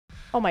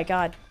Oh my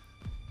god.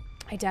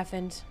 I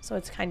deafened, so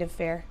it's kind of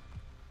fair.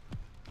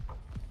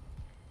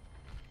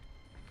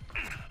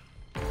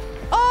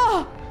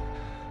 Oh!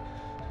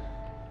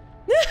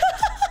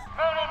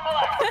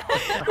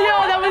 Yo,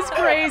 that was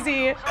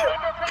crazy.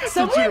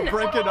 Someone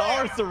breaking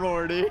our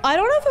sorority. I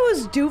don't know if it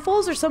was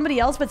Doofles or somebody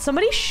else, but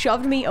somebody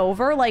shoved me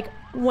over, like,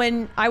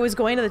 when I was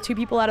going to the two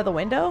people out of the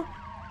window.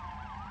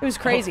 It was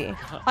crazy.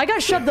 Oh, I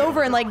got shoved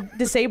over and, like,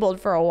 disabled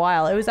for a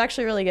while. It was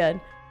actually really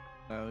good.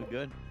 Oh,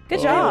 good.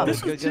 Good job.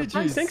 This was good.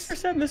 Thanks for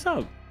setting this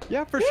up.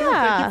 Yeah, for sure.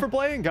 Thank you for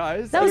playing,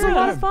 guys. That was a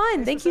lot of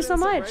fun. Thank you so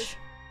much.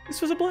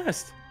 This was a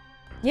blast.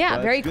 Yeah,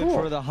 well, very good cool.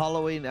 for the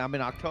Halloween. I mean,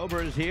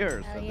 October is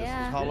here, so this is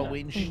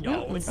Halloween.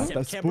 No, it's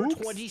September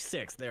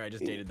 26th. There, I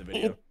just dated the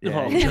video.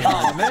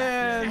 Oh,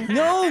 man.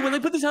 No, when they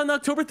put this out on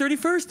October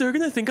 31st, they're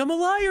going to think I'm a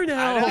liar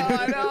now.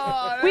 I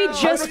know. We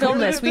just filmed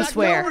this, we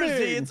swear.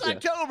 It's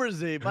October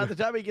Z by the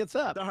time he gets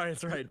up. All right,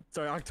 that's right.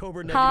 Sorry,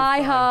 October -5.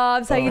 Hi,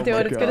 Hobbs. How you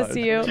doing? It's good to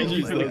see you.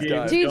 We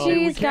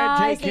GG's, can't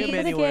guys. take him Thank you for the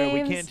anywhere. We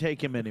games. can't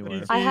take him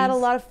anywhere. I had a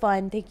lot of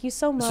fun. Thank you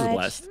so This was much.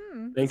 blessed.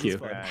 Thank you.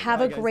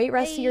 Have a great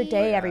rest of your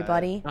day,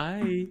 everybody.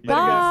 Bye.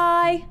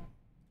 Bye.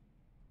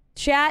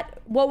 Chat,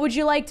 what would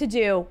you like to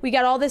do? We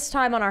got all this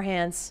time on our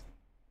hands.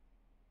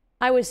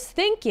 I was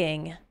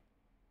thinking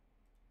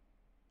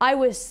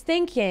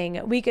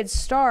we could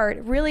start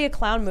really a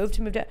clown move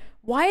to move to...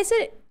 Why is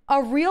it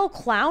a real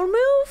clown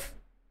move?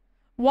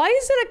 Why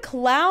is it a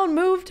clown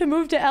move to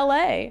move to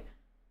LA?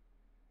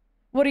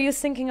 What are you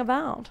thinking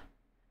about?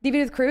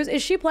 DVD with Cruz,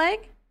 is she playing?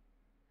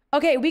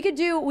 Okay, we could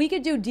do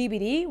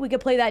DBD. We could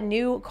play that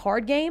new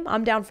card game.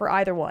 I'm down for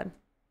either one.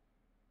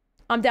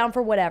 I'm down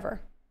for whatever.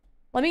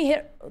 Let me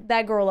hit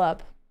that girl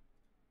up.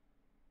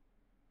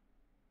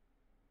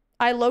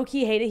 I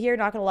low-key hate it here,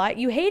 not gonna lie.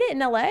 You hate it in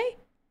LA?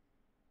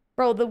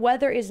 Bro, the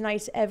weather is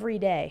nice every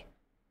day.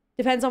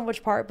 Depends on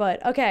which part,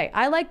 but okay.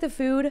 I like the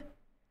food.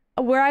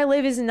 Where I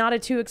live is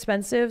not too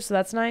expensive, so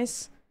that's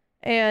nice.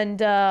 And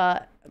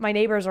my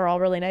neighbors are all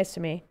really nice to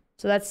me,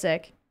 so that's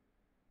sick.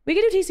 We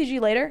can do TCG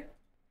later.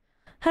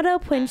 Hello,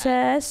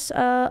 Princess.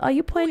 Are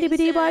you playing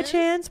DBD by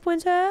chance,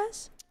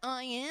 Princess?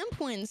 I am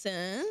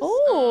Princess.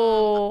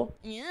 Oh.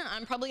 Yeah,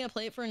 I'm probably gonna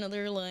play it for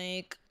another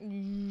like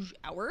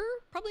hour,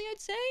 probably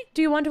I'd say.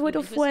 Do you want to with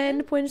a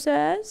friend,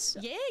 Princess?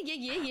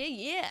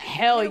 Yeah.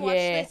 Hell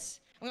yeah.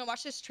 I'm gonna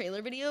watch this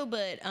trailer video,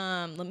 but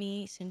let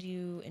me send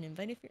you an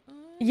invite if you're on.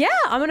 Yeah,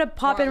 I'm gonna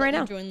pop in right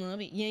now. Join the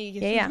lobby.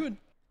 Yeah.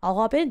 I'll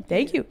hop in.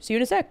 Thank you. See you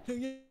in a sec.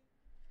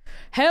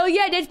 Hell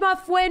yeah, that's my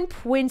friend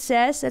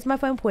Princess. That's my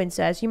friend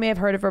Princess. You may have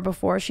heard of her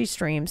before. She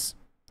streams.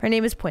 Her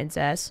name is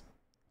Princess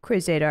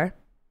Crusader.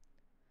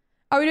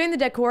 Are we doing the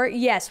decor?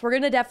 Yes, we're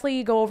going to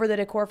definitely go over the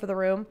decor for the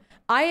room.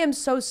 I am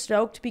so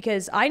stoked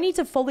because I need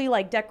to fully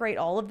like decorate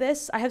all of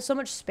this. I have so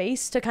much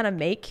space to kind of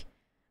make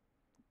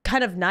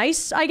kind of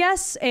nice, I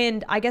guess.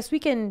 And I guess we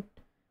can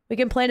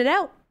plan it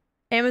out.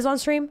 Amazon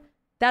stream,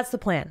 that's the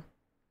plan.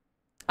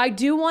 I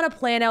do want to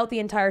plan out the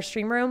entire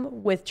stream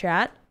room with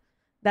chat.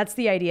 That's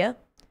the idea.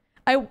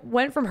 I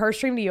went from her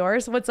stream to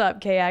yours. What's up,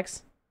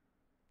 KX?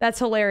 That's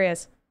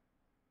hilarious.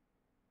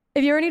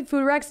 If you ever need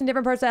food recs in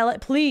different parts of LA,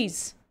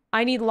 please.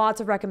 I need lots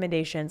of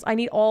recommendations. I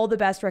need all the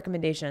best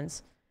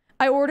recommendations.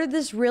 I ordered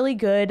this really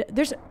good.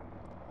 There's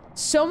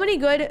so many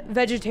good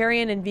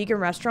vegetarian and vegan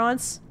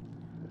restaurants.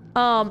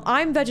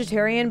 I'm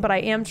vegetarian, but I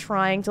am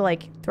trying to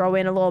like throw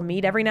in a little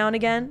meat every now and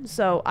again.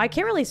 So I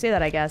can't really say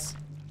that, I guess.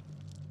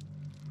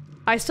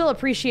 I still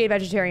appreciate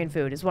vegetarian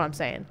food is what I'm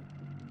saying.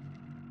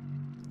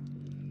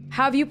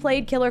 Have you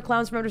played Killer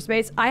Clowns from Outer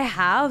Space? I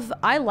have.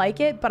 I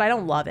like it, but I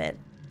don't love it.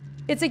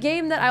 It's a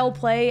game that I will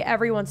play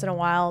every once in a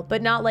while,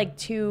 but not like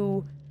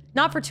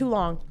not for too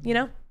long, you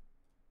know?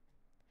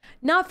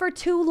 Not for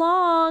too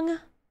long.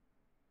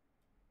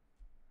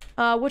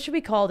 What should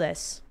we call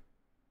this?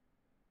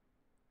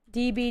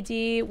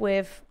 DBD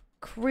with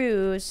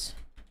Cruz.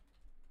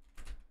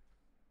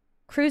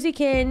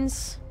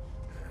 Cruisykins.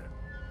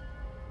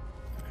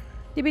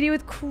 DBD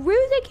with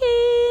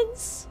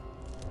Cruisykins.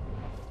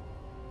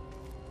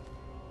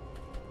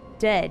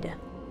 Dead.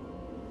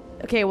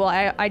 Okay, well,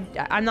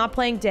 I'm not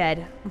playing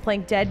Dead. I'm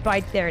playing Dead by...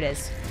 There it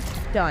is.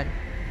 Done.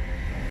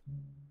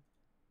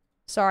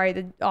 Sorry,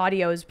 the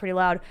audio is pretty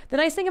loud. The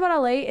nice thing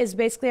about LA is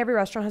basically every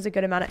restaurant has a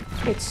good amount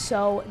of... It's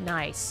so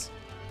nice.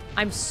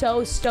 I'm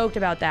so stoked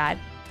about that.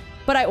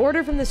 But I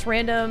ordered from this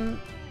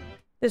random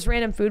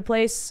food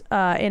place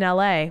in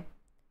LA.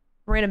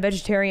 Random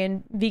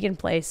vegetarian, vegan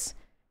place.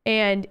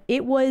 And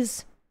it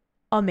was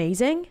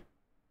amazing.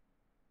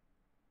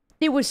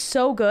 It was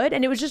so good.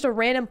 And it was just a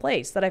random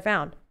place that I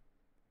found.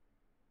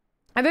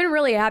 I've been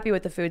really happy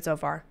with the food so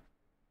far.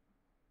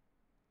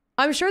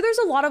 I'm sure there's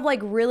a lot of like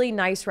really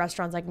nice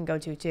restaurants I can go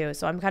to too.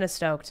 So I'm kind of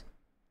stoked.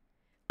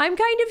 I'm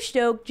kind of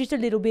stoked just a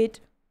little bit.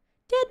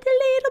 Just a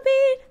little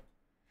bit.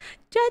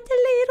 Just a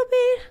little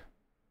bit.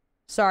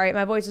 Sorry,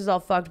 my voice is all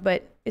fucked,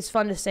 but it's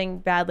fun to sing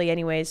badly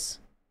anyways.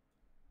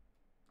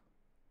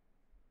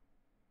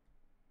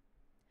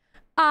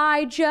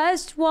 I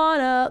just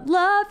wanna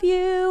love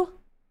you.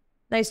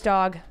 Nice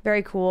dog.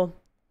 Very cool.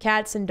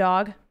 Cats and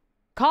dog.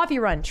 Coffee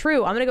run.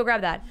 True. I'm gonna go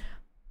grab that.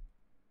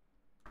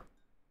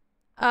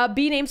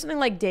 Be named something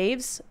like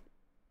Dave's.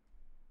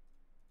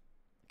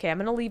 Okay, I'm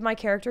gonna leave my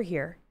character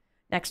here,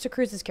 next to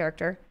Cruz's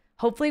character.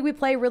 Hopefully, we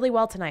play really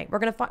well tonight. We're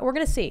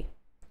gonna see.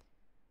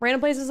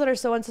 Random places that are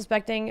so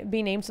unsuspecting.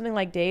 Be named something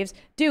like Dave's.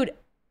 Dude,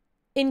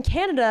 in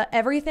Canada,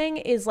 everything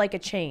is like a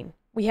chain.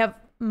 We have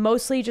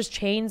mostly just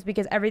chains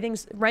because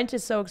rent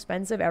is so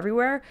expensive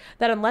everywhere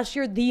that unless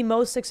you're the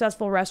most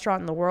successful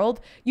restaurant in the world,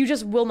 you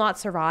just will not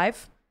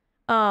survive.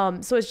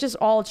 So it's just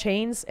all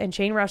chains and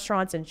chain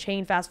restaurants and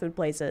chain fast food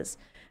places,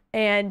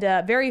 and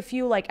very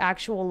few like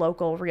actual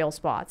local real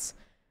spots.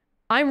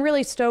 I'm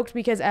really stoked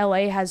because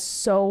LA has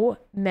so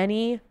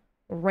many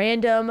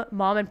random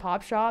mom and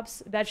pop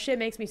shops. That shit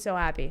makes me so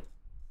happy.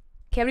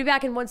 Okay, I'll be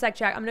back in 1 sec,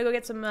 chat. I'm gonna go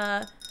get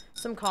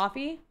some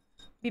coffee.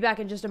 Be back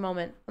in just a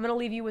moment. I'm gonna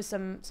leave you with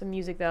some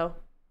music though.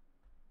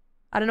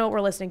 I don't know what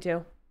we're listening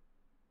to.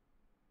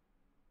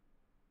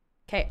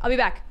 Okay, I'll be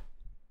back.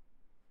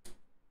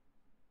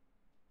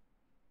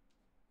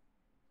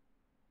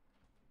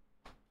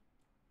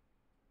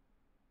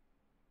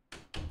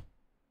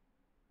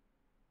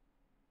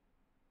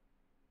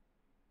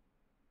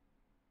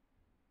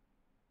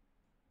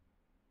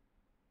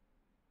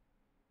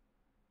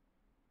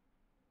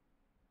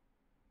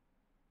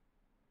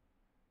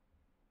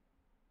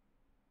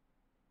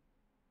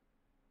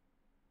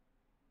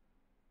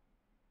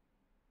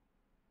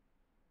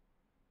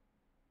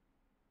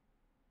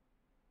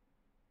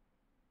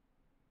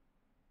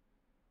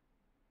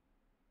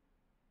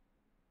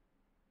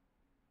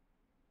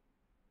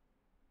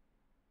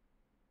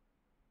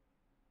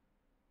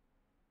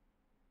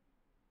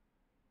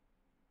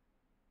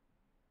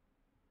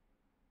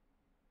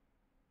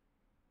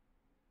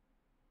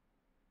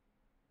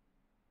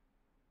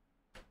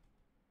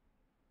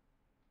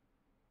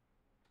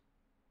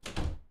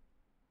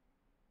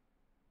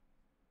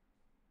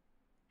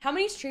 How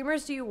many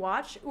streamers do you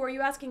watch? Or are you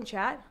asking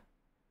chat?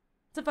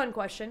 It's a fun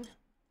question.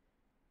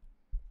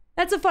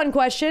 That's a fun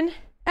question.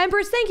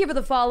 Empress, thank you for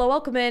the follow.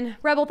 Welcome in.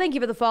 Rebel, thank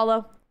you for the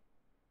follow.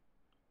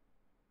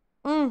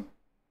 I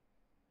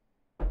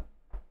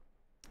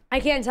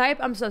can't type?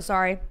 I'm so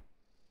sorry.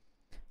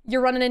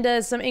 You're running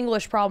into some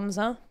English problems,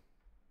 huh?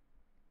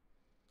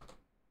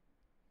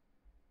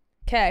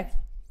 Okay.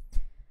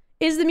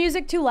 Is the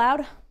music too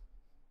loud?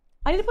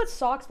 I need to put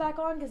socks back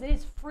on because it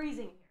is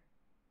freezing here.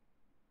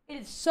 It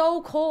is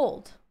so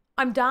cold.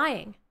 I'm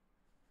dying.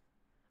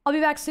 I'll be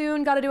back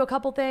soon. Got to do a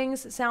couple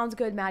things. Sounds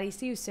good, Maddie.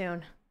 See you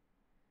soon.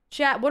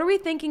 Chat, what are we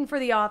thinking for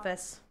the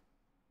office?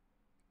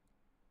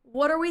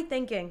 What are we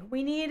thinking?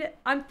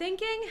 I'm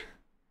thinking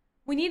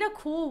we need a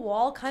cool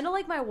wall, kind of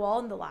like my wall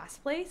in the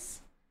last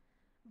place.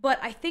 But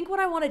I think what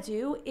I want to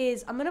do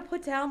is I'm going to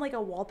put down like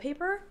a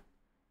wallpaper.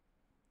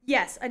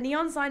 Yes, a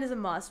neon sign is a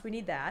must. We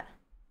need that.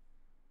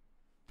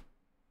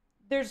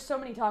 There's so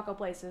many taco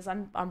places.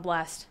 I'm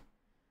blessed.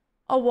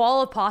 A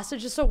wall of pasta,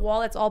 just a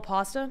wall that's all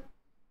pasta.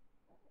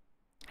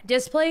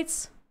 Disc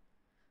plates.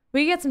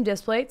 We can get some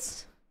disc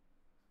plates.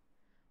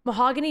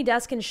 Mahogany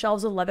desk and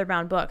shelves of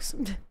leather-bound books.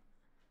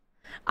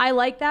 I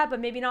like that, but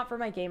maybe not for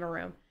my gamer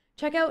room.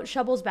 Check out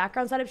Shovel's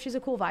background setup. She's a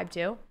cool vibe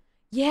too.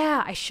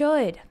 Yeah, I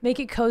should make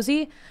it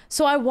cozy.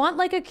 So I want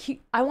like a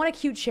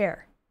cute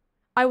chair.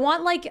 I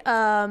want like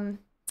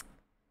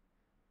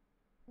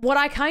what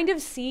I kind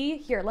of see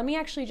here. Let me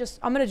actually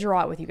I'm gonna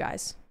draw it with you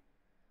guys.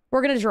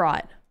 We're gonna draw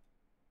it.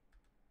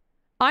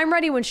 I'm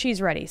ready when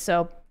she's ready.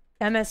 So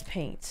MS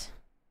Paint.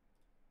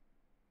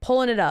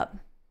 Pulling it up.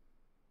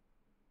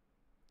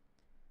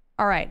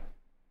 All right.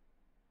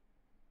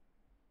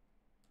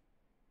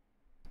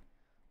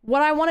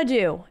 What I want to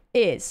do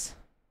is,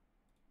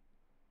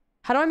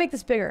 how do I make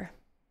this bigger?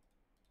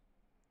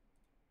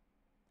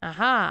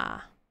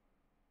 Aha.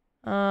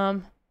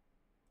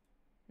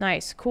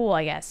 Nice, cool,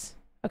 I guess.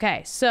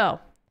 Okay, so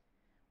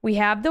we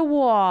have the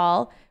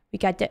wall. We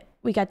got the,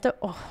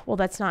 oh, well,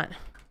 that's not.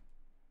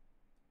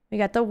 We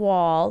got the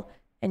wall,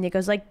 and it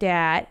goes like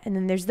that, and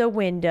then there's the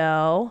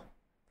window.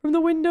 From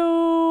the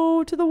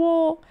window to the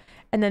wall.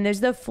 And then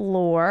there's the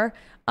floor.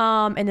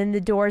 And then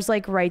the door's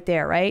like right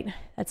there, right?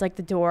 That's like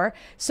the door.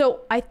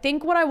 So I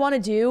think what I want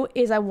to do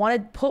is I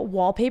want to put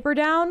wallpaper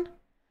down,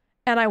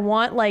 and I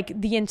want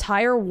like the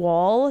entire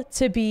wall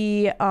to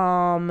be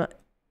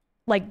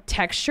like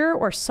texture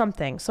or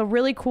something. So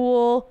really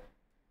cool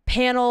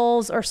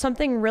panels or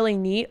something really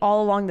neat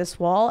all along this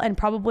wall, and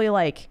probably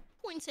like,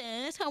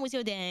 Princess, how was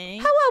your day?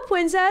 Hello,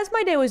 Princess.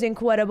 My day was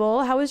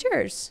incredible. How was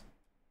yours?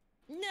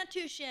 Not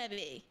too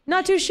shabby.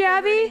 Not too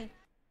shabby?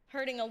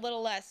 Hurting a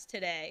little less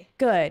today.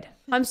 Good.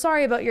 I'm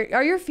sorry about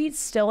are your feet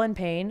still in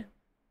pain?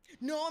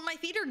 No, my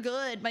feet are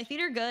good. My feet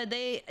are good.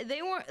 They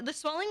were, the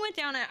swelling went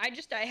down. I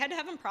had to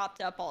have them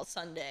propped up all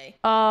Sunday.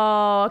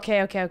 Oh, okay.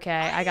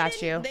 I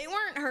got you. They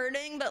weren't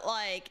hurting, but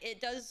like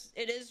it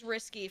is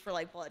risky for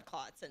like blood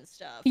clots and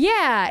stuff.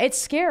 Yeah, it's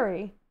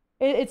scary.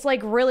 It's like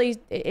really,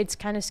 it's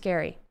kind of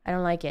scary. I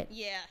don't like it.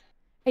 Yeah.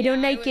 I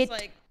don't like it.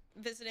 Like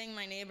visiting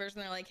my neighbors,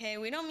 and they're like, hey,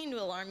 we don't mean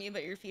to alarm you,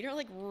 but your feet are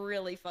like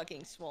really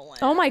fucking swollen.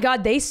 Oh my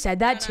god, they said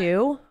that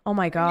too? Oh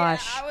my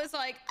gosh. Yeah, I was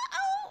like,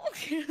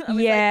 oh.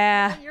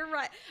 Yeah. Like, you're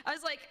right. I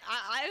was like,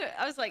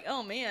 I was like,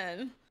 oh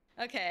man.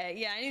 Okay,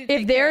 yeah, I need to If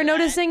take care they're of that.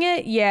 noticing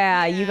it,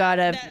 yeah, you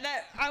gotta.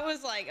 That I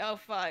was like, oh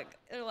fuck.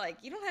 They're like,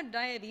 you don't have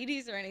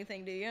diabetes or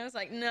anything, do you? I was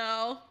like,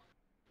 no.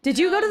 Did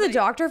you go to the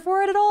doctor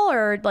for it at all,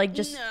 or like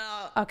just?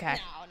 No. Okay.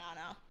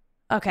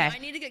 No. Okay. No, I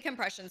need to get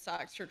compression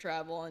socks for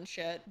travel and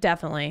shit.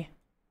 Definitely.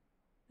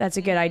 That's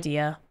a good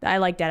idea. I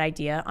like that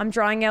idea. I'm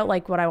drawing out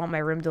like what I want my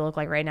room to look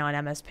like right now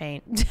in MS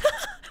Paint.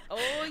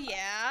 Oh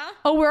yeah.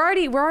 Oh, we're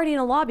already in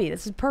a lobby.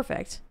 This is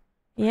perfect.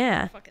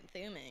 Yeah. Fucking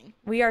thuming.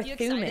 We are you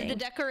thuming. excited to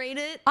decorate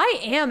it? I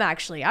am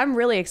actually. I'm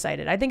really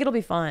excited. I think it'll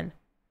be fun.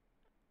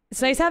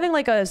 It's nice having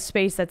like a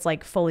space that's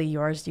like fully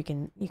yours. You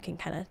can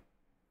kind of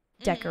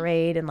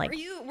decorate and like.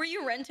 Were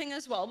you renting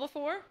as well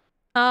before?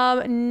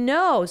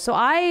 No. So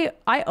I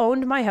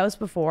owned my house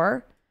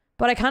before,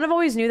 but I kind of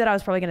always knew that I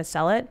was probably gonna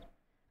sell it,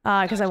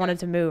 because I wanted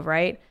to move,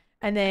 right?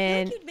 And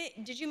then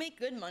did you make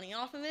good money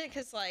off of it?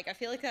 Because like I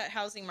feel like that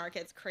housing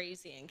market's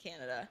crazy in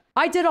Canada.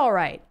 I did all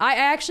right. I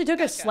actually took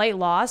a slight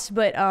loss,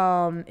 but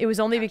it was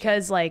only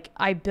because like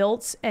I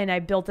built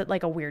it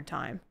like a weird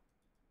time.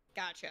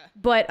 Gotcha.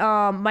 But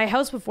my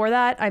house before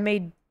that, I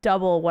made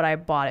double what I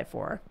bought it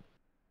for.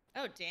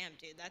 Oh damn,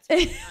 dude, that's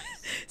really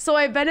nice. So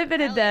I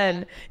benefited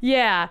then.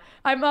 Yeah,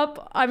 I'm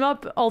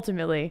up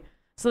ultimately.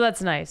 So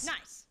that's nice.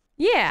 Nice.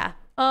 Yeah.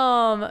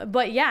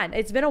 But yeah,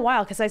 it's been a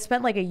while because I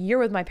spent like a year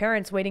with my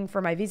parents waiting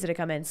for my visa to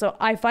come in. So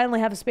I finally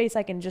have a space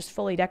I can just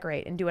fully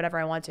decorate and do whatever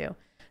I want to.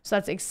 So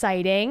that's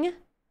exciting.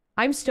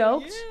 I'm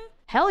stoked. Yeah.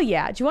 Hell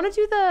yeah. Do you want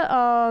to do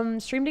the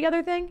stream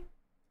together thing?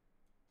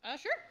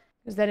 Sure.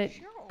 Because then it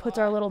puts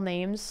our little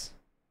names.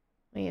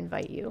 Let me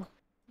invite you.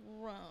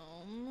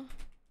 Rome.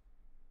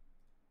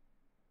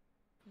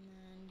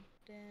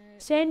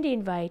 Send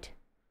invite.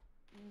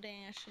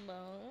 Dash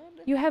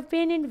load. You have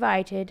been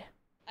invited.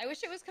 I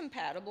wish it was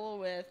compatible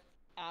with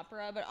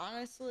Opera, but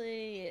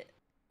honestly,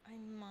 I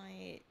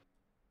might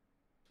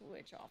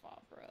switch off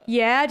Opera.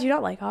 Yeah, do you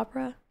not like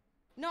Opera?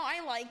 No,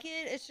 I like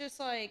it. It's just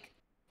like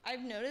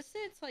I've noticed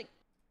it. It's like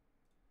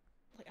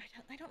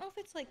I don't know if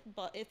it's like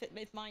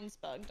if mine's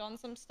bugged on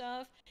some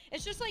stuff.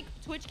 It's just like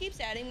Twitch keeps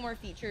adding more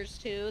features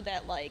too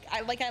that like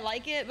I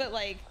like it, but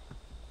like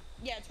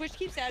yeah, Twitch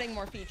keeps adding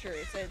more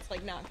features. So it's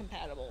like not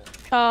compatible.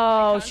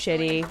 Oh,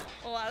 shitty.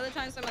 A lot of the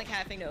times I'm like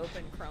having to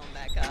open Chrome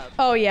back up.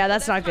 Oh yeah,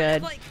 that's not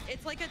good. Like,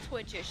 it's like a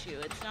Twitch issue.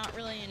 It's not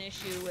really an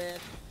issue with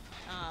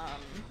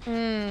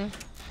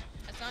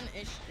It's not an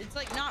issue. It's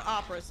like not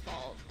Opera's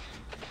fault.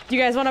 Do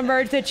you guys want to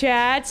merge the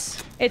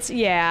chats?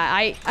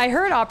 I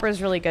heard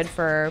Opera's really good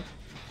for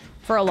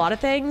a lot of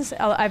things.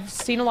 I've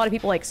seen a lot of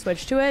people like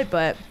switch to it,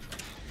 but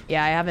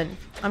yeah, I haven't.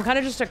 I'm kind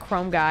of just a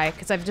Chrome guy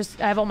because I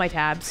have all my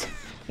tabs,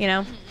 you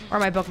know, or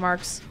my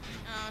bookmarks.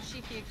 Oh,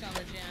 she peeked on the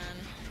gen,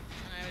 and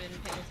I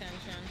didn't pay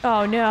attention.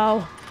 Oh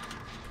no.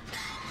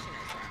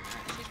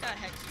 She's got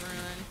Hex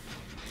Rune.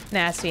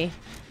 Nasty.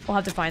 We'll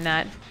have to find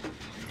that.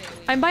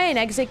 I'm by an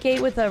exit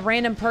gate with a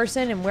random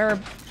person, and we're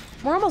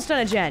almost done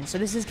a gen, so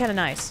this is kind of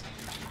nice.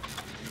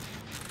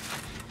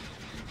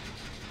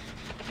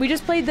 We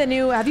just played the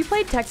new. Have you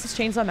played Texas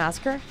Chainsaw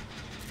Massacre?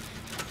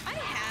 I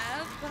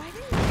have, but I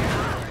didn't care for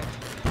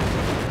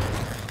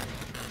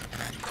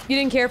it. You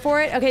didn't care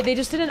for it? Okay, they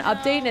just did an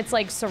update, and it's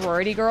like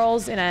sorority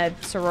girls in a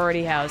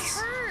sorority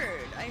house.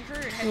 I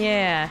heard. Have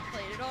yeah. you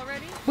played it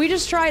already? We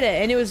just tried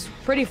it, and it was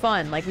pretty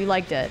fun. Like, we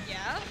liked it.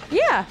 Yeah?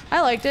 Yeah,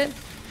 I liked it.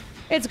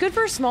 It's good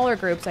for smaller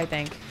groups, I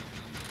think.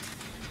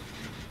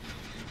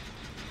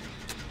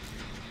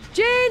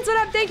 Janes, what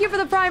up? Thank you for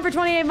the Prime for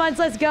 28 months.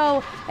 Let's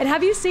go. And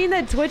have you seen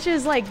that Twitch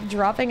is like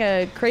dropping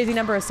a crazy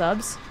number of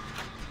subs?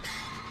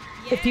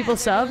 Yeah, if people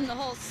sub? Doing the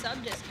whole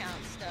sub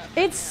discount stuff.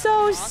 It's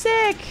so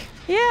sick.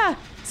 Yeah.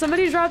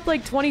 Somebody dropped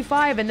like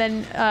 25 and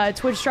then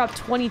Twitch dropped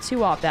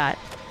 22 off that.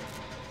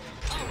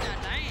 Oh,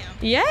 goddamn.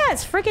 Yeah,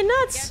 it's freaking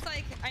nuts. Yeah, it's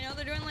like, I know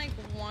they're doing like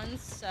 1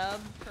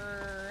 sub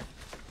per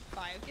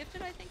 5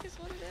 gifted, I think is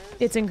what it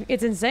is.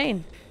 It's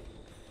insane.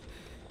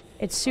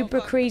 It's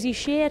super crazy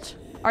shit.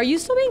 Are you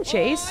still being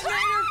chased? Oh,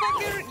 I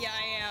made her fucking... Yeah,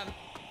 I am.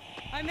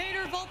 I made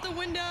her vault the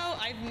window.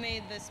 I've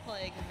made this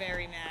plague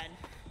very mad.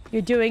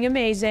 You're doing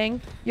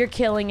amazing. You're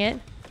killing it.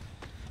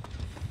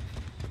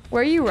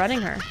 Where are you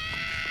running her?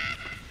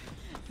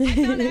 I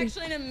found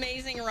actually an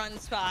amazing run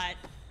spot.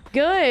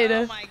 Good.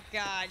 Oh my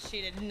god,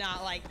 she did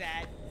not like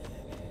that.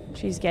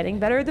 She's getting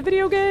better at the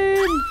video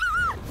game.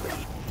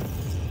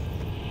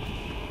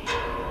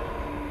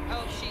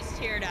 Oh, she's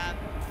teared up.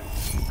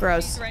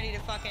 Gross. She's ready to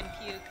fucking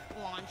puke.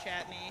 Launch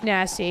at me.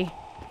 Nasty.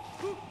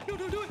 No,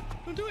 don't do it!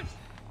 Don't do it!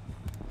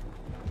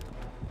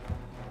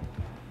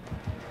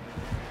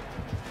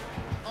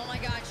 Oh my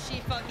god, she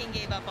fucking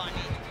gave up on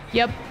me.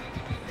 Yep.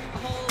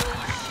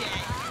 Holy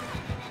shit.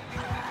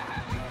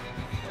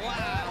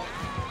 Wow.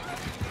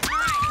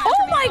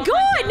 Oh my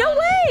god, no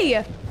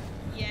way!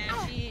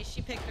 Yeah,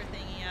 she picked her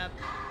thingy up.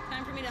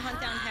 Time for me to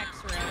hunt down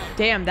Hex Rune.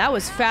 Damn, that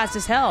was fast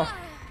as hell.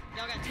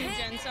 Y'all got 2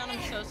 gens on,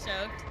 I'm so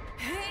stoked.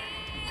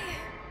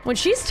 When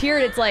she's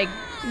tiered, it's like,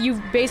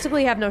 you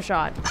basically have no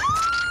shot.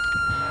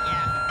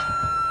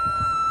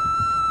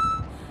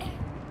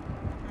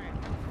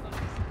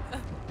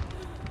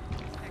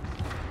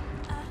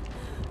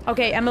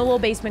 Okay, I'm a little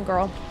basement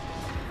girl.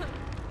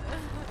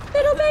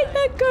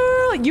 it,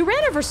 girl. You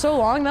ran it for so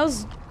long. That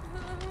was...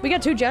 We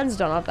got 2 gens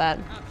done off that.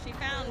 Oh, she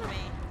found me.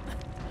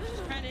 She's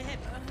trying to hit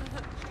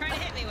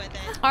me with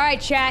it. All right,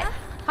 chat.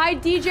 Hi,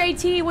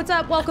 DJT. What's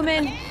up? Welcome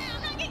in. Yeah,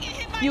 I'm not gonna get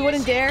hit by You your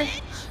wouldn't shit, dare?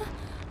 bitch.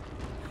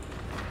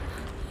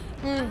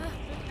 Mm.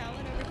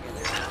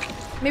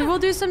 Maybe we'll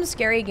do some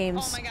scary Oh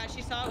games. my god,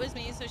 she saw it was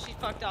me, so she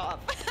fucked off.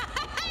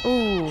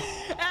 Ooh.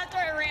 After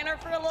I ran her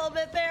for a little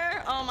bit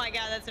there. Oh my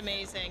god, that's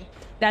amazing.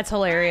 That's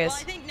hilarious.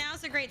 Well, I think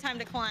now's a great time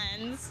to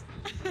cleanse.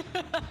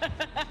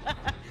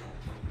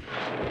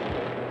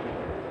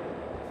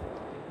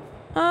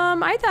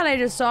 I thought I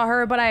just saw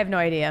her, but I have no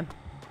idea.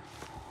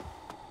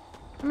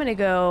 I'm gonna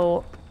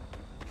go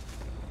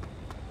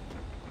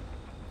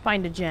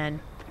find a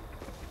gen.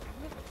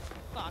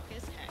 Fuck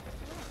is heck.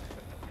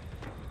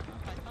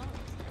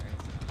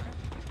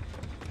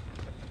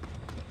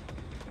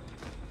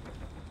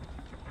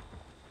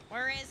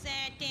 Where is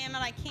it? Damn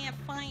it, I can't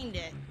find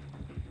it.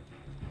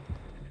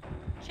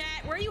 Chat,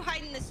 where are you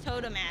hiding this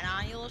totem at,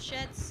 huh, you little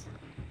shits?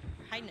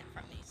 You're hiding it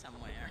from me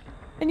somewhere.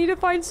 I need to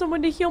find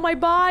someone to heal my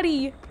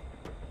body.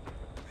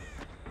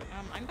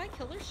 I'm by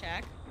Killer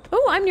Shack.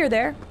 Oh, I'm near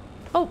there.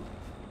 Oh,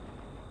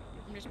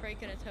 I'm just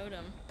breaking a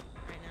totem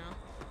right now.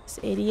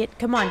 this idiot.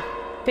 Come on.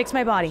 Fix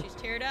my body. She's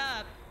teared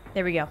up.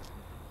 There we go.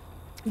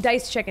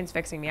 Diced Chicken's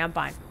fixing me. I'm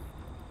fine.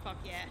 Fuck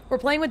yeah. We're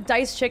playing with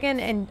Diced Chicken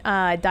and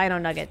Dino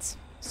Nuggets.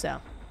 So,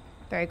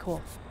 very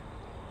cool.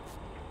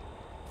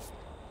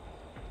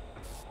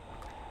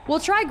 We'll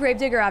try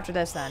Gravedigger after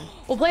this then.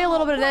 We'll play a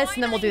little bit of this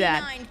and then we'll do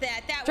that.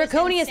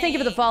 Draconius, thank you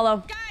for the follow.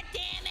 God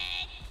damn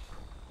it!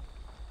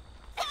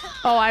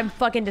 Oh, I'm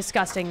fucking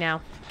disgusting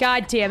now.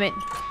 God damn it.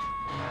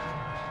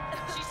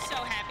 She's so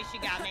happy she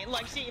got me.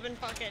 Like she even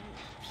fucking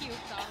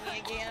puked on me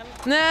again.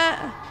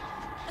 Nah.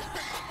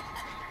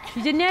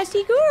 She's a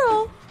nasty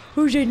girl.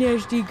 Who's a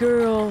nasty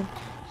girl?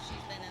 She's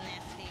been a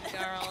nasty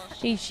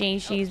girl.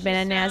 She's been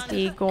a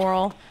nasty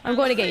girl. I'm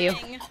going to get you.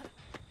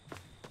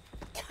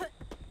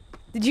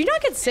 Did you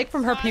not get sick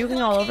from her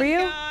puking all over you?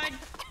 God.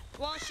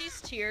 Well, she's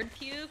tiered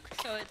puke,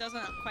 so it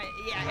doesn't quite.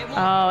 Yeah, it won't.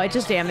 Oh, it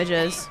just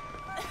damages.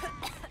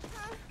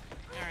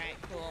 Alright,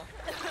 cool.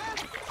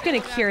 I'm gonna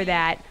cure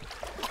that.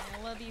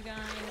 I love you guys.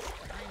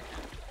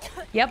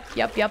 Yep.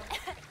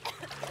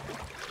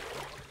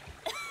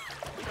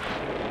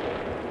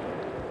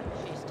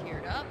 She's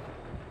teared up.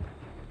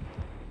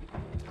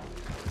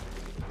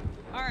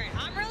 Alright,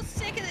 I'm real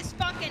sick of this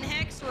fucking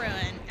hex ruin,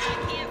 and I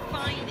can't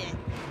find it.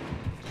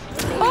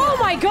 Oh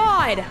my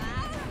god! Did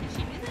she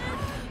do that?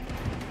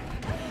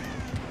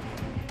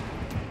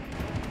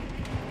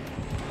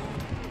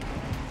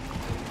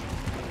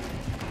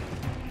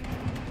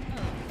 Oh,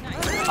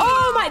 nice.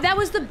 Oh my, that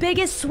was the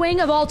biggest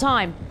swing of all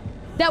time.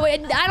 That way,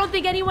 I don't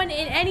think anyone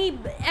in any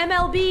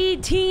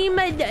MLB team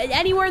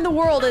anywhere in the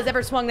world has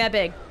ever swung that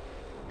big.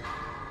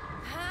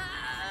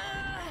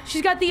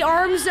 She's got the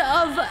arms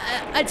of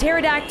a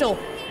pterodactyl.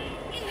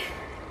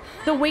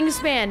 The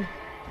wingspan.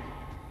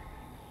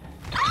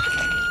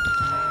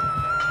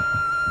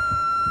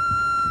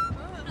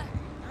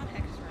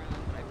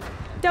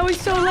 That was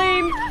so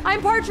lame.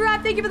 I'm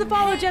Partrap. Thank you for the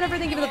follow, Jennifer.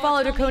 Thank you for the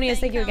follow, Draconius.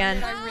 Thank you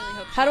again.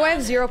 How do I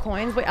have 0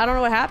 coins? Wait, I don't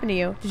know what happened to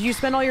you. Did you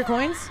spend all your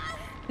coins?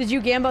 Did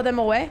you gamble them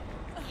away?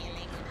 I'm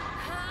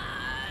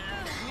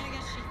gonna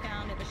guess she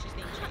found it, but she's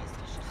being chased.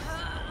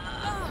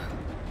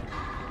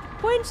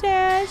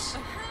 Princess.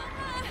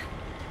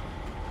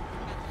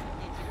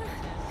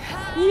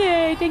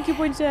 Yay, thank you,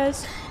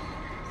 Princess. Sorry,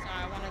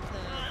 I wanted to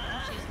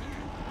chase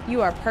me.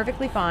 You are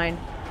perfectly fine.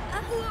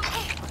 Oh,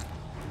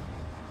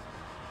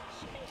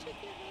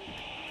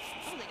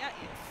 they got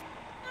you.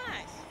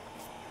 Nice.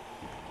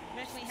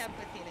 Let me help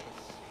with it.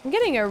 I'm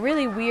getting a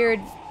really weird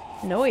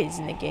noise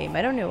in the game.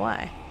 I don't know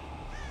why.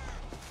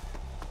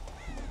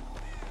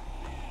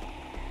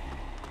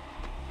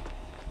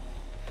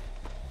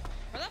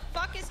 Where the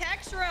fuck is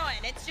Hex Ruin?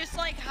 It's just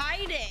like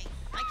hiding.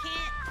 I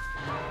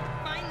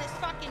can't find this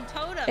fucking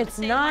totem It's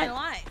to save not- my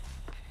life.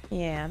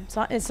 Yeah,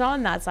 it's not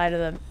on that side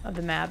of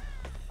the map.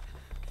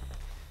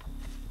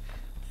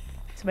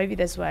 So maybe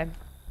this way.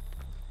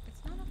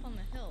 It's not up on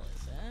the hill,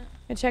 is it?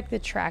 And check the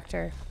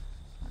tractor.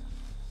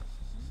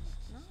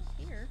 It's not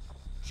here.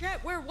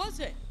 Chet, where was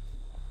it?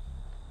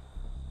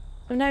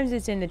 Sometimes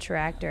it's in the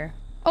tractor.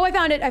 Oh, I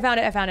found it. Oh,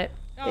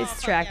 It's fuck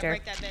the tractor. Yeah,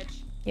 break that bitch.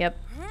 Yep.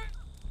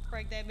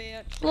 Break that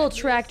bitch. Little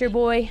tractor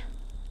boy.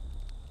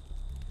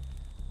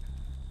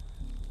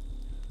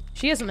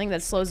 She has something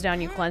that slows down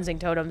you cleansing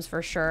totems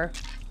for sure.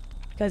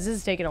 Because this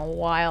is taking a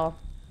while.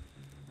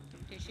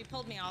 Dude, she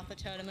pulled me off the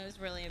totem. It was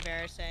really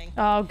embarrassing.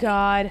 Oh,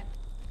 God.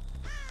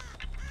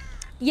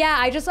 Yeah,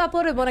 I just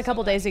uploaded one a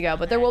couple days ago,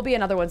 but there will be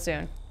another one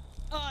soon.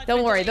 Oh, I Don't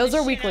tried worry, to those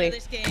delete are the shit out weekly. of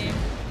this game.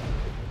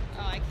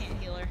 Oh, I can't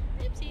heal her.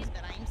 Oopsies,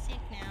 but I'm sick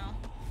now.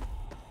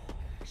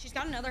 She's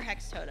got another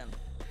hex totem.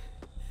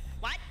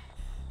 What?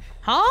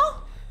 Huh?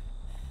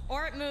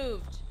 Or it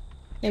moved.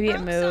 Maybe You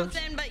it broke moved.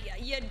 something,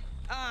 but you.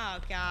 Oh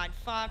God,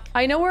 fuck.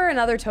 I know where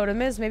another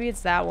totem is. Maybe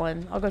it's that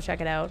one. I'll go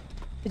check it out.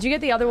 Did you get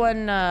the other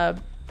one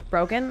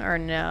broken or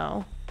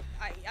no?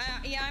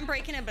 Yeah, I'm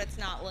breaking it, but it's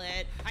not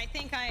lit. I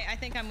think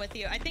I'm with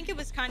you. I think it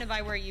was kind of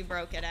by where you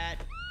broke it at.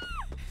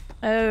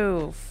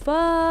 Oh,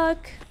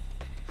 fuck.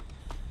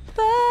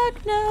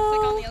 Fuck no. It's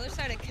like on the other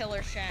side of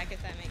Killer Shack,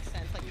 if that makes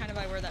sense. Like kind of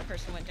by where that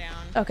person went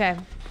down. Okay.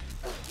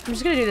 I'm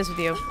just gonna do this with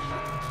you.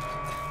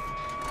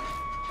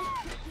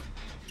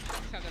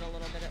 Chug it a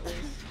little bit at least.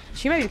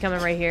 She might be coming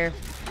right here.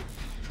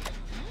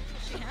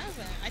 She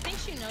hasn't. I think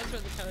she knows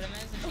where the totem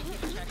is and she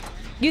keeps checking it.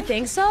 You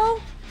think so?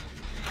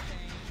 I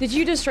think. Did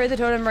you destroy the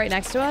totem right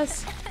next to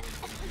us?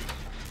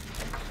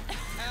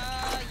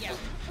 Yeah.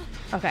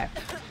 Okay.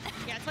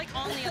 Yeah, it's like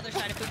on the other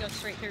side if we go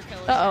straight through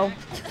Killer Uh-oh. Shack.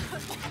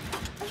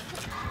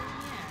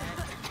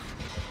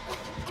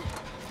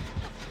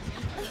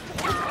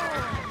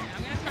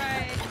 I'm gonna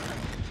try.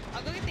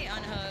 I'll go get the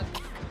unhook.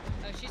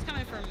 Oh, she's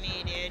coming for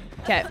me, dude.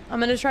 Okay, I'm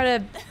gonna try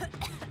to...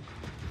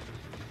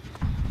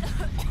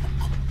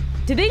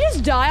 Did they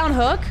just die on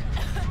hook?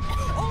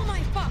 Oh my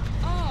fuck!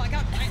 Oh,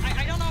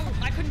 I don't know.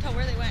 I couldn't tell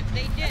where they went.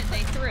 They did.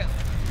 They threw.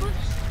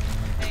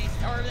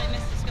 Or they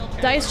missed a skill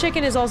check. Dice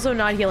Chicken is also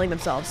not healing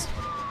themselves.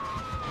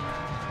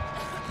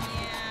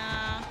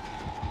 Yeah.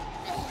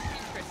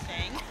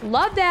 Interesting.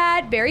 Love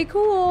that. Very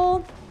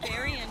cool.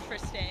 Very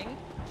interesting.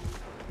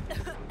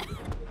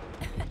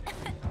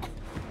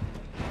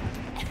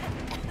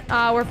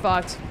 We're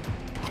fucked.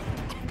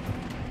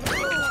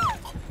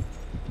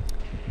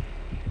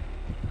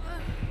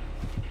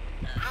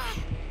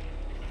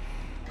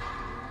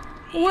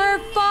 We're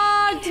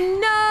fucked!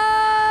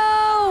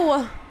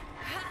 No!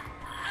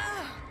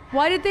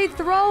 Why did they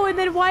throw and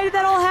then why did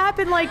that all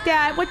happen like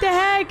that? What the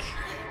heck?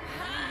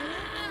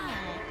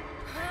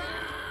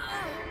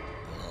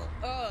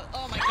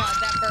 Oh my god,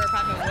 that burp.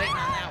 I've been waiting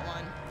on that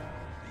one.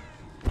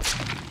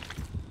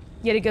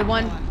 You had a good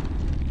one?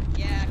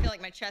 Yeah, I feel like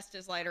my chest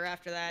is lighter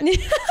after that.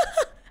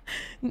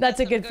 That's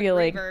a good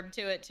feeling. Reverb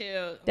to it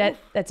too.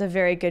 That's a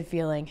very good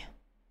feeling.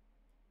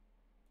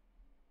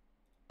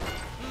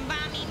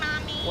 Mommy.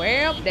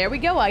 Well, there we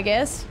go, I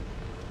guess.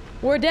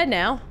 We're dead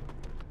now.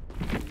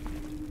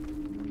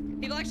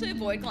 People actually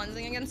avoid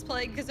cleansing against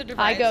plague because the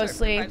I go device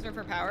sleep. are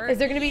for power. Is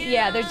there gonna be?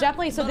 Yeah, there's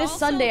definitely. So but this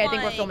also, Sunday, I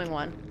think we're like, filming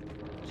one.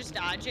 Just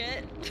dodge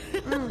it.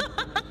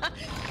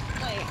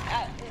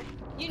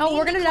 Oh,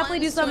 we're gonna definitely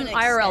do some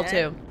IRL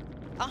too.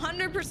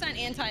 100%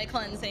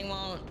 anti-cleansing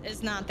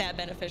is not that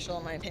beneficial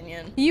in my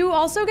opinion. You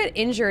also get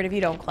injured if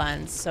you don't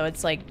cleanse, so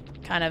it's like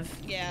kind of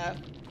Yeah.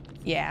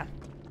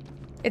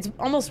 It's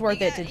almost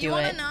worth it to do you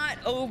wanna it. not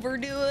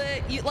overdo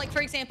it. You like,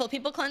 for example,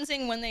 people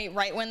cleansing when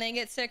they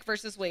get sick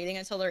versus waiting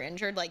until they're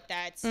injured. Like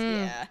that's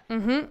yeah.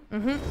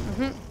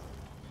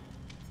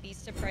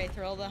 Beast of Prey,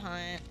 Thrill the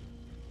Hunt.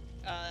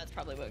 That's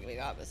probably what we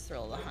got was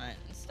Thrill the Hunt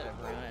instead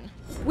of Ruin.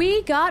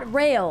 We got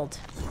railed.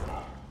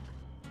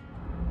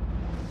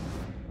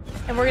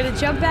 And we're gonna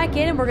jump back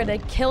in and we're gonna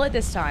kill it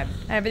this time.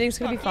 And everything's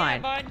gonna be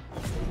fine. Yeah, bud.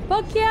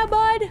 Fuck yeah,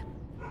 bud.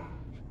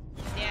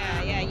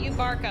 Yeah, you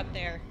bark up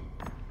there.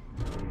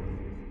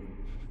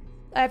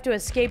 I have to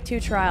escape 2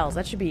 trials.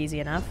 That should be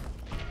easy enough.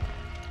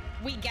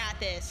 We got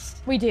this.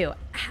 We do.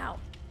 Ow.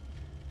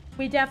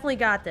 We definitely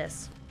got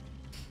this.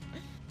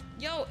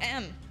 Yo,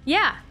 M.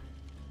 Yeah.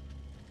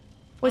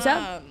 What's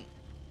up?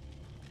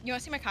 You wanna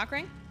see my cock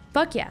ring?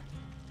 Fuck yeah.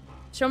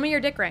 Show me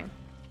your dick ring.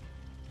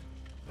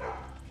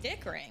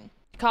 Dick ring?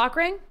 Cock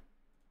ring?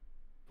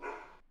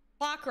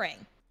 Clock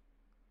ring.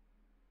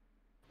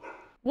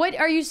 What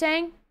are you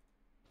saying?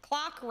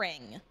 Clock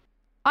ring.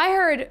 I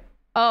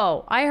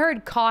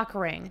heard cock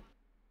ring.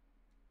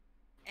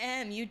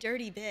 M, you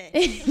dirty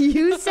bitch.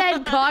 You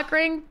said cock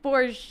ring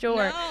for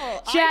sure.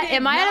 No, Chat,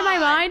 am I out of my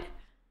mind?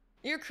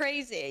 You're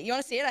crazy. You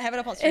want to see it? I have it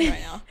up on stream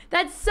right now.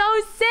 That's so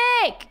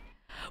sick.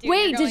 Dude,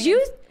 wait, did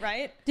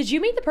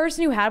you meet the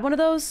person who had one of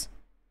those?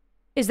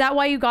 Is that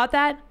why you got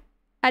that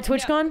at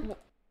TwitchCon? No.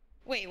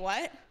 Wait,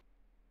 what?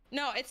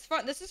 No,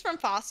 this is from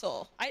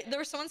Fossil. There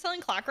was someone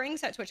selling clock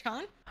rings at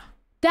TwitchCon.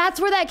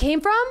 That's where that came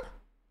from?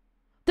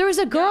 There was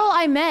a girl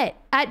I met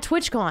at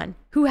TwitchCon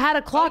who had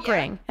a clock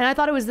ring, and I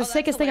thought it was the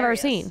sickest thing I've ever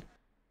seen.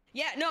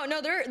 Yeah,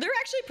 no, they're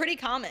actually pretty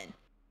common.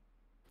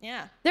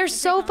 Yeah. They're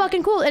so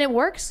fucking cool, and it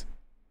works.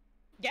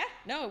 Yeah,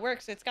 no, it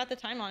works. It's got the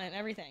time on it and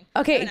everything.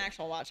 Okay. I have an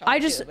actual watch on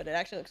it too, but it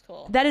actually looks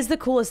cool. That is the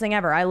coolest thing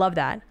ever. I love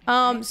that.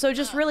 So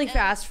just really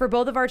fast for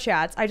both of our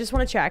chats, I just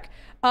want to check.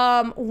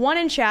 One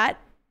in chat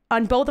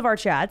on both of our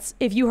chats,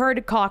 if you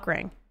heard cock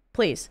ring,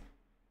 please.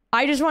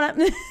 I just want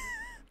to.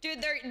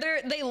 Dude,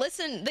 they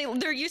listen.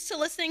 They're used to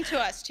listening to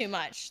us too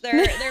much.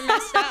 They're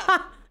messed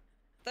up.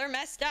 They're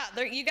messed up.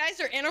 You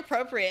guys are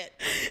inappropriate.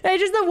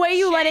 It's just the way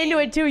you let into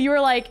it too. You were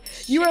like,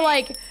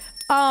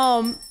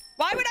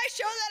 Why would I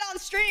show that on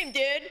stream,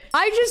 dude?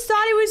 I just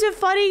thought it was a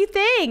funny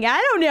thing. I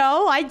don't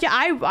know.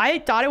 I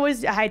thought it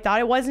was. I thought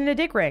it wasn't a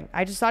dick ring.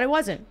 I just thought it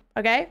wasn't.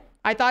 Okay.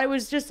 I thought it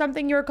was just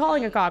something you were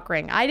calling a cock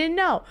ring. I didn't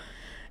know.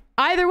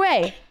 Either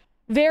way,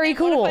 very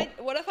cool.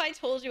 What if I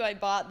told you I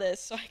bought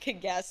this so I could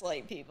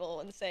gaslight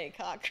people and say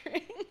cock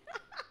ring?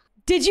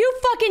 Did you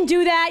fucking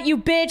do that, you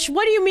bitch?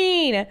 What do you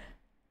mean?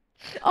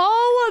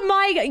 Oh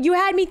my God. You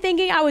had me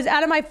thinking I was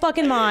out of my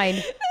fucking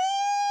mind.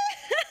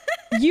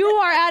 You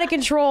are out of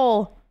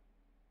control.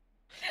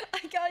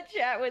 I got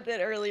chat with it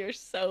earlier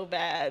so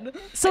bad.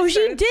 So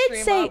she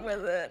did say.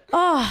 With it.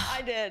 Oh.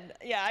 I did.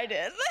 Yeah, I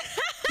did.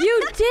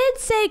 You did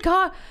say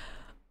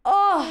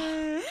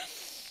Oh.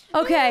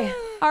 Okay.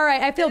 All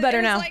right. I feel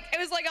better now. It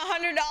was like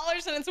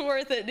 $100 and it's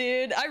worth it,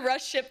 dude. I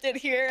rush shipped it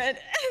here and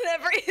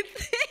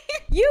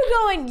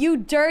everything. You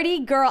dirty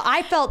girl.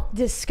 I felt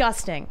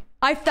disgusting.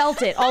 I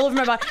felt it all over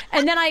my body.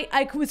 And then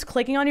I was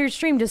clicking on your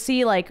stream to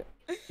see like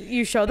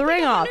you show the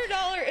ring off.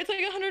 It's like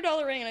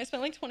 $100 ring and I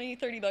spent like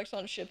 $20-30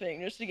 on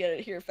shipping just to get it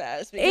here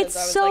fast. It's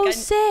so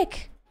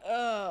sick.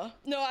 No,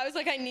 I was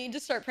like, I need to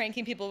start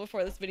pranking people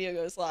before this video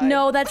goes live.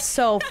 No, that's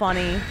so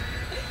funny.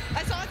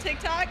 I saw a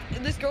TikTok.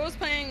 This girl was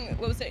playing,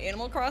 what was it,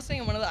 Animal Crossing,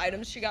 and one of the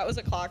items she got was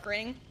a clock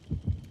ring.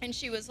 And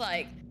she was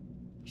like,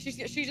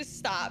 she just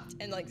stopped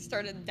and like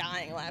started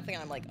dying laughing.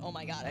 And I'm like, oh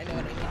my god, I know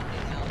what I need to do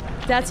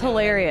now. That's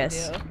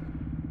hilarious.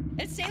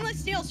 It's stainless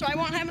steel, so I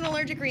won't have an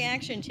allergic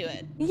reaction to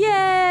it.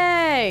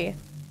 Yay!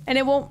 And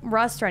it won't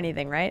rust or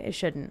anything, right? It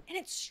shouldn't. And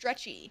it's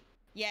stretchy.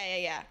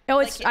 Yeah. Oh,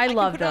 it's I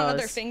love can put those. It on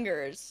other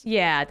fingers.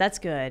 Yeah, that's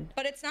good.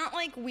 But it's not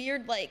like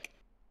weird like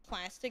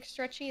plastic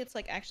stretchy. It's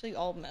like actually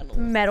all metal.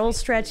 Metal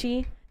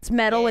stretchy. It's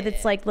metal with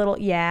its like little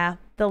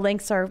the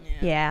links are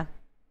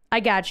I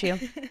got you.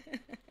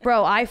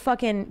 Bro,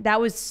 that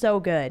was so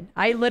good.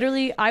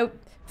 I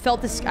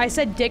felt this. I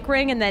said dick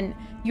ring and then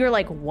you were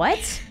like,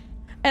 what?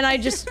 And I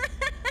just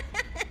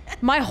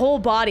my whole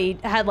body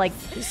had like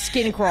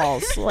skin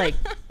crawls. Like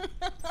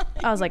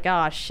I was like,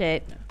 oh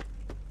shit.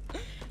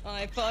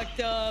 I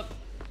fucked up.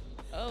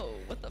 Oh,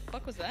 what the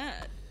fuck was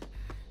that?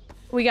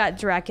 We got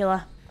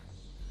Dracula.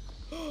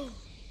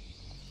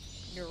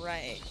 You're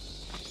right.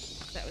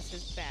 That was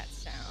his bat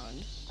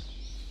sound.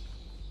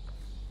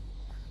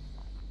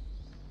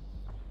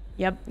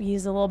 Yep,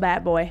 he's a little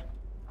bat boy.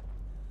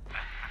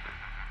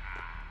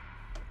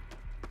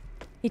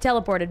 He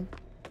teleported.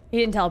 He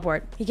didn't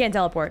teleport. He can't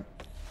teleport.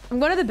 I'm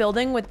going to the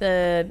building with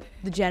the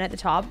gen at the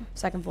top,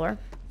 second floor.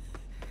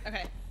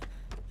 Okay.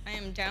 I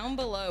am down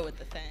below with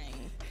the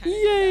thing.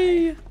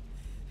 Yay!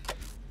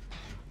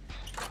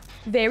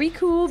 Very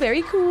cool,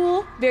 very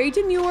cool. Very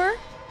demure.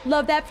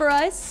 Love that for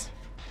us.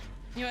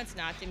 You know what's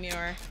not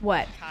demure?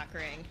 What? Cock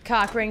ring.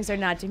 Cock rings are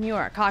not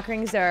demure. Cock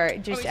rings are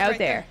just out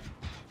there.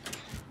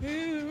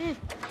 I'm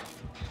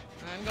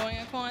going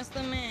across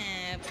the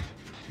map.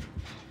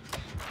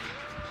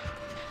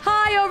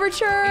 Hi,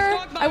 Overture.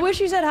 I wish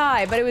you said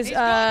hi, but it was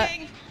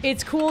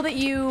it's cool that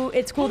you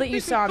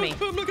saw me.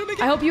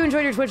 I hope you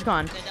enjoyed your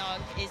TwitchCon.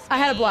 I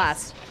had a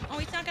blast. Oh,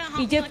 he's not gonna hump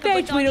He me did like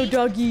fetch, little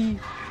doggy.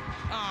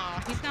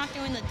 Aw, he's not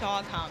doing the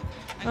dog hump.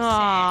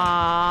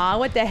 I'm Aww,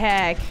 what the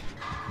heck?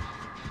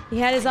 He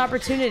had his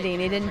opportunity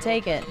and he didn't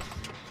take it.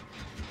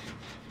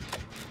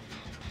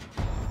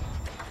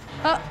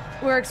 Oh,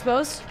 we're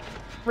exposed.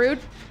 Rude.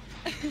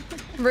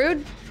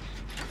 Rude.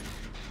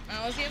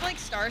 Was he like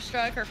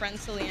starstruck or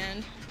friends till the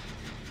end?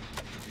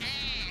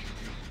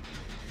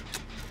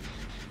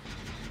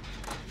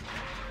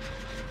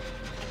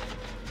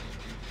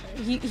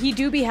 He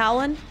do be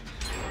howling.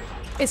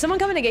 Is someone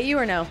coming to get you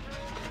or no?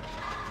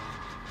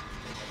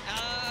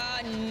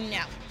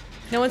 No.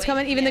 No one's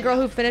coming? Even the girl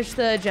who finished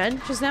the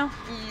gen just now?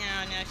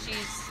 No,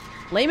 she's...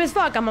 lame as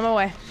fuck. I'm on my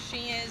way.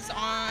 She is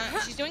on...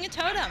 she's doing a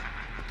totem.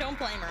 Don't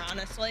blame her,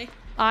 honestly.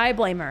 I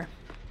blame her.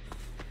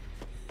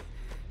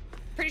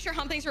 Pretty sure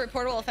humping's a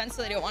reportable offense,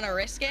 so they don't want to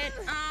risk it.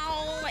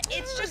 Oh,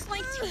 it's just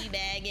like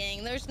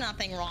teabagging. There's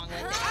nothing wrong with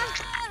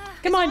it.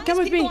 Come on, come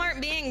with me. People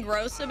aren't being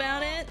gross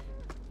about it.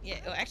 Yeah,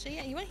 oh, actually,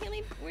 yeah, you want to heal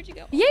me? Where'd you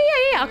go? Yeah.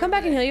 I'll come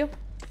back and heal you.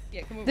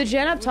 Yeah, come over. The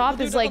gen up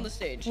top is like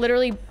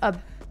literally a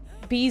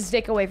bee's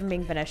dick away from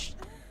being finished.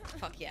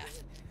 Fuck yeah.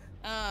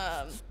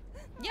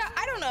 Yeah,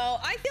 I don't know.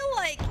 I feel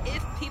like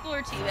if people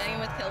are teabagging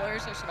with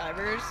killers or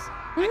survivors,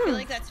 I feel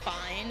like that's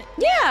fine.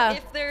 Yeah.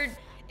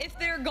 If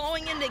they're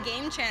going into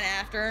game chat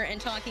after and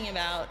talking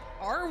about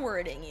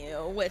R-wording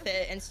you with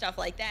it and stuff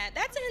like that,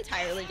 that's an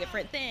entirely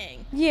different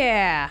thing.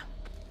 Yeah.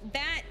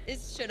 That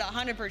should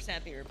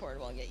 100% be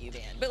reportable and get you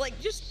banned. But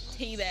like just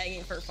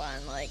teabagging for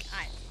fun, like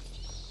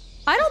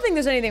I don't think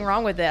there's anything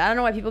wrong with it. I don't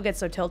know why people get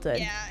so tilted.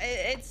 Yeah,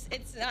 it's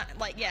not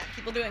like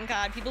people do it in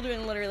COD, people do it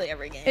in literally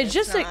every game. It's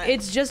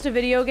just a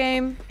video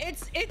game.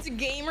 It's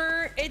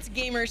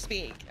gamer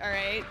speak, all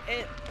right?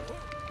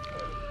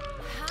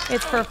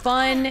 It's for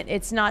fun.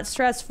 It's not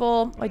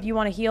stressful. Like, you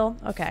want to heal?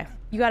 Okay.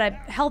 You got a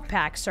health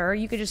pack, sir.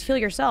 You could just heal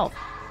yourself.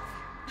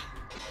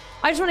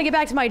 I just want to get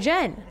back to my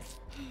gen.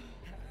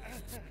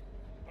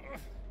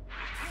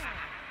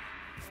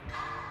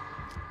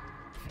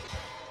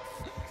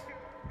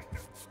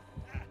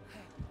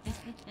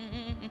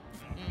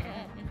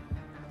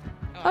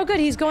 Oh,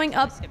 good. He's going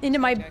up into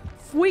my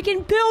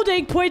freaking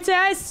building,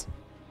 princess.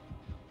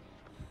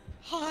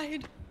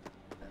 Hide.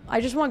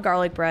 I just want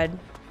garlic bread.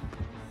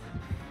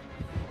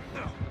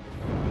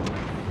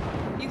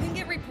 You can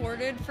get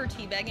reported for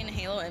teabagging in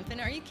Halo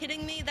Infinite. Are you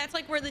kidding me? That's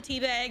like where the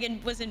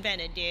teabag was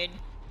invented, dude.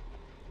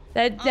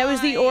 That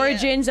was the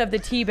origins of the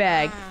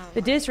teabag.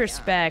 The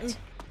disrespect.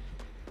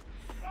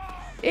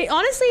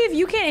 Honestly, if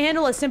you can't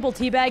handle a simple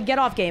teabag, get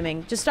off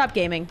gaming. Just stop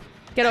gaming.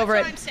 Get over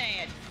it. That's what I'm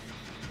saying.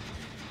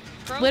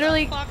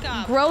 Literally, the fuck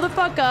up. grow the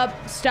fuck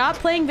up. Stop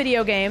playing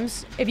video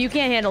games if you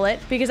can't handle it,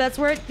 because that's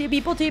where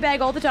people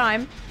teabag all the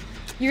time.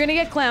 You're gonna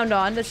get clowned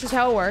on. That's just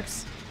how it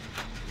works.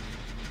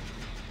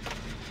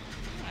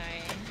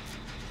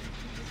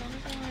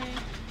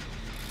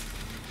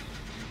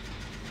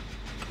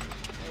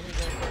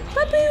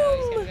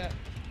 Boom!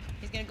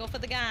 He's gonna go for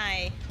the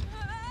guy.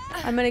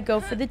 I'm gonna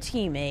go for the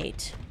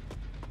teammate.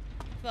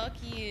 Fuck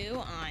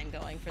you, I'm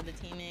going for the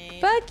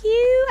teammate. Fuck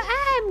you,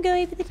 I'm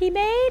going for the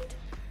teammate.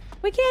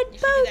 We can't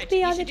both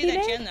be on the teammate. You should do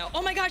that Jen, teammate. though.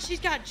 Oh my god, she's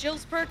got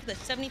Jill's perk, the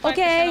 75%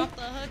 Okay. off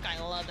the hook. I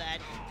love that.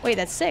 Wait,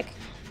 that's sick.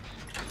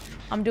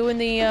 I'm doing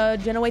the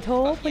Genoway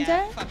toll, Fuck yeah,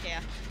 Princess. fuck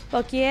yeah.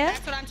 Fuck yeah.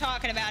 That's what I'm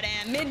talking about,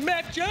 and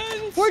mid-mech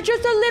gens! We're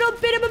just a little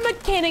bit of a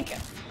mechanic.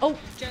 Oh,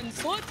 Gen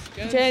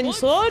sluts, Gen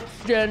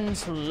sluts, Gen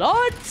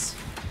sluts.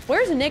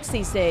 Where's Nyx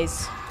these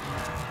days?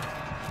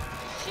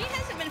 She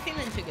hasn't been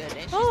feeling too good,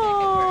 and she's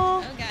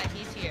Oh. back at work. Oh god,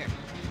 he's here.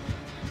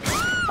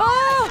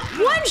 Oh,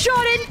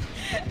 one-shotted.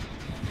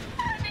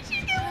 How did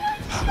you get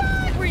one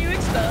shot? Were you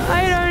exposed?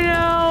 I don't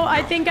know.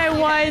 I think I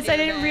was. I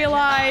didn't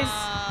realize.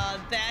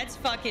 That's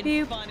fucking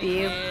Boop, funny,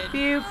 boop,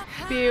 kid. boop,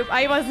 boop.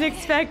 I wasn't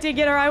expecting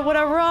it, or I would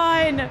have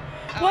run. Oh,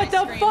 What I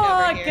the screamed over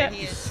fuck? here.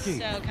 He is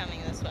so coming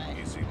this way.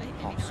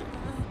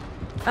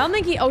 I don't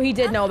think he. Oh, he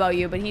did know about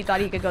you, but he thought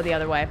he could go the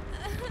other way.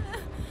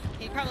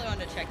 He probably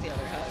wanted to check the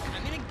other hook.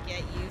 I'm gonna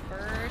get you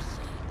first.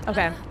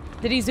 Okay.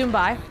 Did he zoom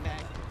by? Coming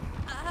back.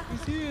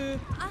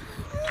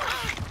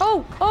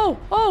 Oh, oh,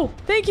 oh!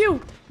 Thank you.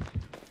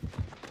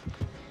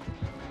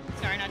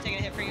 Sorry, not taking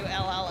a hit for you.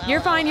 L. You're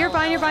fine, you're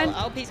fine, you're fine.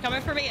 Oh, he's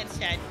coming for me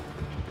instead.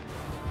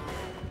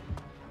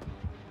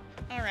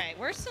 All right,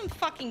 where's some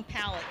fucking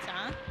pallets,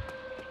 huh?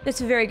 That's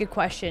a very good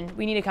question.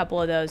 We need a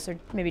couple of those, or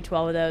maybe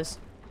 12 of those.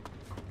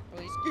 Oh,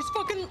 he's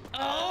fucking.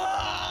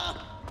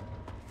 Oh!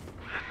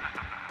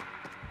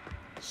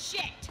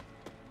 Shit.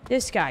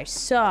 This guy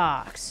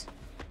sucks.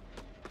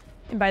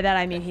 And by that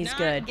I mean he's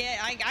good.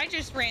 I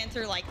just ran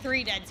through like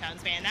 3 dead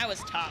zones, man. That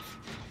was tough.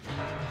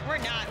 We're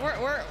not.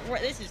 We're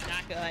this is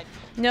not good.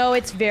 No,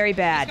 it's very He's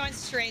bad. going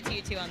straight to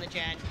you two on the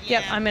gen.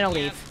 Yep, I'm gonna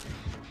leave.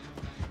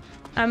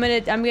 I'm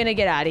gonna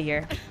get out of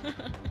here.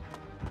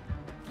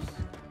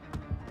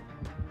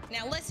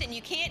 Now listen,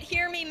 you can't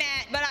hear me,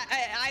 Matt, but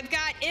I've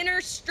got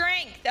inner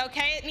strength,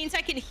 okay? It means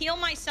I can heal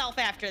myself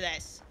after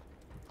this.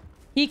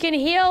 He can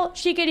heal.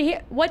 She can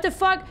heal. What the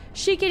fuck?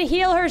 She can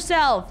heal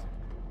herself.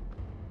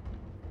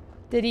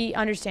 Did he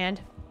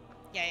understand?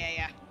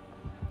 Yeah.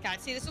 God,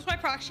 see, this is why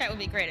proc chat would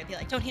be great. I'd be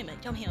like, don't heal me,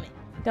 don't heal me.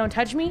 Don't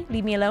touch me.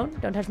 Leave me alone.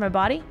 Don't touch my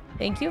body.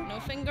 Thank you. No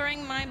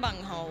fingering my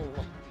bunghole.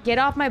 Get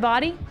off my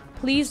body.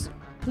 Please,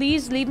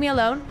 please leave me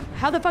alone.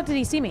 How the fuck did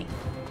he see me?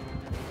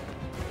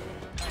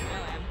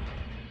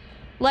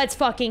 Let's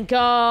fucking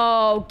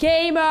go,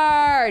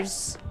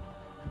 gamers!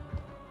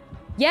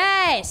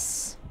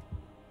 Yes!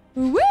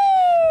 Woo!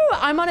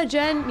 I'm on a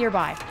gen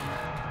nearby.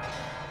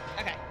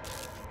 Okay.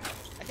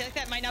 I feel like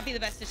that might not be the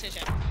best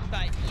decision,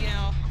 but, you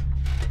know...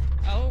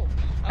 Oh.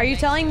 Are you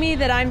telling me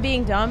that I'm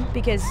being dumb?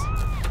 Because...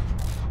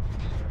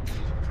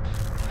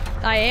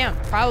 I am,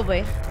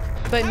 probably.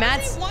 But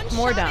Matt's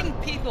more dumb.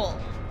 People?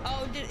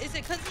 Oh, is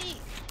it because he...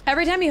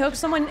 Every time you hook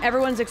someone,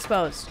 everyone's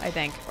exposed, I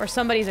think. Or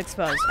somebody's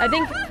exposed. I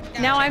think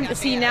now I'm...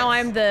 See, now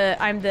I'm the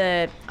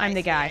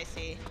guy. I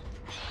see.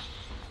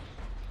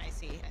 I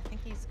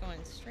think he's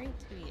going straight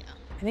to you.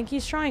 I think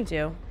he's trying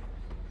to.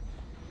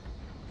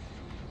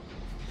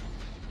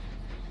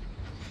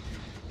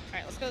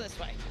 Alright, let's go this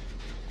way.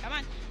 Come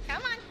on.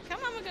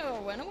 We're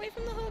gonna run away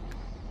from the hook.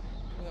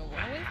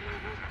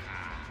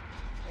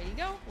 Where you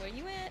go? Where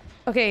you at?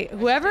 Okay,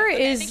 whoever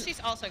Okay, is... I think she's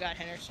also got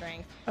inner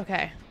strength.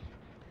 Okay.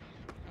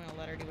 I'm gonna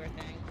let her do her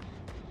thing.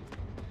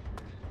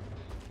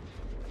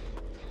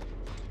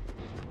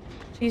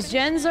 These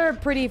gens are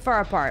pretty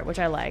far apart, which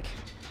I like.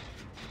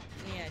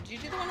 Yeah, did you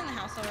do the one in the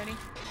house already?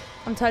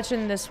 I'm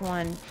touching this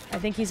one. I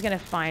think he's gonna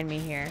find me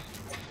here.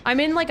 I'm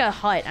in like a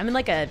hut. I'm in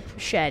like a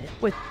shed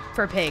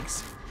for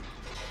pigs.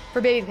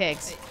 For baby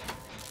pigs.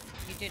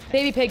 You did.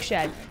 Baby pig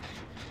shed.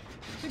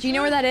 Do you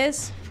know where that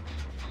is?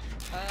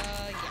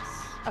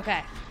 Yes.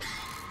 Okay.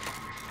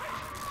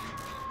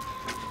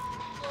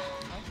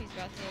 Oh, he's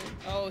got to.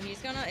 Oh, he's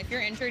gonna. If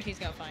you're injured, he's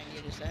gonna find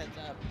you. Just a heads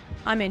up.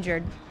 I'm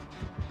injured.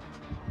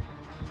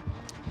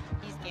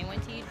 He's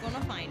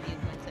gonna find you,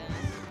 princess.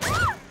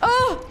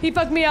 Oh! He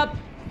fucked me up.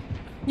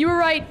 You were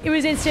right. It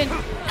was instant.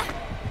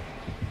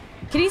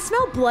 Can he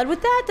smell blood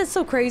with that? That's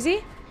so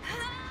crazy.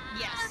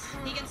 Yes,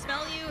 he can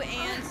smell you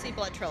and see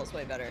blood trails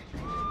way better.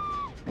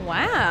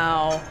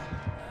 Wow.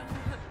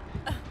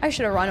 I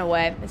should have run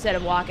away instead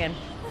of walking.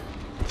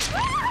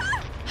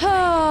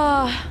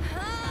 Oh,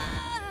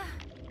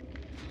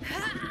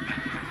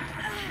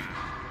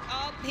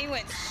 he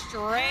went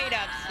straight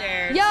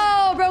upstairs.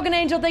 Yo, Broken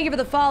Angel, thank you for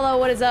the follow.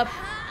 What is up?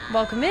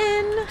 Welcome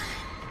in.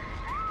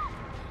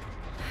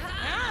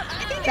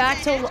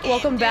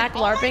 Welcome back,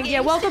 LARPing. Yeah,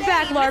 welcome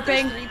back,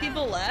 LARPing. There's 3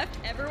 people left.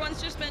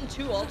 Everyone's just been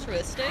too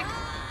altruistic.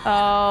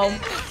 Oh.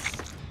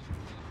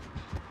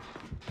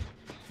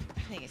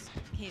 I think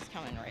he's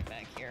coming right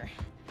back here.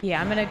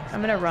 Yeah, I'm gonna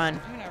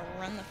run. I'm gonna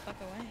run the fuck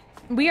away.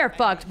 We are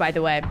fucked, by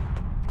the way.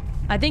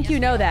 I think you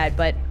know that,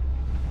 but...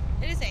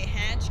 It is a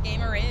hatch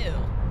gameroo.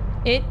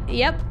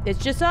 Yep,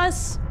 it's just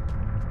us.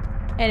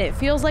 And it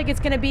feels like it's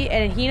gonna be,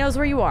 and he knows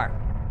where you are.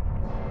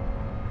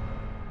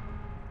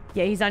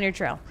 Yeah, he's on your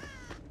trail.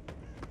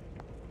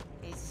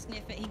 He's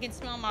sniffing. He can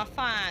smell my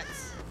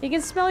farts. He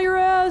can smell your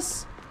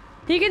ass.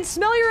 He can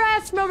smell your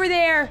ass from over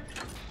there.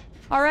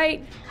 All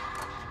right.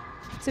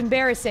 It's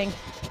embarrassing.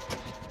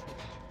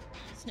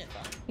 Sniffer.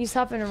 He's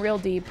huffing real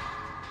deep.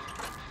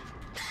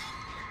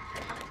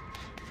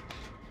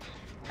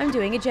 I'm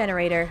doing a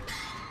generator.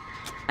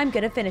 I'm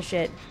gonna finish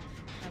it.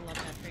 I love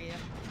that for you.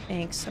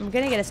 Thanks. I'm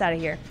gonna get us out of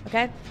here,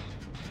 okay?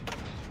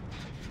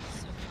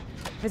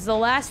 If it's the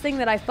last thing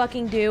that I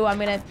fucking do, I'm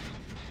gonna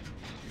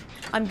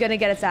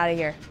get us out of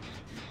here.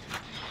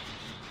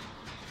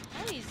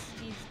 Oh, he's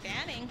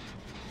batting.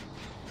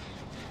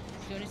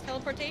 He's doing his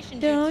teleportation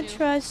jutsu. Don't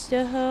trust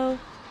a hoe.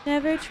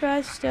 Never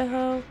trust a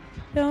hoe.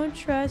 Don't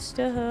trust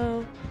a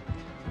hoe.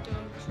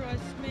 Don't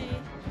trust me.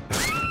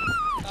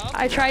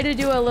 I tried to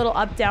do a little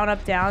up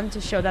down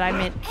to show that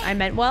I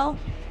meant well.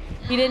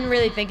 He didn't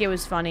really think it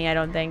was funny, I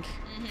don't think.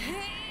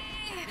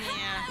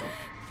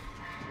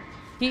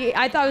 Yeah.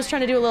 I thought I was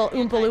trying to do a little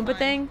Oompa Loompa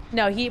thing.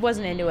 No, he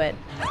wasn't into it.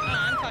 Oh,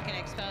 I'm fucking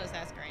exposed.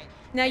 That's great.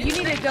 Now you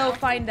need to go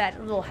find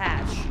that little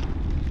hatch.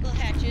 Little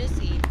hatches.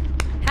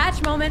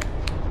 Hatch moment.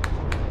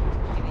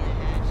 Give me the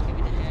hatch. Give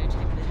me the hatch.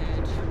 Give me the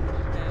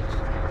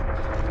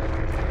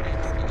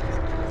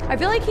hatch. I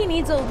feel like he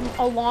needs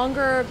a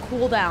longer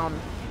cooldown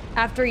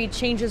after he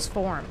changes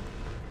form.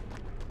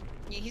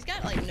 Yeah, he's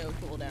got like no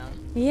cooldown.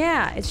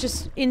 Yeah, it's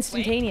just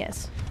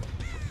instantaneous.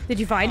 Wait. Did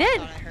you find it? I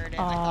thought I heard it.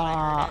 I thought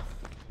I heard it.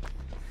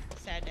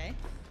 Sad day.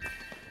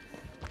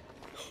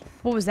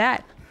 What was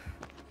that?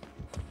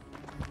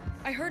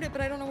 I heard it,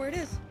 but I don't know where it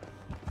is.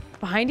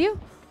 Behind you?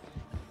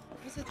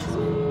 Was it this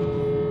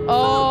way?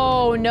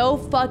 Oh, no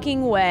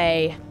fucking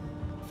way.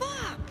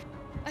 Fuck!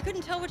 I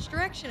couldn't tell which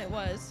direction it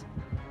was.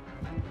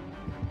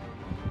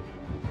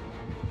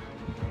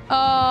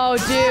 Oh,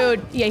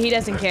 dude. Yeah, he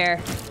doesn't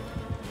care.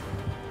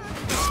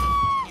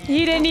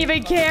 He didn't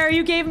even care.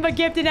 You gave him a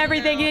gift and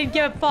everything. He didn't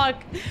give a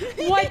fuck.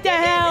 What the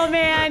hell,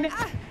 man?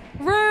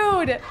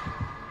 Rude.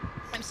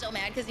 I'm so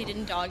mad because he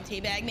didn't dog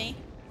teabag me.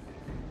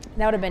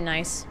 That would have been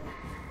nice.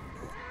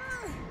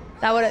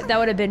 That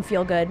would have been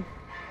feel good. Why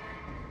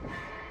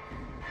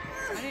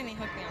didn't he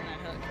hook me on that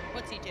hook?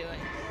 What's he doing?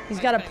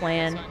 He's got a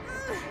plan.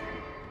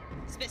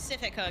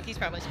 Specific hook. He's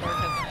probably scored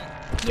hooking it.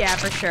 Yeah,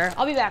 for sure.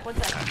 I'll be back. One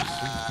second.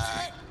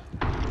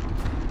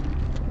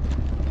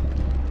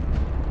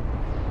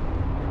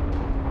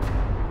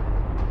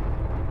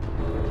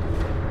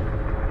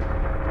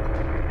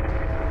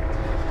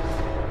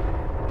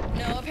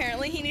 No,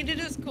 apparently he needed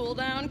his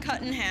cooldown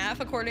cut in half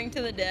according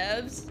to the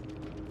devs.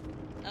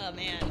 Oh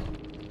man.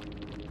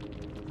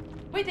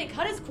 Wait, they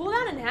cut his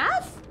cooldown in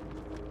half?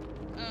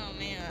 Oh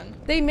man.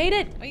 They made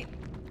it.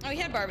 Oh, he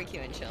had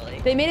barbecue and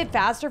chili. They made it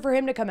faster for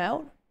him to come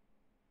out?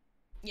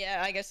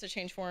 Yeah, I guess to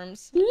change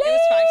forms. It was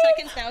 5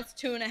 seconds, now it's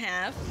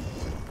 2.5.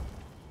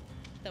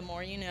 The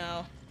more you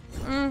know.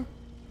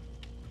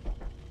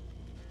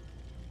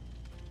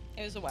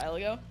 It was a while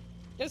ago.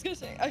 I was gonna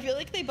say, I feel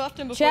like they buffed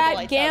him before the Chat,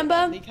 lights Gamba,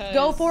 out because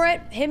go for it.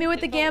 Hit me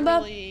with the it felt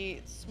Gamba.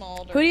 really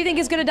small Who do you think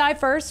is gonna die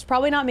first?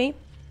 Probably not me.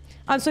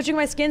 I'm switching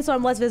my skin so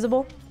I'm less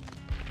visible.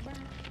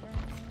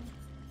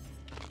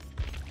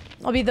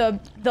 I'll be the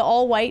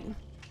all white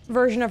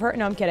version of her.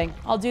 No, I'm kidding.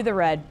 I'll do the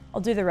red.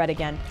 I'll do the red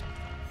again.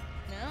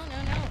 No.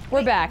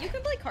 We're back. You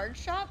can play Card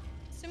Shop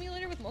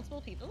Simulator with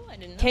multiple people? I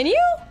didn't know. Can that.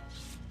 you?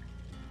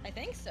 I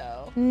think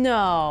so.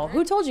 No.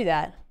 Who told you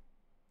that?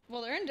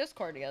 Well, they're in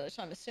Discord together,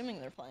 so I'm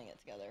assuming they're playing it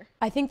together.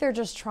 I think they're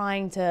just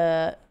trying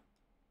to...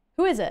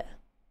 Who is it?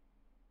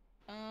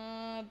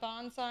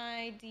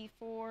 Bonsai,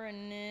 D4,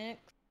 and Nick.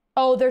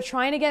 Oh, they're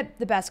trying to get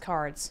the best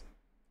cards.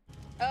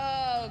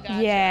 Oh,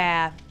 gotcha.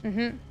 Yeah.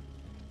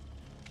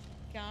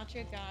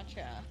 Gotcha.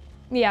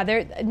 Yeah,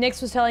 Nyx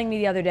was telling me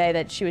the other day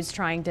that she was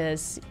trying to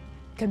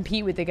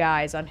compete with the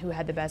guys on who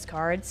had the best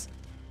cards.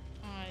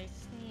 I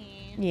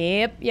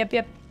see.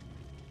 Yep.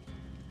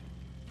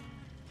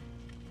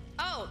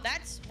 Oh,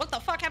 that's... What the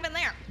fuck happened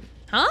there?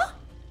 Huh?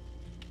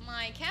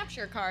 My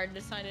capture card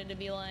decided to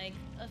be like,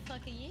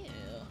 fuck you.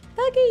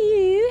 Fuck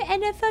you,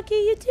 and a fuck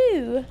you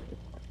too.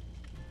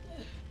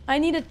 I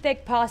need a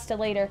thick pasta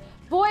later.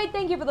 Boyd,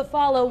 thank you for the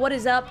follow. What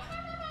is up?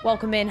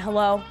 Welcome in.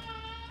 Hello.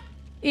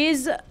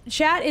 Is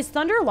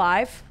Thunder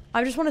live?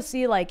 I just want to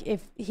see, like,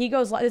 if he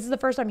goes live. This is the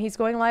first time he's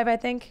going live, I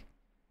think,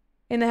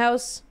 in the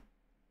house.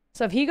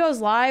 So if he goes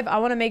live, I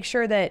want to make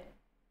sure that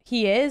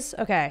he is.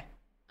 Okay.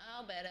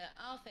 I'll bet it.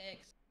 I'll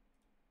fix.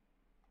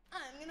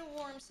 I'm gonna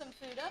warm some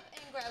food up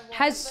and grab one.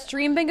 Has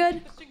stream been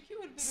good?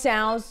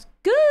 Sounds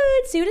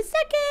good. See you in a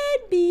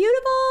second.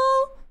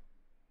 Beautiful.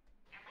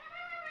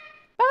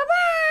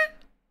 Bye-bye.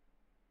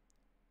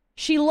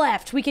 She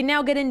left. We can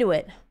now get into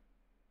it.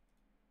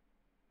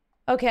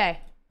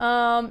 Okay.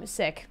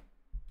 Sick.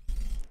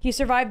 He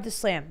survived the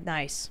slam.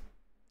 Nice.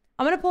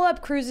 I'm gonna pull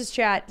up Cruz's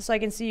chat so I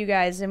can see you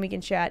guys and we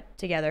can chat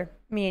together.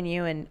 Me and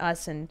you and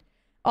us and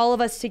all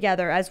of us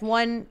together as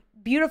one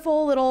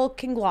beautiful little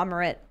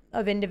conglomerate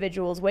of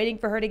individuals waiting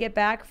for her to get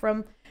back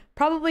from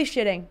probably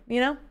shitting, you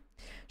know?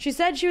 She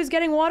said she was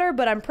getting water,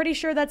 but I'm pretty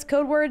sure that's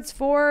code words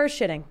for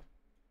shitting.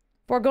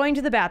 For going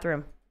to the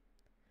bathroom.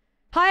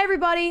 Hi,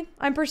 everybody.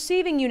 I'm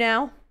perceiving you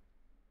now.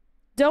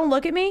 Don't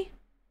look at me.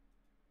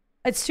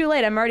 It's too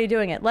late. I'm already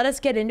doing it. Let us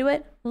get into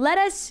it. Let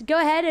us go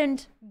ahead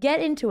and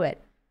get into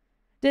it.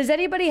 Does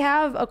anybody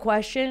have a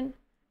question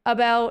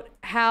about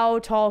how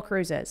tall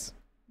Cruz is?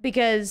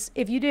 Because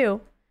if you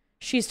do,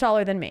 she's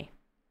taller than me.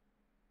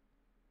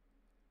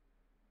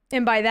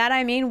 And by that,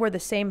 I mean we're the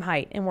same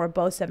height and we're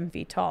both 7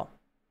 feet tall.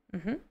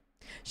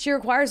 She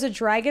requires a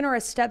dragon or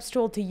a step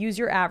stool to use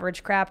your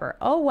average crapper.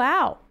 Oh,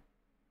 wow.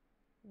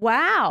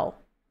 Wow.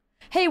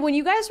 Hey, when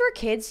you guys were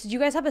kids, did you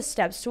guys have a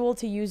step stool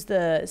to use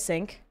the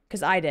sink?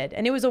 Because I did.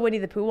 And it was a Winnie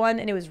the Pooh one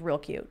and it was real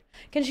cute.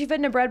 Can she fit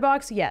in a bread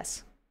box?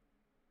 Yes.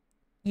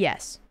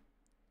 Yes.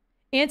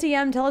 Auntie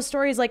M, tell us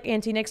stories like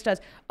Auntie Nix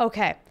does.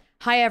 Okay.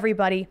 Hi,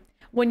 everybody.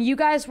 When you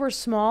guys were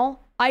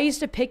small, I used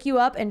to pick you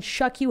up and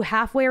shuck you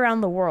halfway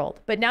around the world.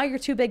 But now you're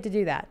too big to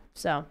do that.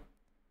 So...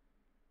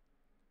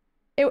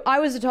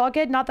 I was a tall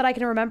kid, not that I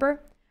can remember.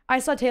 I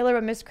saw Taylor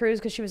but missed Cruz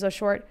because she was so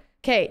short.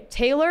 Okay,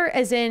 Taylor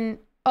as in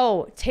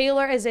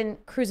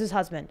Cruz's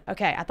husband.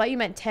 Okay, I thought you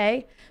meant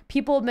Tay.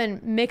 People have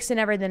been mixing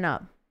everything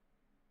up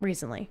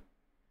recently.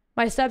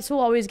 My stepstool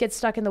always gets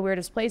stuck in the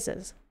weirdest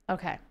places.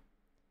 Okay.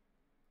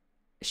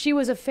 She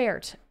was a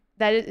ferret.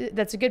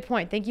 That's a good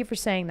point. Thank you for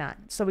saying that,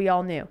 so we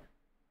all knew.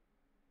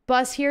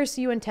 Bus here,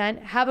 see you in 10.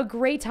 Have a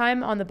great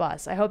time on the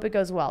bus. I hope it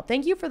goes well.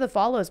 Thank you for the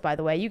follows, by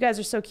the way. You guys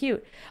are so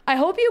cute. I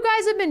hope you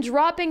guys have been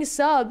dropping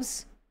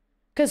subs.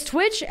 Because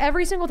Twitch,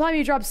 every single time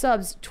you drop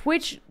subs,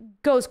 Twitch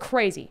goes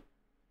crazy.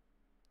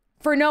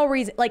 For no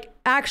reason. Like,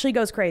 actually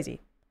goes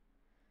crazy.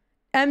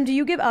 Do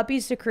you give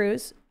uppies to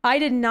Cruz? I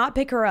did not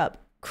pick her up.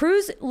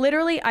 Cruz,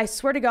 literally, I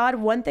swear to God,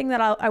 one thing that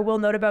I will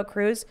note about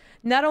Cruz,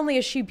 not only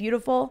is she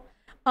beautiful,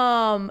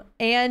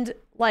 and,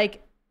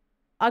 like...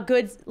 a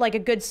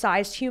good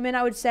sized human,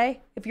 I would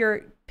say, if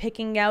you're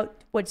picking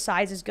out what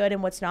size is good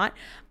and what's not.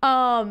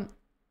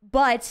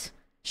 But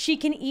she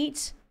can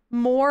eat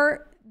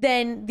more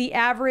than the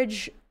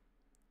average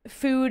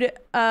food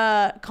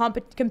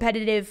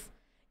competitive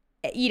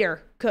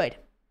eater could.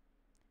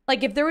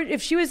 Like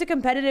if she was a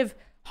competitive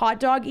hot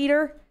dog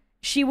eater,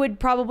 she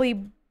would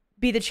probably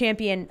be the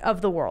champion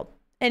of the world.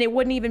 And it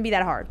wouldn't even be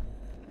that hard.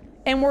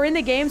 And we're in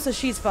the game, so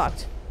she's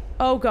fucked.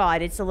 Oh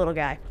God, it's the little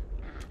guy.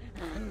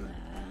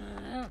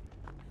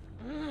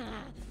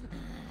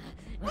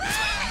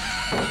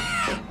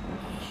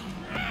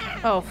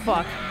 Oh,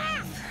 fuck.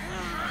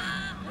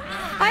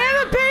 I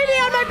have a baby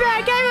on my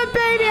back! I have a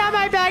baby on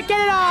my back!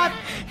 Get it off!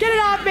 Get it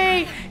off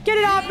me! Get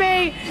it off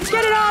me!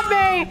 Get it off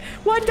me!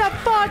 What the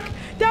fuck?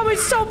 That was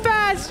so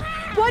fast!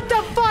 What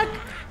the fuck?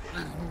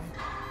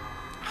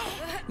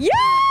 Yes!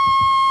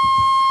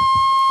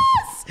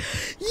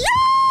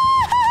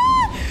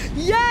 Yes!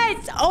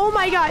 Yes! Oh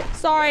my God.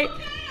 Sorry.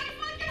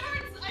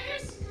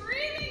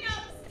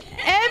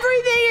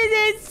 Everything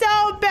is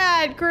so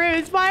bad,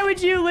 Cruz. Why would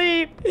you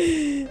leave?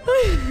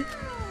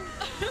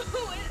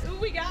 Who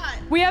we got?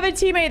 We have a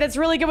teammate that's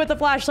really good with the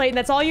flashlight, and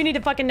that's all you need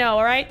to fucking know,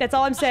 all right? That's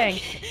all I'm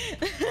saying.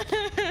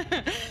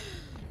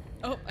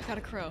 Oh, I got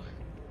a crow.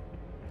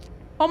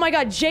 Oh my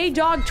God,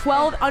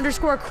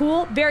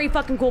 JDog12_cool. Very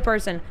fucking cool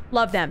person.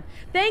 Love them.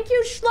 Thank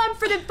you, Schlump,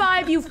 for the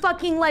 5, you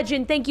fucking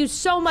legend. Thank you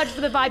so much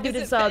for the 5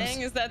 dude subs. Fang?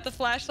 Is that the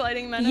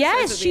flashlighting menace?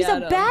 Yes, she's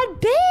a bad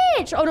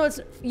bitch. Oh no, it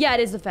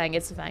is the Fang.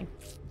 It's the Fang.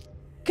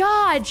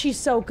 God, she's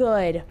so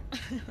good.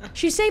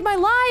 She saved my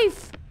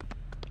life.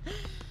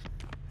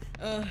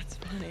 Oh, it's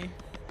funny.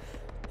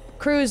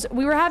 Cruz,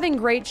 we were having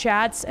great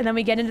chats, and then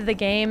we get into the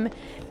game,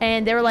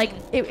 and they were like,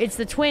 it's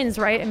the twins,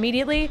 right?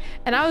 Immediately.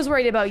 And I was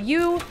worried about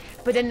you,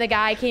 but then the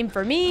guy came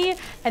for me,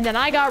 and then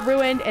I got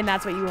ruined, and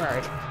that's what you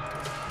heard.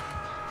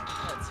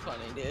 That's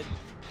funny, dude.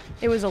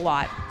 It was a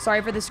lot.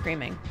 Sorry for the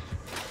screaming.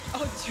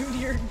 Oh, dude,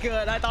 you're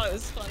good. I thought it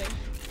was funny.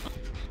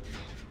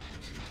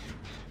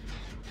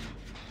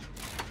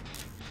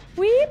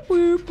 Weep,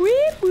 whoop,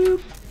 weep,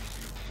 whoop.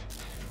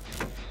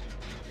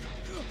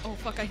 Oh,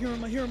 fuck, I hear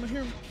him, I hear him, I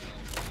hear him.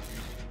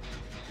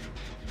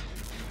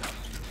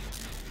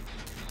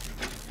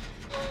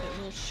 That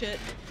little shit.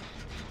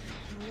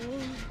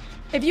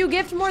 If you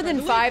gift more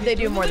than 5, they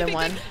do more than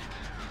 1.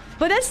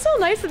 But that's still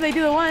nice that they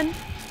do the 1. I'm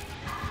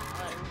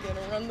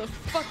gonna run the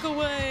fuck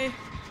away.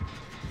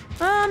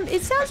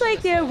 It sounds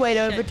like they're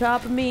way over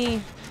top of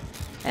me.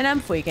 And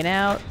I'm freaking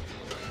out.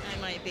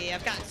 I might be.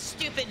 I've got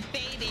stupid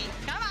baby.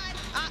 Come on.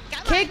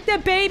 Come kick the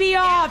baby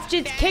off.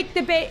 Just kick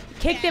the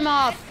kick them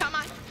off. Come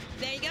on.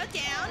 There you go.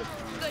 Down.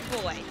 Good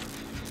boy.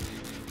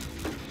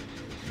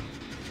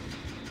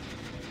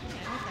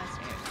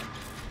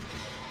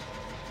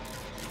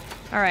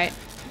 All right.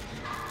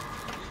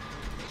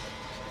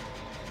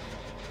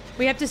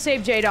 We have to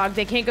save J-Dog.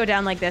 They can't go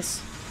down like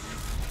this.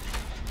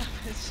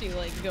 Is she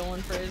like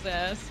going for his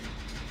ass?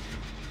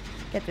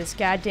 Get this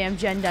goddamn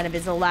gen done if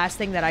it's the last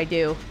thing that I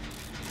do.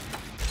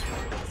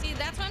 See,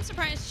 That's why I'm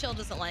surprised Chill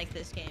doesn't like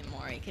this game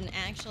more.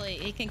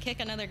 He can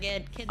kick another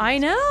kid. I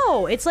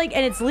know. It's like,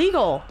 and it's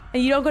legal,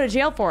 and you don't go to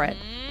jail for it.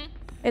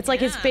 It's like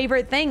his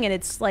favorite thing, and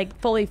it's like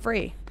fully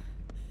free.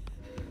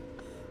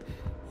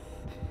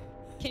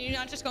 Can you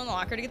not just go in the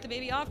locker to get the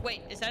baby off?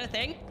 Wait, is that a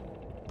thing?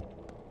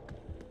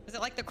 Is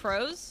it like the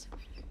crows?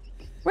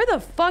 Where the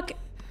fuck?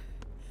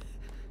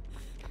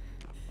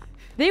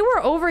 They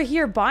were over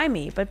here by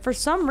me, but for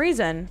some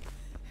reason,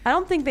 I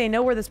don't think they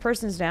know where this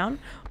person's down.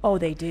 Oh,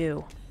 they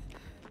do.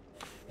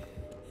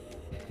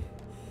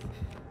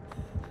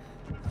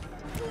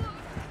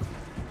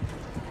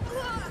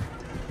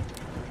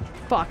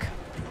 Fuck.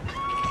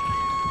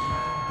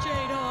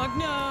 J-Dog,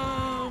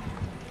 no!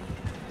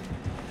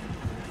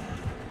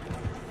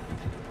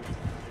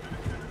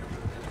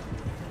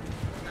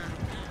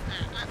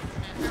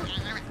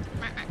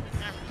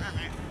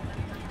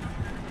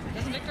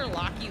 Does Victor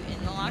lock you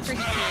in the locker? He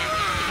can't.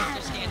 You can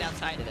just stand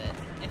outside of it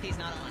if he's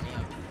not on you.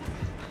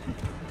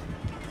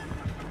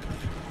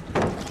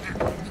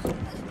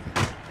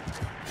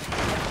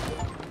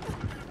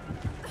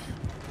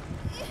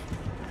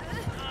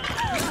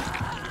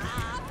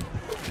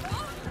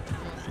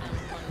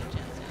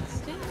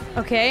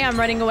 Okay, I'm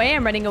running away,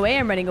 I'm running away,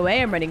 I'm running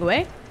away, I'm running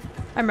away.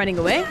 I'm running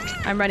away,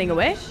 I'm running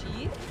away.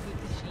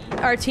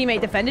 Our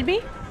teammate defended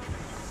me.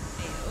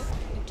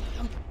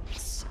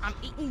 I'm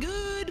eating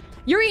good.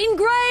 You're eating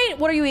great!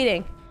 What are you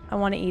eating? I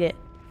want to eat it.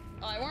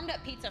 Oh, I warmed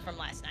up pizza from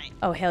last night.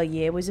 Oh, hell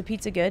yeah. Was the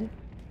pizza good?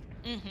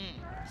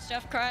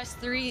 Stuffed crust,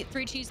 three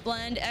cheese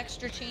blend,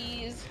 extra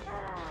cheese,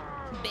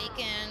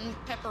 bacon,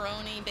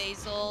 pepperoni,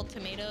 basil,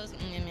 tomatoes.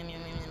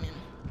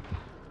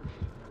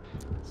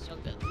 So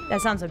good.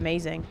 That sounds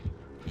amazing.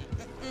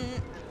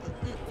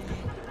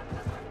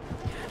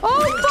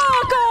 Oh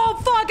fuck!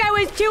 Oh fuck! I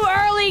was too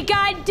early!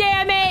 God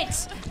damn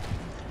it!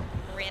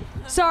 Rip.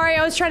 Sorry,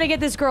 I was trying to get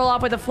this girl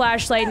off with a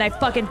flashlight and I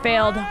fucking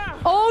failed.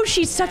 Oh,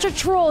 she's such a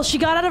troll. She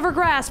got out of her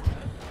grasp.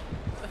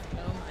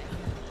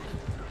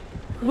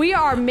 We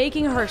are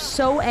making her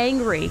so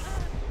angry.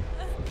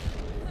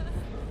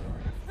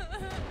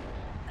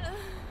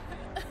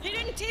 He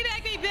didn't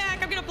teabag me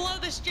back. I'm gonna blow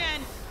this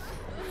gen.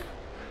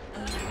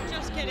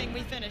 Just kidding.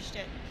 We finished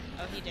it.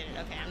 Oh, he did it.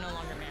 Okay, I'm no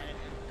longer mad at him.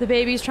 The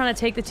baby's trying to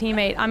take the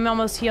teammate. I'm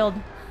almost healed.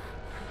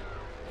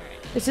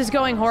 This is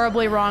going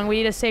horribly wrong. We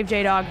need to save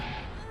J-Dog.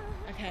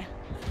 Okay.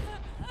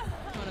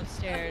 Going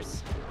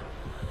upstairs.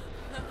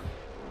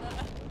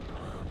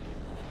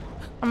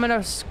 I'm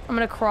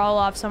gonna crawl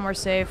off somewhere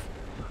safe.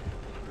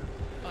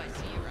 Oh, I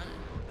see you running.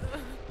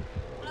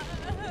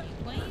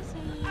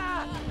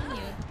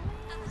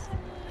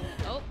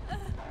 Oh.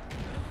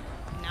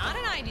 Not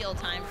an ideal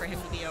time for him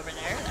to be over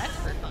there. That's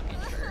for fucking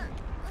sure.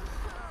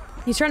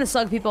 He's trying to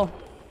slug people.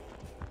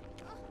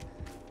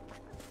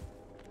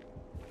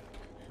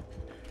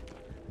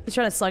 He's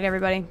trying to slug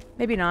everybody.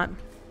 Maybe not.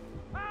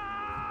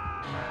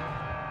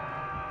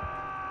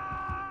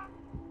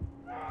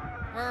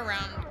 We're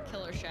around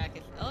Killer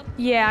Shack. Oh,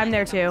 Yeah, I'm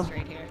there too.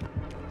 Straight here.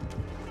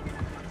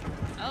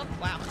 Oh,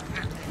 wow.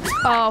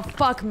 Oh,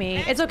 fuck me.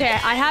 It's okay.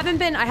 I haven't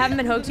been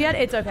hooked yet.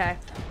 It's okay.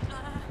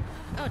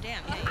 Oh,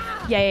 damn. Yeah, you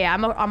have.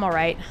 Yeah, I'm all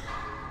right.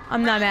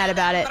 I'm not mad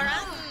about it.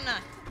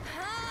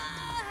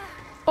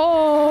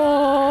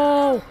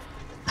 Oh!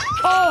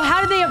 Oh,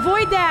 how did they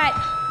avoid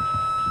that?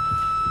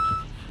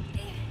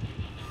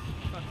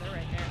 Fuck, they're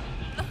right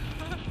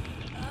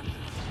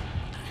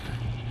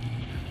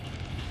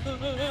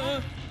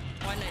there.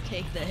 Why didn't I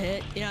take the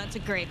hit? You know, it's a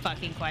great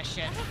fucking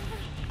question.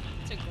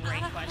 It's a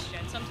great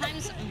question.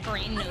 Sometimes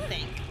brain no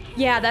think.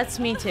 Yeah, that's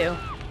me too.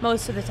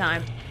 Most of the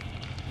time.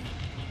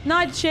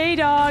 Not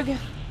J-Dog.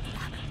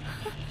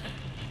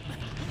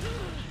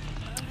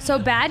 So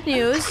bad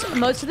news.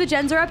 Most of the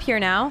gens are up here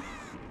now.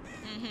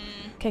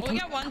 Okay, We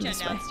got one gen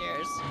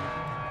downstairs.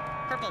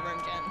 Purple room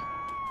gen.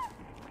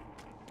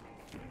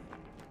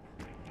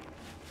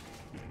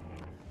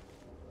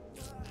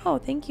 Oh,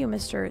 thank you,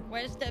 Mr.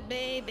 Where's the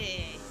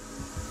baby?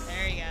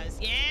 There he goes.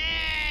 Yeah!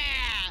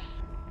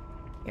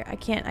 Here, I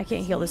can't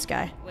heal this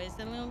guy. Where's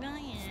the little guy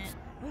at?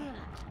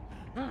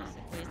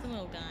 Where's the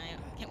little guy?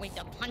 Can't wait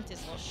to punt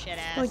this little shit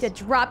ass. I'm going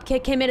to drop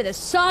kick him into the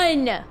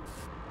sun.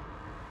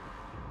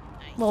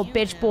 Little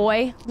bitch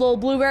boy. Little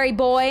blueberry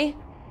boy.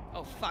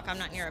 Oh fuck, I'm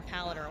not near a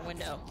pallet or a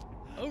window.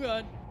 Oh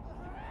god.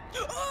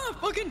 Ah,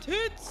 fucking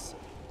tits!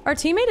 Our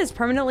teammate is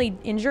permanently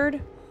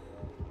injured.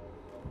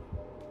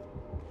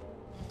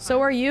 So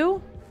are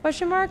you?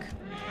 Question mark?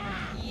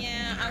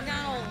 Yeah, I've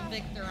got old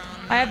Victor on.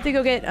 I have to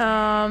go get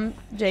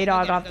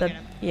J-Dog off the...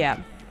 Yeah.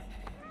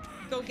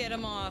 Go get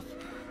him off.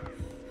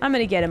 I'm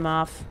gonna get him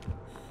off.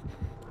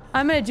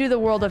 I'm gonna do the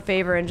world a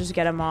favor and just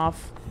get him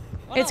off.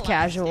 What It's a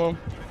casual.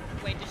 last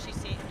day. Wait, does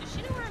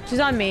she know where I'm at? She's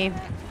on me.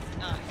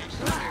 Oh, okay,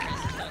 she's on your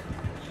business, though.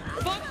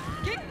 Fuck!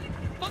 Kick!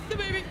 Fuck the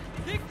baby!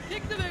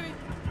 Kick the baby!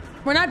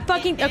 We're not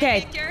fucking... Bad Okay.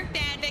 Victor,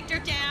 bad Victor,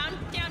 down!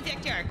 Down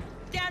Victor!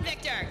 Down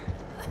Victor!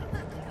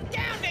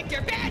 Down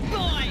Victor, bad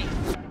boy!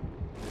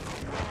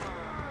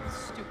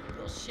 Stupid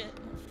little shit.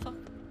 Fuck.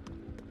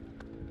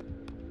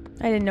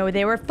 I didn't know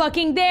they were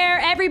fucking there.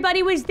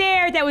 Everybody was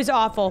there. That was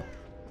awful.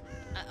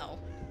 Uh-oh.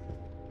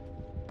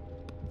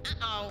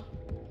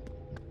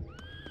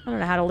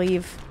 know how to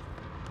leave.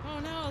 Oh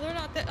no, they're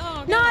not that.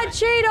 Oh, Not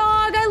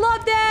J-Dog! I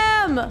love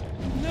them!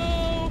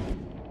 No.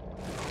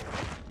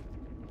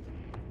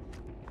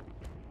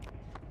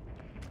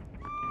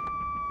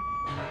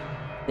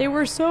 They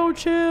were so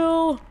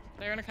chill.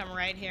 They're gonna come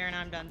right here and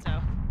I'm done, so.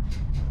 They're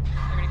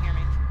gonna hear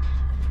me.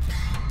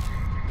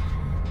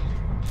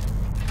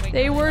 Wait,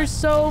 They were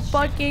so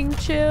fucking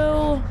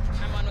chill.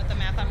 I'm on with the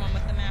map, I'm on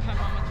with the map, I'm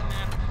on with the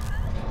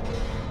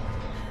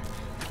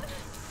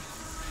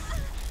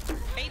map.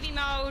 Baby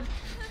mode.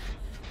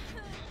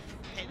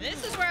 Okay,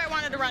 this is where I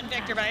wanted to run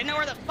Victor, but I didn't know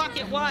where the fuck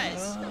it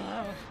was.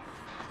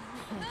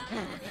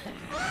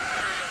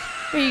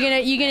 Are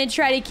you gonna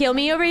try to kill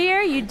me over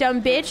here, you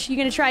dumb bitch? You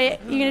gonna try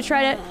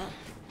to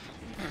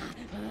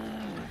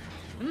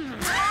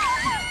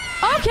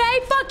Okay,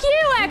 fuck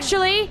you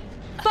actually.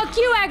 Fuck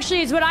you actually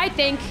is what I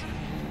think.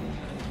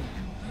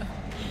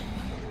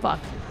 Fuck.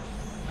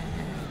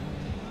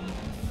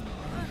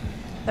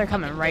 They're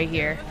coming right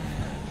here.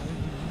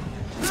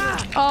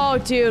 Oh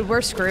dude,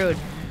 we're screwed.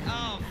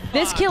 Oh, fuck.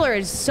 This killer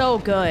is so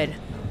good.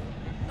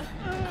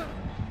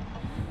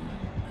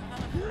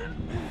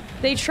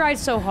 They tried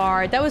so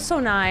hard. That was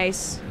so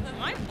nice.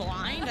 Am I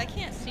blind? I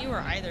can't see where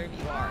either of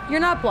you are. You're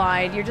not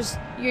blind. You're just,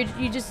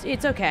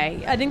 it's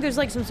okay. I think there's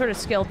like some sort of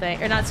skill thing,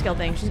 or not skill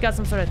thing. She's got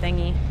some sort of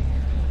thingy.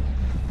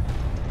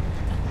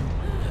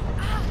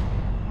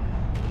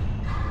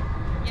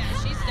 Yeah,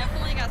 she's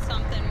definitely got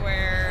something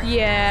where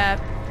Yeah.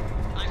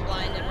 I'm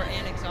blind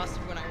and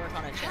exhausted when I work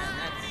on a gen.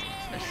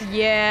 That's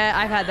Yeah,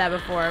 I've had that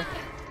before.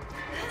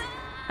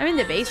 I'm in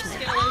the a basement.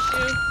 skill issue.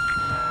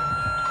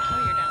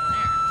 Oh, you're down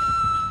there.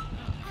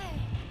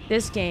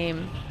 This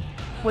game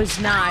was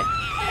not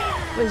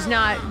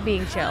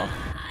being chill.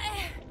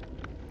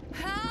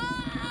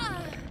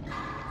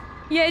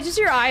 Yeah, just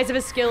your eyes have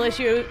a skill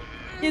issue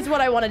is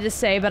what I wanted to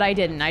say, but I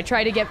didn't. I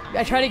try to get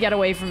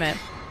away from it.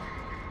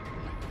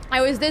 I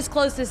was this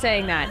close to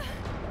saying that.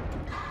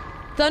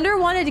 Thunder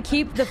wanted to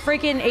keep the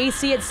freaking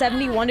AC at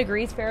 71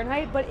 degrees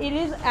Fahrenheit, but it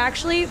is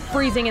actually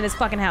freezing in this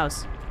fucking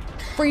house.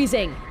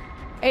 Freezing.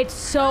 It's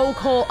so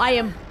cold. I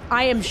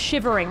am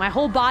shivering. My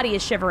whole body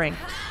is shivering.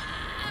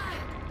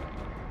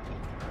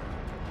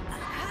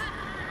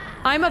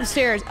 I'm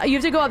upstairs. You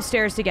have to go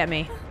upstairs to get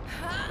me.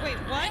 Wait,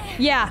 what?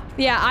 Yeah,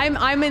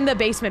 I'm in the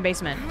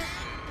basement.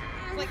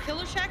 Like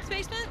Killer Shack's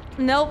basement?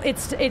 Nope,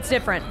 it's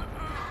different.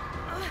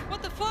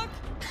 What the fuck?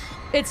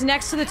 It's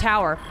next to the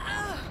tower.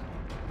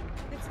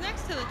 It's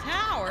next to the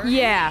tower?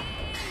 Yeah.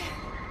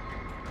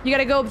 You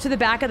gotta go up to the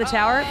back of the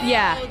tower?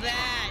 Yeah. Oh,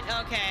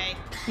 that. Okay.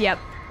 Yep.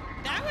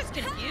 That was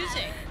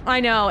confusing. I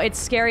know, it's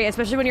scary,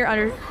 especially when you're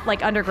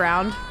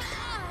underground.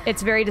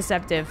 It's very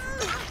deceptive.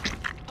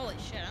 Holy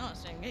shit, I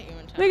almost didn't get you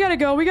in time. We gotta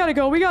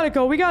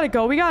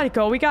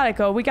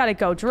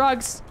go.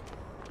 Drugs.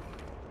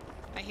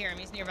 I hear him.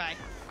 He's nearby.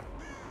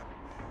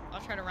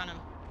 I'll try to run him.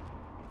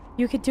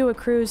 You could do it,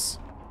 Cruz.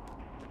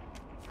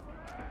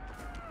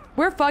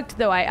 We're fucked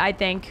though, I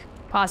think.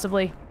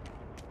 Possibly.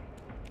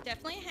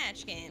 Definitely a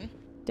hatch game.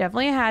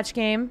 Definitely a hatch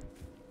game.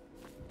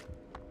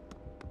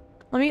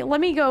 Let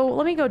me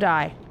go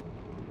die.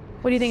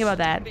 What do you think about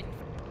that?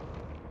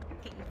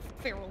 Stupid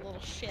feral little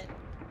shit.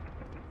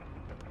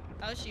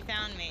 Oh, she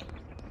found me.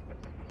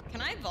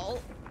 Can I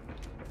vault?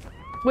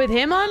 With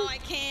him on? Oh, I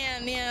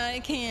can. Yeah, I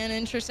can.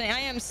 Interesting. I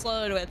am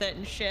slowed with it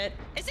and shit.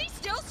 Is he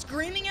still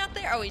screaming out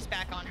there? Oh, he's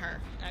back on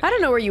her. Okay. I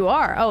don't know where you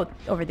are. Oh,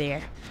 over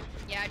there.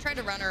 Yeah, I tried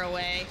to run her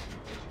away.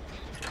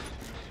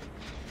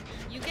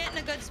 You get in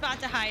a good spot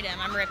to hide him.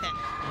 I'm ripping.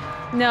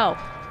 No.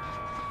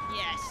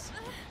 Yes.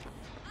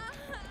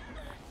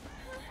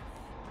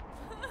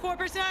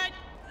 4%.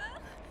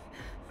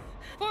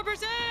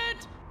 4%.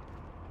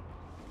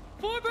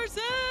 4%.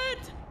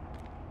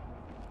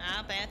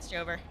 Ah, that's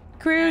over.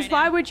 Cruz, Right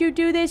why in. would you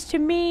do this to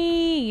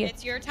me?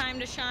 It's your time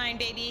to shine,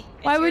 baby.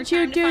 It's Why your would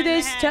you time do find the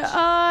this to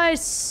hatch.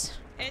 us?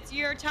 It's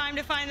your time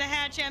to find the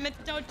hatch, Em.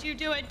 Don't you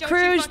do it. Don't you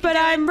Cruz, fucking but do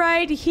I'm it.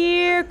 right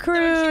here, Don't you do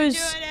Cruz.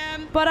 it,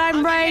 Em. But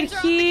I'm right gonna throw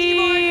up the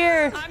keyboard.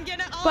 here.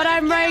 But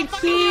I'm right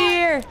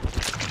here.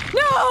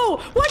 No!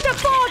 What the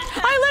fuck?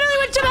 I literally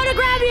went to to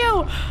grab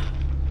you!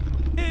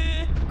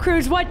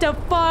 Cruz, what the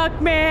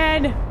fuck,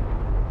 man?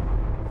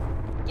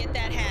 Get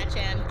that hatch,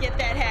 Em. Get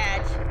that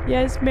hatch.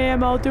 Yes,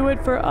 ma'am, I'll do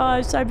it for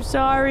us. I'm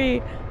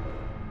sorry.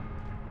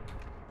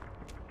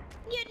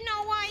 You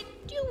know I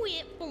do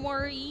it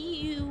for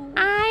you.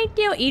 I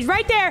do. He's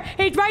right there.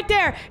 He's right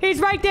there. He's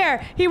right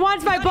there. He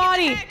wants my Gotta get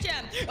body. the hatch,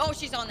 Em. Oh,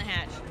 she's on the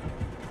hatch.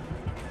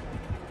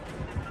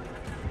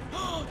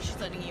 Oh, she's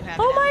letting you have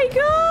it. Oh Em. my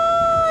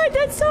god,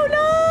 that's so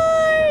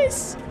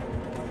nice.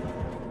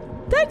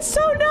 That's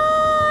so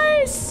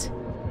nice.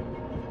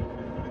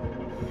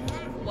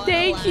 What a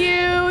Thank lad.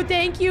 you.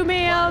 Thank you,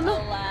 ma'am.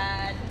 What a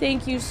lad.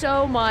 Thank you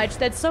so much.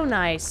 That's so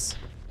nice.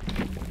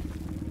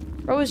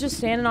 Bro was just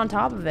standing on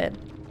top of it.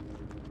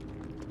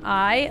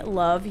 I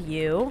love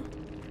you.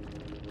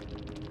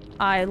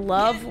 I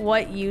love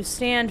what you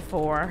stand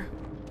for.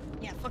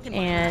 Yeah, fucking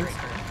And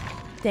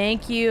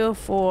thank you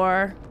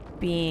for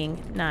being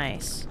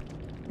nice.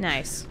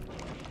 Nice.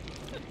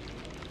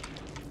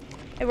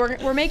 Hey,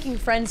 we're making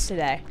friends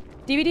today.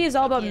 DVD is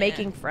all about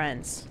making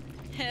friends.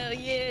 Hell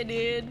yeah,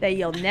 dude. That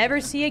you'll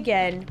never see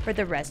again for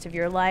the rest of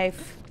your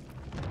life.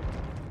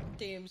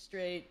 Damn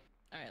straight.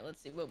 All right,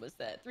 let's see. What was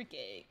that?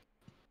 3K.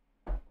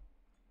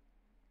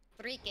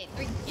 3K,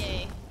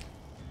 3K.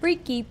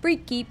 Freaky,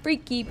 freaky,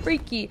 freaky,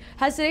 freaky.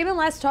 Has today been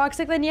less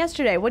toxic than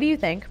yesterday? What do you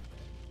think?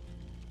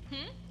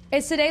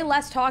 Is today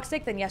less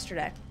toxic than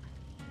yesterday?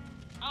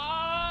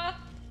 Oh,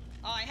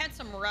 I had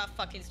some rough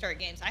fucking start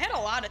games. I had a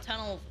lot of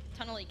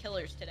tunnely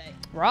killers today.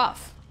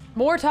 Rough.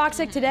 More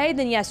toxic today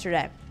than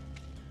yesterday.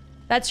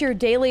 That's your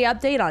daily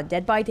update on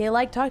Dead by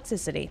Daylight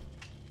toxicity.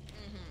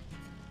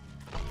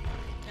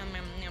 Yum,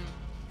 yum, yum.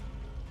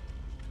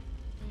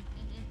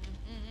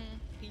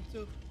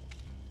 Pizza.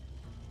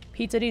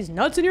 Pizza D's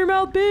nuts in your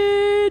mouth,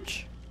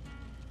 bitch.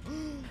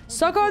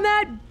 Suck on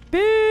that,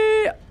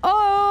 bitch.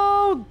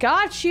 Oh,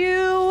 got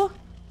you.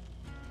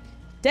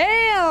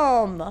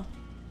 Damn.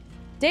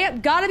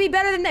 Damn, gotta be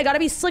better than that. Gotta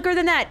be slicker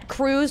than that,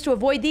 Cruz, to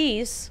avoid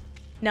these.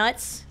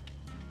 Nuts.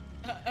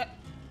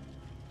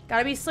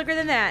 Gotta be slicker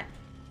than that.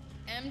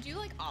 Do you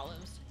like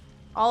olives?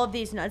 All of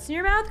these nuts in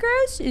your mouth,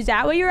 Cruz? Is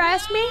that what you're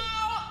asking me?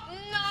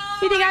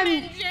 No, You think I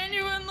meant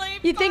genuinely.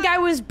 You think I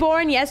was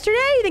born yesterday?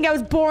 You think I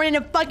was born in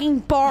a fucking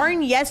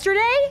barn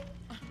yesterday?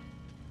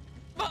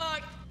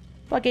 Fuck.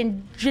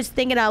 Fucking just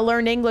thinking I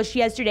learned English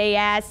yesterday,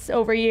 ass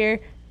over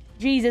here.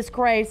 Jesus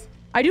Christ.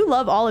 I do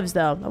love olives,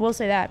 though. I will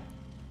say that.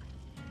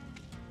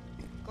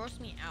 Gross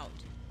me out.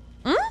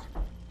 Hmm?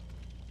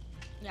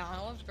 Yeah,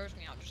 olives gross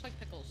me out, just like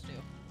pickles do.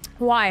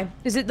 Why?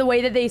 Is it the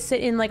way that they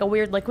sit in like a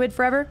weird liquid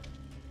forever?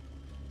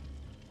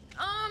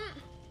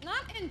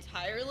 Not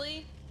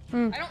entirely.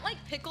 I don't like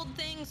pickled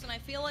things, and I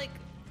feel like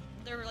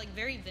they're like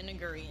very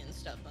vinegary and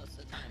stuff most of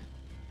the time.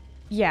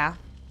 Yeah.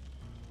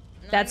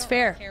 And That's I don't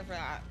fair. Really care for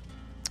that.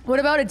 What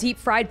about a deep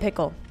fried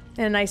pickle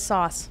and a nice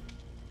sauce?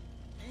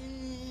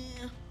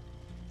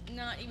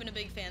 Not even a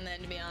big fan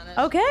then, to be honest.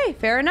 Okay,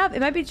 fair enough.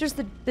 It might be just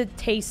the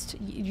taste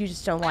you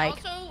just don't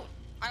like.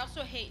 I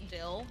also hate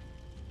dill.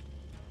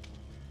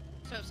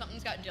 So if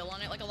something's got dill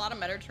on it, like a lot of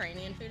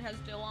Mediterranean food has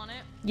dill on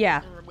it.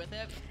 Yeah. Or with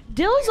it.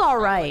 Dill's Like, all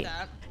right.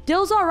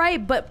 Dill's all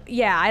right, but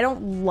yeah, I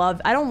don't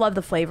love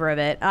the flavor of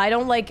it. I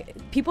don't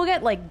like, people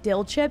get like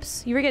dill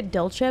chips. You ever get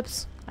dill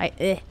chips?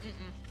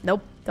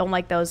 Nope, don't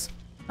like those.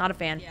 Not a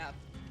fan. Yeah.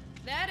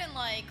 That and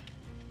like,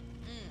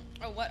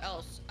 oh, what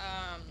else?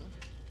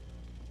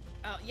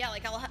 Oh yeah,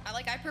 like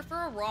I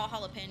prefer a raw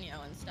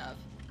jalapeno and stuff.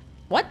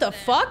 What the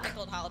fuck?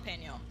 Pickled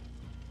jalapeno.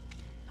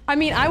 I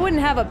mean, I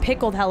wouldn't have a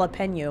pickled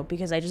jalapeno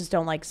because I just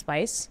don't like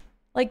spice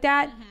like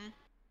that.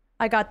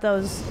 I got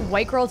those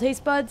white girl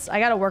taste buds.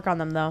 I gotta work on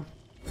them though.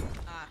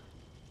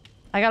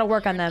 I gotta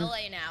work on them. You're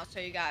in LA now, so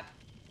you got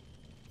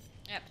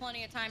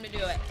plenty of time to do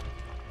it.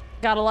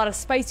 Got a lot of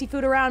spicy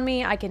food around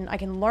me. I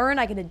can learn,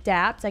 I can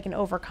adapt, I can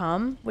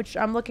overcome, which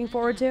I'm looking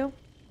forward to.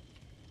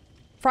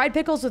 Fried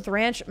pickles with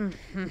ranch.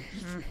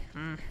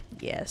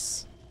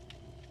 Yes.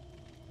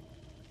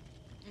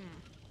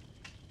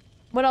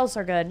 What else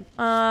are good?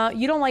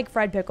 You don't like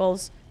fried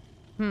pickles.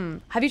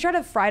 Have you tried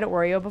a fried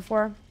Oreo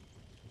before?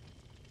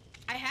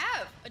 I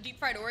have a deep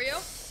fried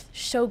Oreo.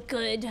 So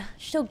good.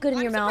 So good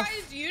in your mouth. I'm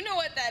surprised you know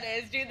what that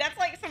is, dude. That's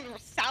like some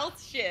South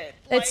shit.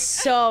 It's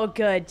so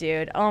good,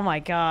 dude. Oh my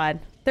god.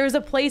 There was a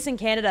place in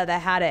Canada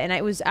that had it, and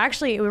it was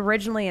actually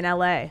originally in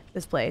LA,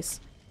 this place.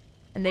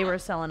 And they were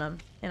selling them,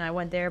 and I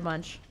went there a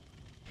bunch.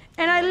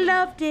 And I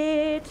loved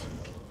it.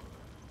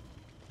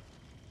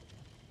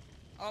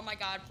 Oh my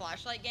god,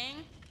 flashlight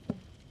gang.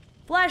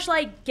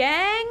 Flashlight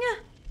gang?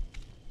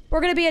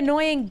 We're gonna be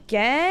annoying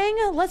gang?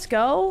 Let's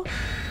go.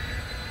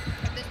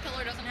 If this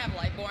pillar doesn't have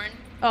Lightborn.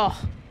 Oh.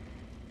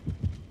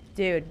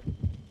 Dude.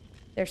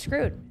 They're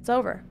screwed. It's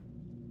over.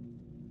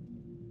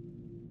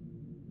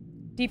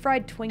 Deep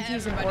fried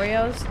Twinkies and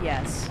Oreos?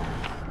 Yes.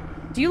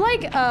 Do you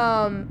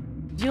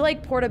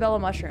like portobello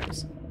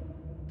mushrooms?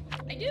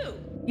 I do.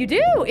 You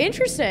do?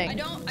 Interesting. I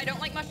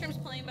don't like mushrooms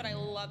plain, but I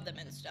love them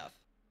and stuff.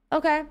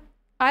 Okay.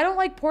 I don't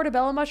like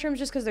portobello mushrooms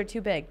just because they're too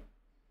big.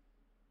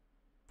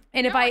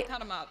 And if I cut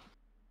them up.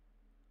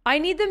 I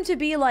need them to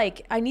be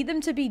like, I need them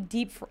to be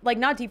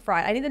not deep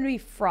fried. I need them to be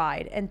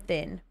fried and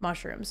thin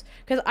mushrooms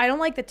because I don't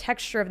like the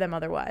texture of them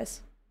otherwise.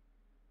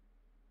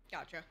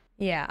 Gotcha.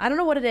 Yeah, I don't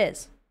know what it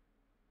is.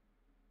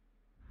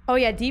 Oh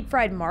yeah, deep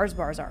fried Mars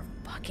bars are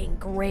fucking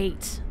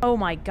great. Oh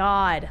my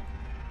god.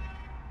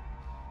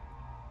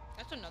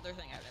 That's another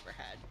thing I've never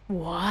had.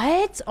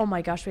 What? Oh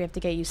my gosh, we have to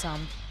get you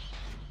some.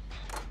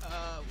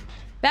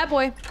 Bad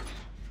boy.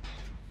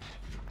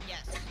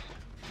 Yes.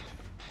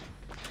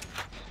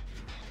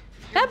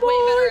 Bad You're way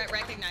boy. better at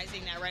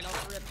recognizing that right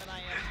off the rip than I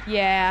am.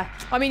 Yeah.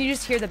 I mean, you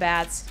just hear the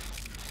bats.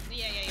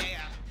 Yeah.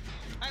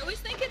 I always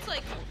think it's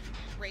like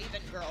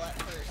Raven Girl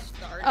at first.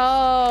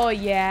 Oh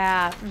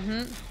yeah.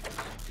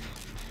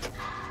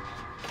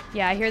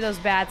 Yeah, I hear those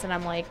bats and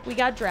I'm like, we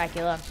got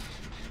Dracula.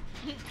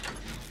 Yeah,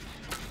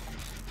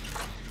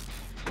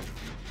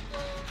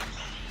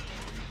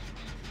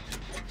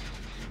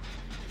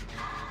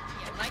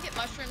 when I get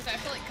mushrooms, I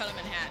have to like cut them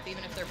in half,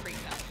 even if they're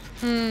pre-cut.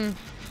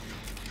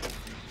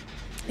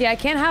 Yeah, I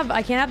can't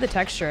have the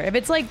texture. If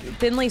it's like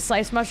thinly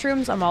sliced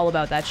mushrooms, I'm all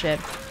about that shit.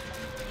 Oh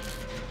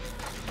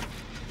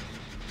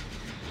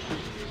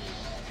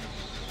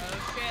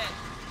shit.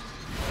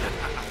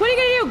 What are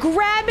you gonna do?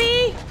 Grab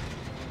me?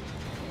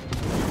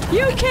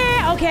 You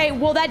can't. Okay,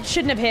 well that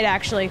shouldn't have hit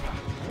actually.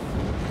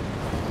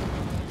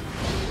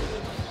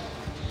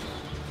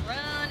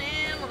 Run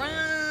him,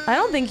 run. I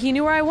don't think he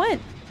knew where I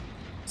went.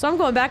 So I'm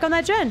going back on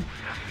that gen.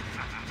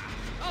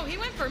 Oh, he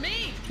went for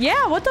me.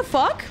 Yeah, what the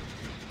fuck?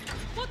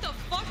 What the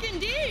fuck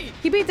indeed?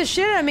 He beat the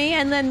shit out of me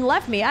and then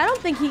left me. I don't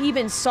think he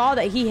even saw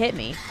that he hit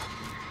me.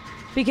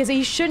 Because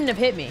he shouldn't have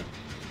hit me.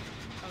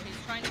 Oh, he's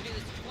trying to do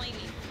this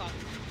flamey fuck.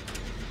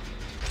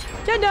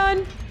 Gen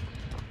done.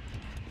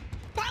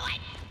 Bullet!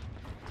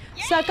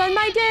 Yeah! Suck on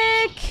my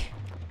dick.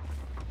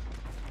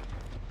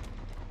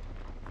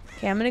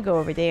 Okay, I'm gonna go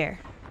over there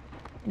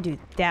and do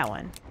that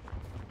one.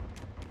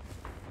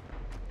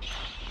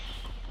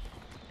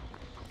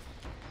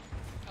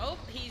 Oh,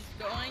 he's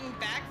going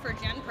back for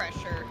gen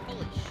pressure.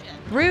 Holy shit.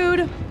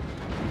 Rude.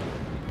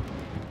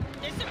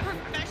 This is a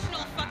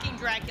professional fucking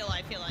Dracula,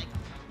 I feel like.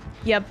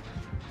 Yep.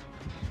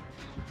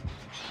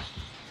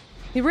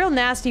 The real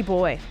nasty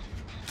boy.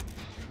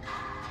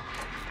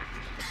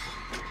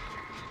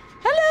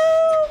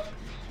 Hello!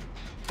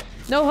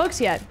 No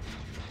hooks yet.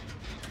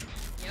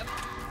 Yep.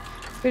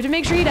 We have to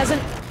make sure he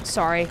doesn't.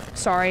 Sorry. You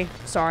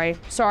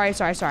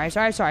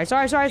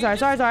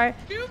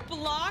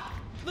block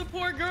the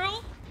poor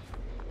girl?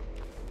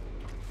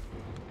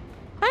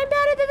 I'm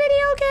bad at the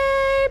video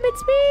game.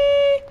 It's me.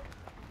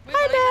 Wait, I'm but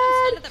I had him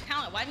bad. stand at the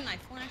pallet. Why didn't I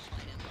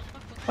flashlight him? What the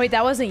fuck was Wait,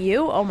 that wasn't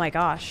you? Oh my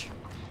gosh.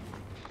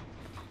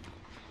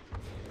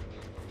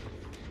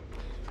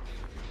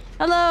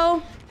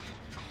 Hello. Oh,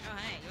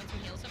 hey, you want some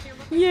heals up here?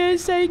 Real quick?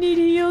 Yes, I need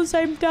heals.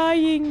 I'm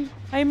dying.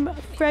 I'm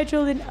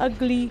fragile and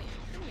ugly.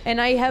 And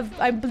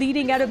I'm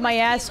bleeding out of my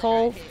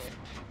asshole.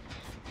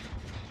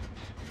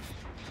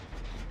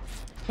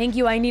 Thank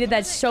you. I needed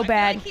that so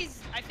bad. I feel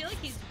like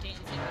he's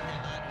dancing with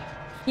that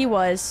body. He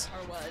was.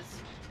 Or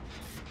was.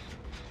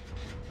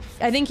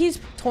 I think he's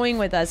toying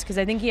with us because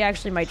I think he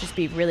actually might just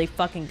be really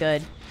fucking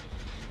good.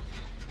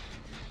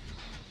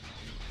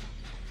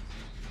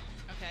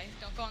 Okay,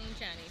 don't go on the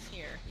gen. He's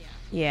here. Yeah.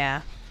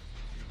 Yeah.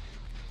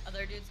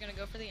 Other dude's gonna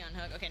go for the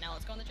unhook. Okay, now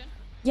let's go on the gen.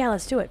 Yeah,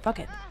 let's do it. Fuck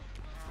it.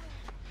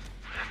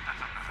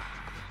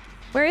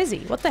 Where is he?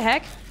 What the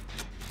heck?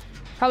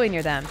 Probably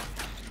near them.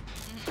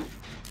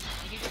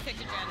 You just picked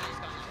a gen and he's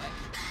going that way.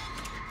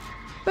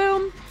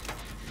 Boom.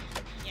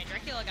 Yeah,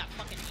 Dracula got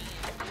fucking hands.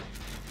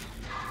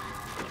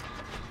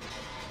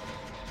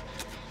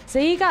 So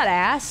he got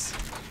ass?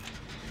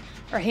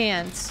 Or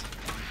hands?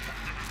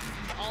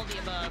 All the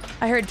above.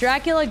 I heard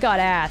Dracula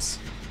got ass.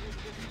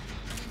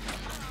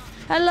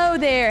 Hello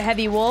there,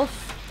 heavy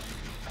wolf.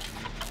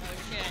 Oh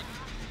shit.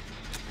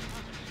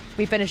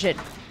 We finish it.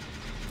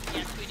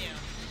 Yes, we do.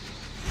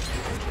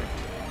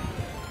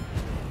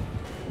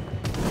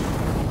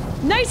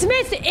 Nice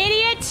miss,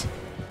 idiot!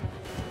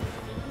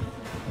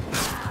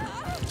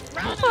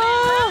 Run him,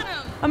 Oh, man, run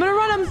him! I'm gonna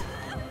run him.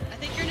 I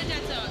think you're in a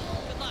dead zone.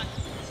 Good luck.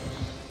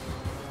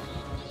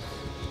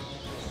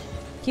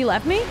 He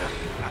left me?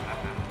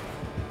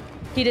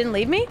 He didn't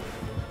leave me?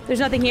 There's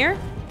nothing here?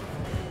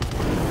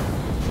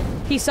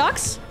 He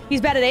sucks?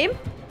 He's bad at aim?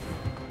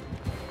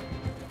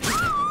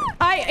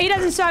 He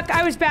doesn't suck.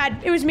 I was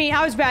bad. It was me.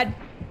 I was bad.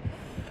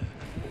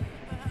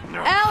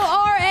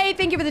 LRA,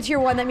 thank you for the tier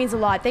 1. That means a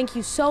lot. Thank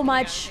you so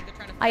much.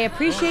 I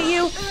appreciate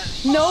you.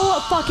 No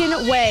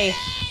fucking way.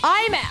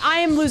 I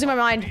am losing my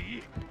mind.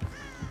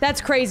 That's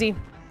crazy.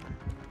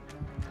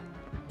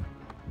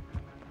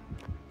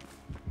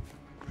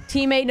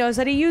 Teammate knows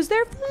how to use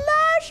their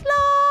flashlight.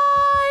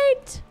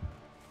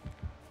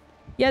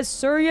 Yes,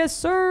 sir. Yes,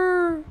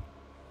 sir.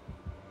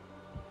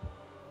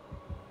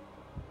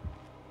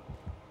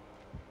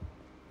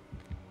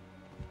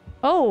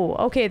 Oh,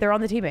 okay. They're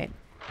on the teammate.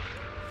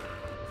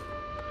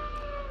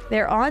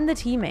 They're on the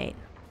teammate.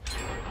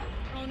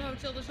 Oh no,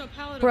 Jill, there's no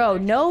pallet. Bro,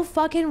 no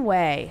fucking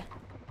way.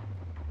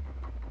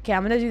 Okay,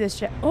 I'm gonna do this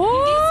shit.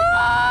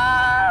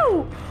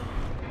 Oh!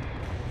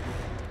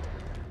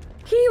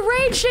 He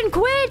raged and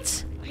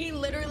quit! He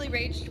literally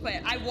rage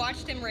quit. I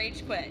watched him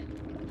rage quit.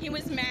 He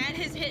was mad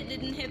his hit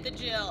didn't hit the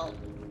Jill.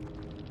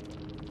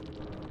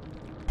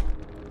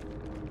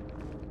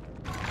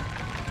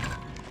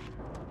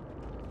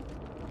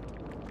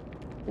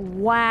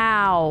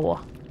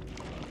 Wow.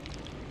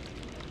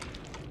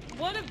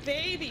 What a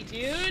baby,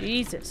 dude.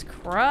 Jesus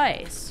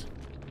Christ.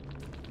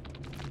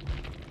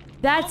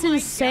 That's Oh my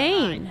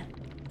insane. God.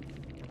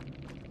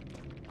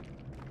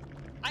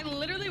 I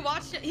literally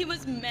watched it. He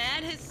was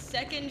mad his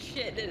second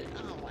shit did.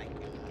 Oh my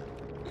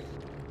god.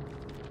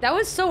 That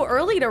was so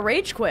early to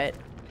rage quit.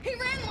 He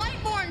ran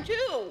Lightborn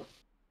too.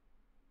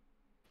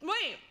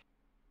 Wait.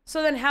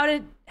 So then how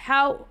did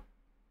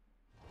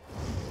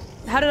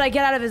I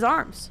get out of his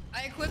arms?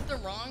 I equipped the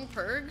wrong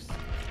perks. So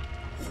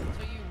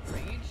you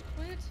rage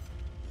quit?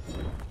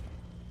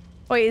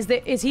 Wait,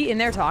 is he in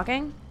there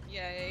talking?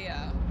 Yeah.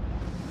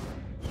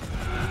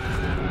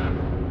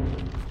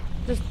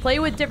 Just play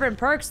with different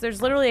perks.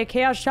 There's literally a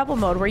chaos shuffle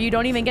mode where you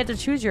don't even get to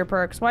choose your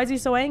perks. Why is he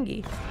so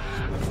angry?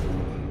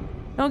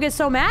 Don't get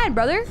so mad,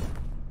 brother.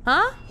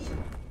 Huh?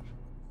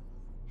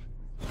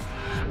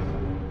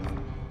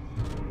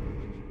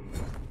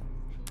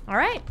 All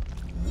right.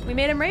 We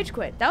made him rage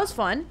quit. That was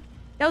fun.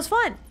 That was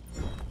fun.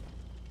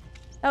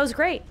 That was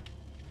great.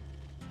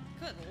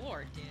 Good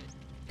lord, dude.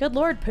 Good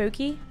lord,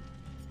 Pookie.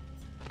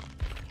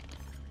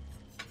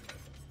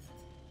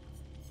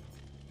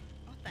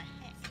 What the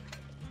heck?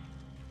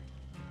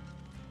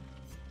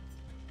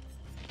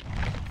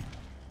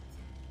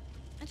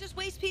 It just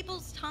wastes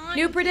people's time.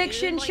 New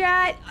prediction, dude.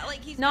 chat.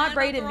 He's Not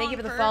Brayden. Thank you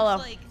for the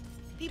follow.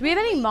 Do we have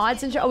any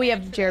mods and shit? Oh, we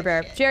have Jared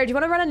Bear. Jared, do you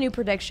want to run a new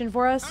prediction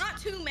for us? I'm not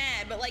too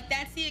mad, but like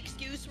that's the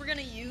excuse we're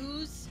gonna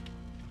use.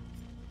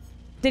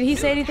 Did he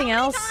say anything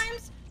else?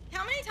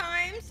 How many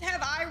times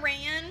have I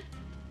ran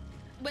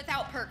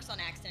without perks on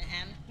accident,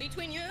 Em?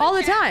 Between you and All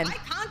the chat,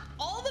 time.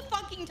 all the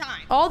fucking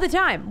time. All the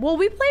time. Well,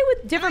 we play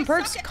with different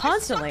perks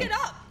constantly. I suck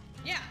it up.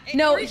 Yeah.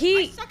 No,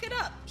 I suck it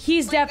up.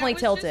 He's Like, definitely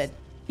that was tilted. just-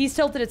 He's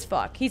tilted as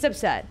fuck. He's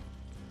upset.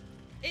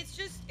 It's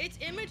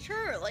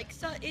immature. Like,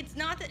 so it's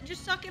not that.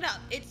 Just suck it up.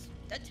 It's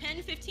a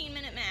 10-15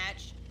 minute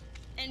match,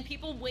 and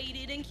people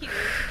waited in queues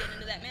to get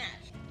into that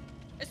match.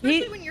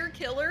 Especially when you're a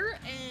killer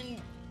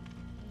and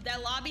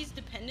that lobby's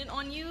dependent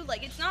on you.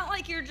 Like, it's not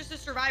like you're just a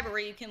survivor where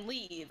you can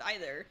leave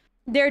either.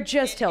 They're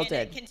just tilted.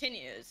 And it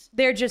continues.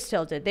 They're just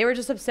tilted. They were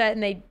just upset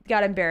and they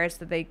got embarrassed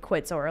that they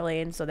quit so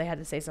early, and so they had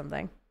to say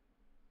something.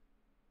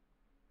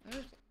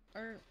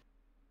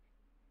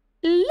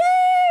 Lame!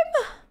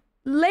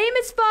 Lame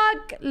as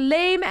fuck.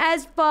 Lame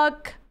as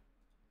fuck.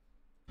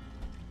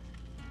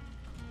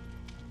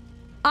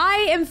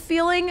 I am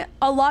feeling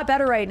a lot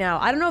better right now.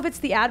 I don't know if it's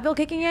the Advil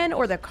kicking in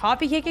or the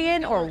coffee kicking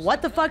in or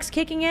what the fuck's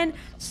kicking in.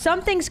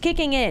 Something's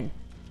kicking in.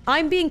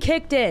 I'm being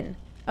kicked in,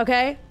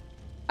 okay?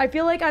 I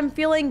feel like I'm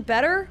feeling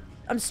better.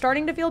 I'm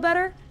starting to feel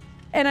better.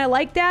 And I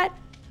like that.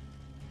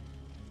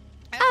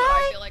 That's what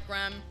I feel like,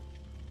 Rem.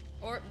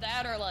 Or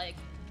that, or like,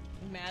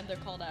 mad they're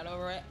called out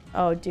over it.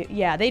 Oh, dude.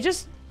 Yeah,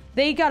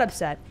 they got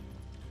upset.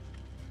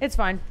 It's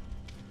fine.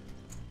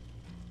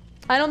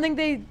 I don't think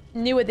they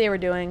knew what they were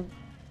doing.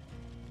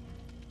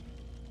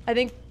 I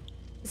think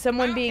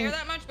someone I don't being... care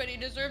that much, but he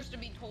deserves to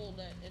be told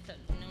that it's a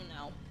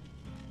no.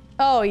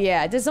 Oh,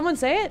 yeah. Did someone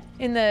say it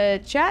in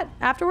the chat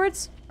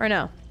afterwards? Or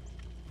no?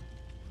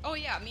 Oh,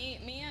 yeah. Me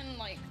and,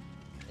 like...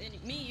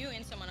 Me, you,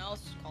 and someone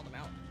else called him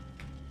out.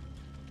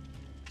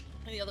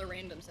 And the other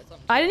random said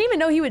something. I didn't even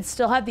know he would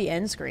still have the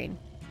end screen.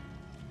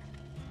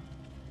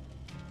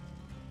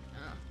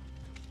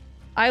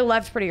 I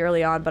left pretty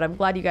early on, but I'm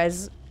glad you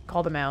guys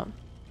called him out.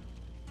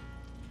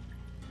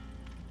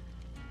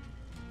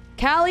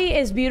 Callie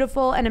is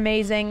beautiful and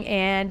amazing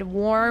and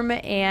warm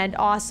and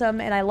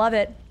awesome, and I love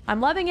it. I'm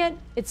loving it.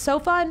 It's so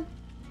fun.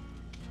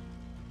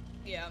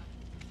 Yeah.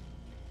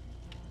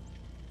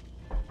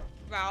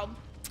 Val.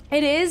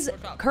 It is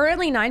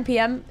currently 9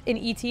 p.m. in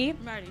ET.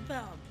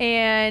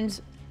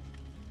 And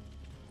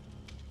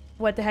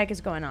what the heck is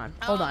going on?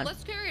 Hold on.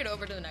 Let's carry it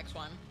over to the next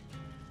one.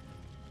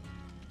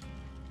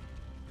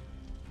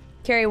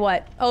 Carry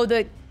what?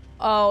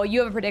 Oh, you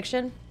have a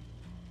prediction?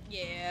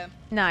 Yeah.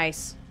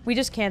 Nice. We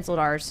just canceled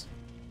ours.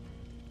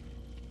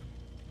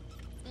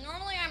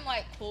 Normally I'm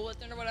like cool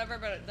with it or whatever,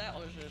 but that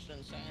was just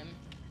insane.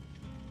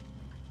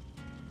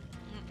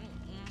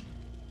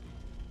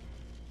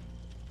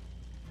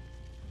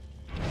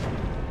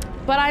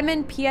 But I'm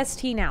in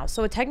PST now,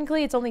 so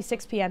technically it's only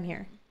 6 p.m.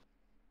 here.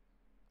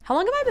 How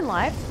long have I been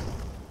live?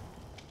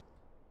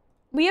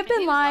 We have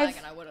been live.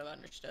 And I would have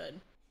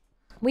understood.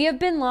 We have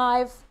been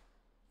live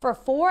for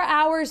 4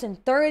 hours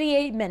and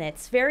 38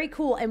 minutes. Very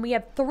cool. And we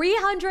have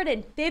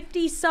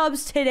 350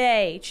 subs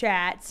today,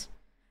 chat.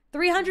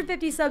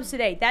 350 subs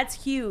today.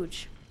 That's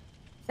huge.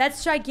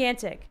 That's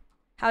gigantic.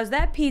 How's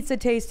that pizza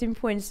tasting,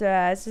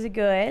 princess? Is it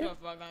good?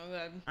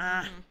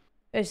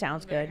 It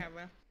sounds good.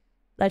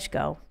 Let's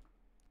go.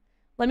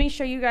 Let me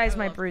show you guys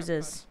my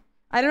bruises.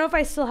 I don't know if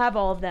I still have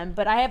all of them,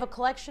 but I have a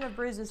collection of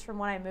bruises from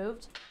when I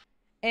moved.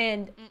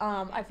 And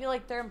I feel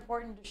like they're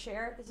important to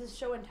share. This is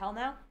show and tell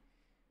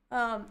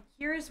now.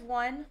 Here's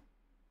one.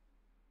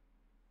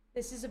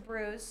 This is a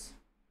bruise.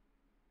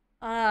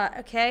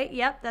 Okay,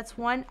 yep, that's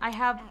one. I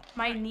have,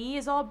 my knee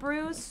is all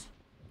bruised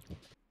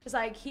because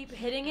I keep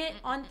hitting it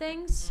on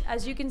things,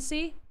 as you can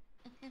see.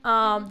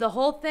 The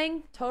whole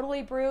thing,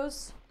 totally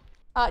bruised.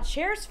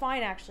 Chair's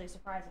fine, actually,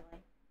 surprisingly.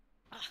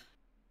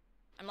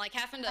 I'm like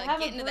having to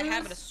get into the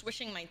habit of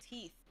swishing my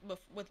teeth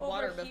with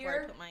water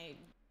before I put my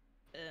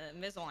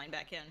Invisalign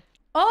back in.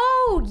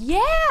 Oh,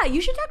 yeah! You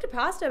should talk to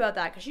Pasta about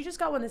that, because she just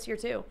got one this year,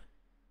 too.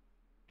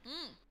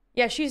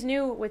 Yeah, she's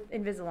new with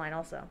Invisalign,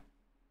 also.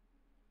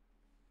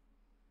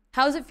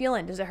 How's it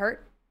feeling? Does it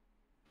hurt?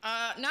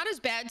 Not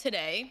as bad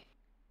today,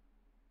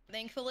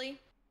 thankfully.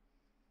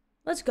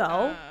 Let's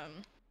go.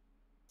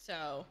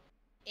 So,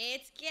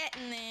 it's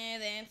getting there,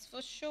 that's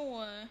for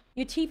sure.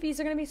 Your teepees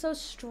are going to be so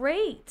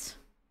straight.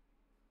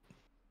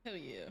 Hell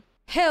yeah.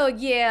 Hell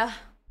yeah.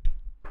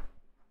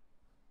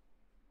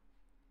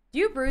 Do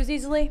you bruise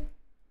easily?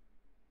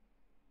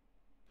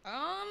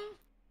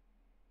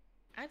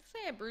 I'd say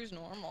I bruise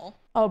normal.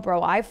 Oh,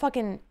 bro, I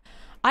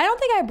don't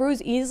think I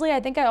bruise easily. I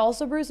think I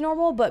also bruise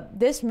normal, but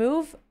this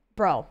move,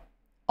 bro,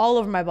 all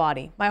over my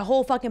body. My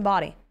whole fucking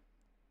body.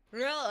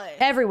 Really?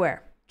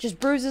 Everywhere. Just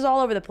bruises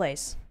all over the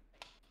place.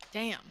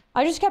 Damn.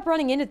 I just kept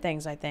running into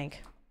things, I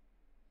think.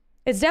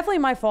 It's definitely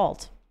my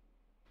fault.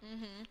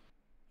 Mm-hmm.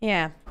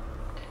 Yeah.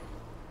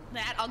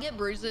 I'll get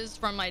bruises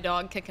from my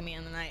dog kicking me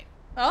in the night.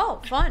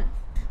 Oh, fun.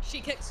 She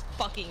kicks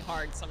fucking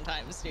hard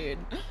sometimes, dude.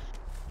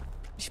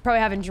 She's probably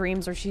having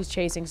dreams or she's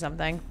chasing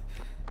something.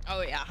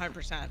 Oh yeah,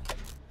 100%.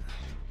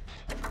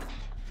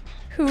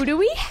 Who do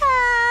we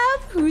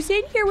have? Who's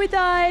in here with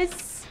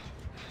us?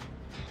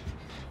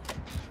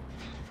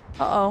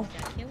 Uh-oh.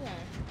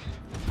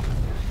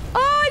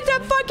 Oh, it's a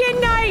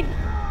fucking night!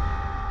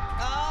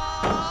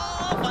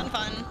 Oh,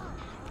 fun.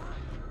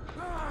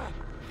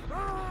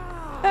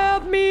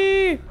 Help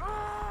me!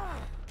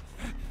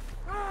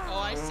 Oh,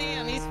 I see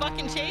him. He's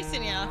fucking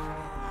chasing you.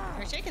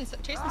 Or chasing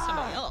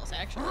somebody else,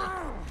 actually.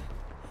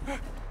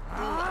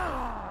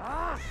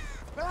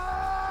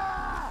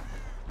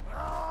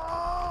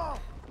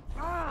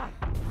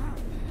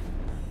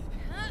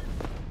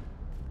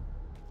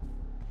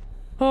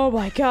 Oh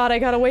my god, I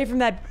got away from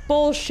that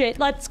bullshit.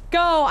 Let's go!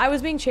 I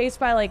was being chased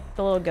by, like,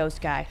 the little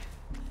ghost guy.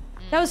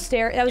 That was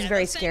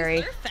very scary.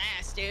 They're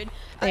fast, dude.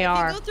 They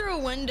are. If you go through a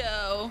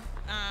window,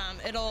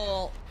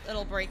 it'll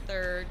break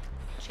their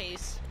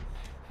chase.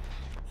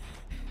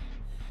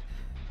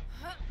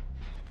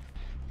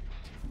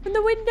 In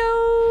the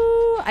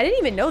window! I didn't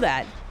even know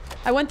that.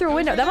 I went through a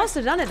window. That must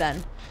have done it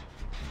then.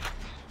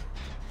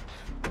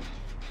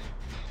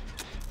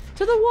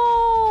 To the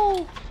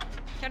wall!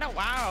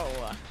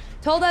 Wow.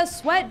 Told us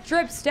sweat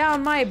drips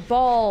down my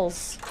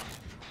balls.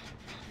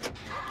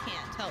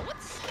 Can't tell. What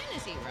skin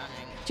is he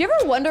running? Do you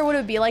ever wonder what it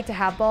would be like to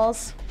have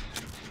balls?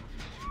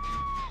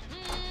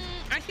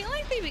 I feel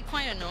like they'd be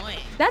quite annoying.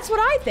 That's what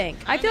I think.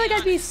 I feel like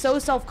I'd be so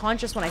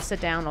self-conscious when I sit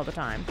down all the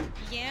time.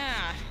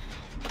 Yeah.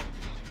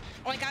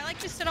 Like, I like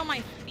to sit on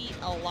my feet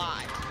a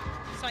lot.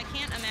 So I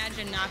can't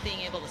imagine not being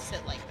able to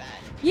sit like that.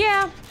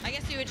 Yeah. I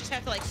guess you would just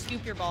have to, like,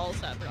 scoop your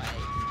balls up, right?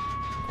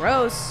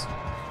 Gross.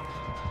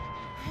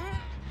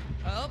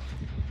 Oh.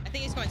 I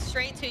think he's going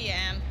straight to you,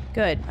 Em.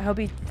 Good. I hope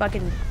he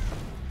fucking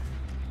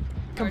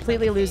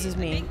completely loses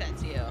me. I think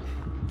that's you.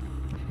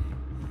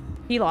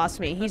 He lost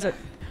me. He's a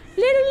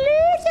little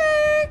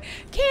loser.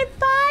 Can't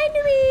find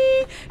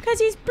me because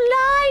he's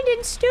blind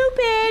and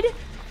stupid.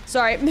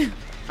 Sorry.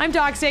 I'm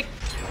toxic.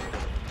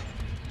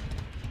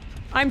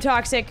 I'm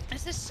toxic.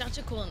 This is such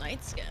a cool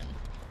Knight skin.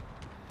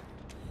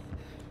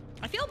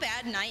 I feel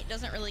bad Knight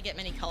doesn't really get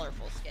many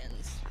colorful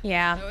skins.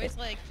 Yeah. They're always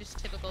like just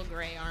typical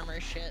gray armor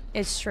shit.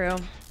 It's true.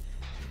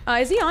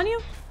 Is he on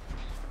you?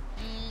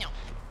 No.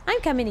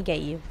 I'm coming to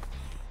get you.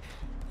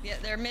 Yeah,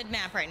 they're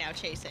mid-map right now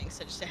chasing,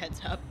 so just a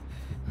heads up.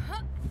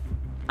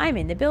 I'm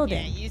in the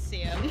building. Yeah, you see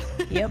him.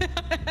 Yep.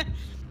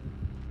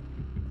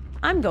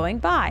 I'm going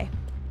by.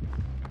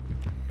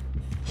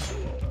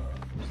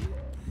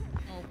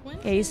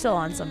 Yeah, he's still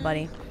on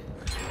somebody.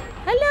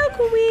 Hello,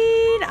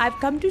 Queen. I've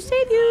come to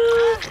save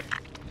you.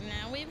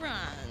 Now we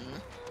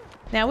run.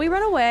 Now we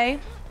run away.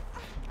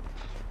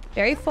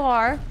 Very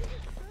far.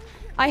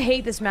 I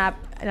hate this map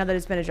now that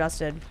it's been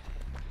adjusted.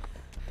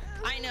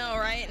 I know,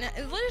 right?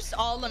 Just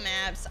all the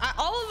maps.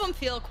 All of them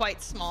feel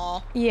quite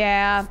small.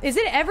 Yeah. Is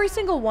it every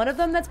single one of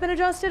them that's been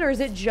adjusted, or is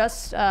it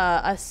just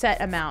a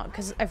set amount?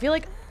 Because I feel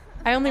like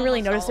I only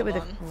really noticed it with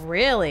a...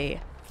 Really?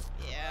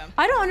 Yeah.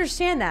 I don't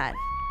understand that.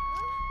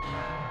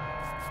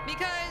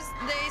 Because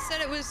they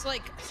said it was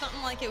like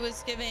something like it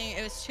was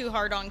too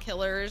hard on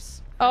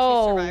killers.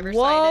 Oh,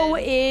 woe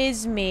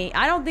is me.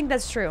 I don't think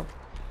that's true.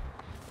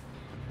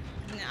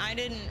 No, I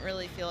didn't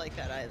really feel like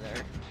that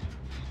either.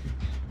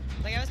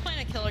 Like, I was playing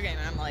a killer game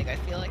and I'm like, I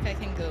feel like I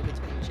can go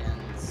between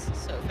gens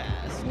so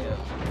fast. You know?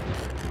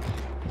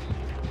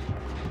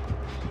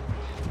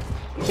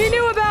 He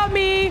knew about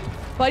me,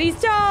 but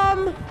he's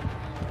dumb.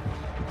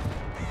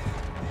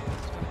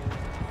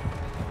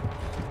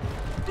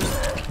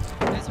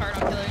 It's hard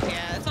on killers,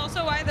 yeah. It's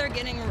also why they're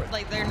getting,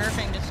 like, they're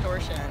nerfing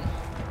distortion.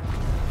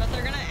 But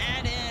they're gonna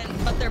add in,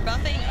 but they're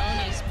buffing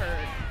Oni's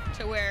perk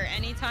to where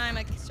anytime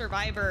a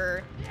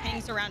survivor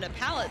hangs around a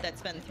pallet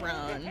that's been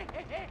thrown,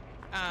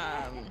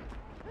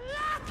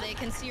 they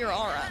can see your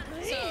aura.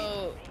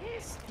 So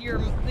you're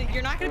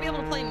not gonna be able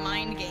to play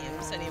mind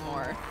games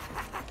anymore.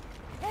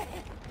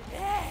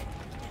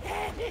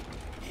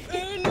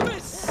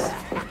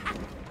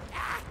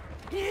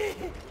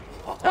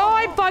 Oh,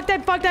 I'm fucked.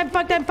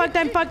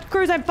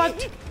 Cruz, I'm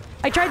fucked.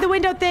 I tried the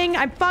window thing.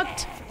 I'm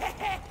fucked.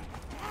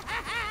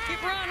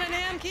 Keep running,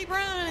 Em. Keep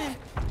running.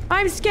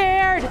 I'm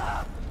scared.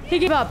 He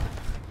gave up.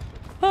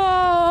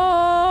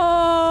 Oh.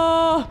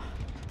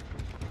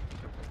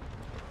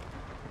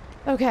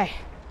 Okay.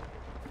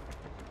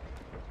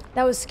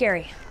 That was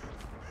scary.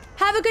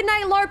 Have a good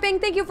night, LARPing.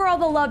 Thank you for all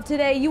the love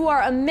today. You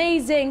are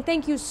amazing.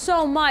 Thank you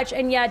so much.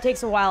 And yeah, it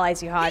takes a while,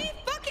 Icy Hot.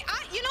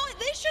 You know what?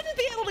 They shouldn't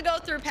be able to go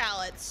through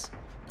pallets.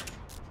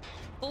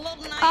 The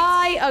little knights.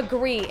 I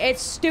agree.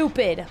 It's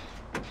stupid.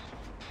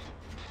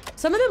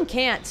 Some of them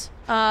can't.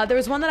 There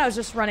was one that I was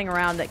just running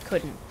around that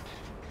couldn't.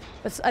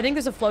 But I think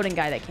there's a floating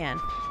guy that can.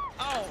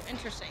 Oh,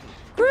 interesting.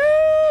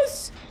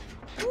 Cruz!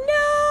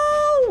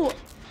 No!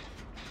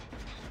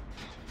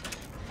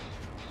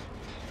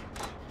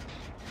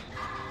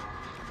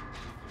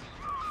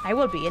 I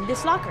will be in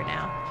this locker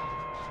now.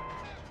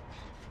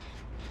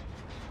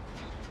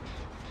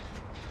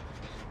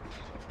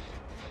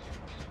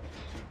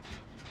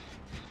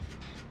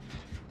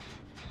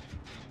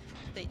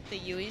 The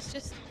Yui's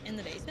just in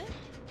the basement?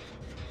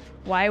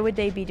 Why would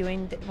they be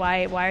doing...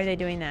 Why are they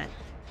doing that?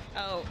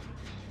 Oh.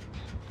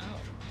 Oh.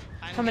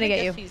 I'm gonna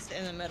get you. He's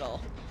in the middle.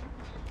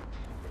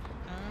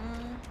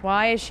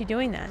 Why is she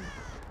doing that?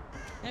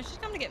 No, she's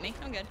coming to get me.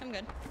 I'm good. I'm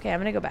good. Okay, I'm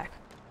gonna go back.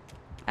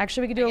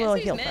 Actually, we could do a little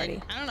heal mid.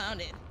 party. I don't know,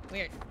 dude.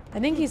 Weird. I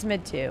think he's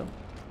mid too.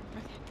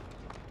 Okay.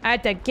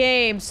 At the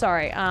game,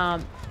 sorry.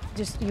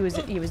 Just he was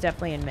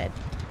definitely in mid.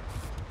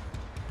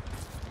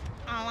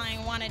 All I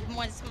wanted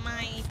was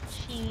my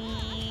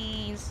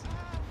cheese.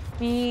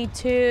 Me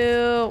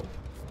too.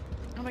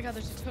 Oh my god,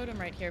 there's a totem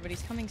right here, but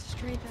he's coming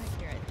straight back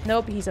here.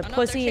 Nope, he's a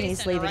pussy and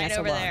he's leaving us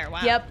alone. There.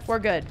 Wow. Yep, we're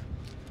good.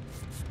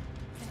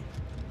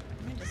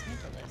 I'm gonna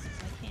dismantle this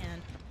as I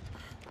can.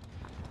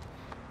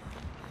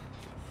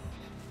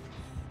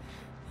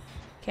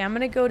 Okay, I'm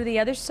gonna go to the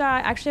other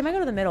side. Actually, I might go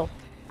to the middle.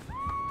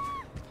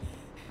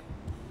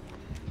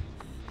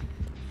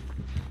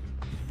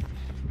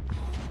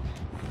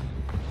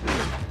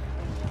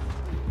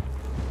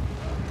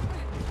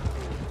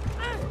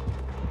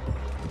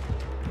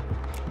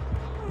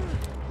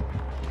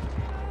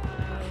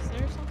 Is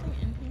there something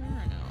in here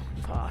or no?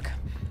 Fuck.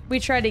 We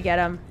tried to get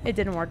him. It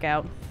didn't work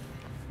out.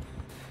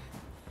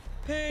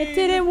 It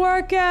didn't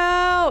work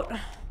out!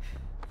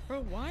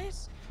 Bro, why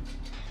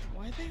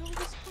are they always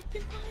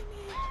fucking behind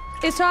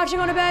me? Is Tasha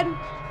going to bed?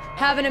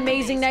 Have an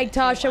amazing night,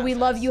 Tasha. We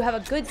love you. Have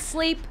a good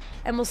sleep,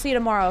 and we'll see you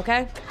tomorrow,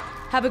 okay?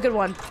 Have a good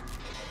one.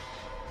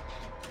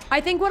 I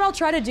think what I'll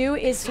try to do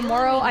is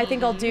tomorrow, I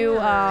think I'll do,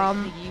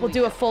 we'll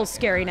do a full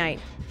scary night.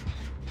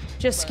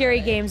 Just scary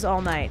games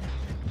all night.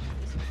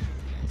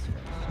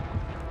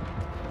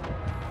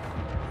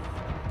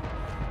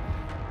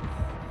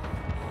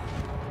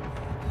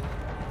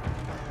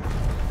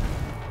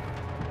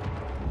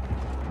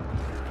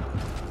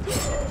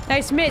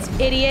 Nice miss,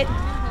 idiot.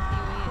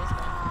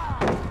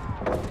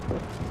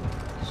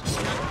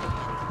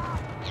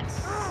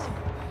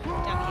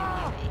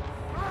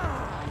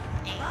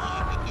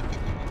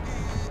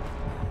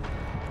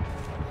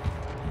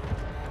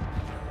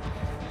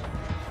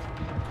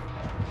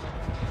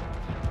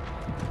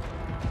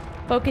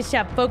 Focus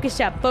up, focus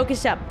up,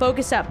 focus up,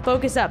 focus up,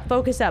 focus up,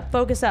 focus up,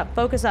 focus up,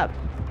 focus up.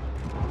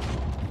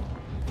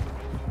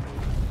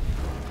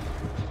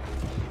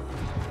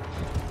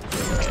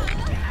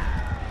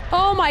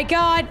 Oh my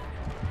god!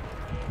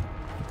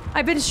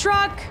 I've been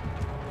struck!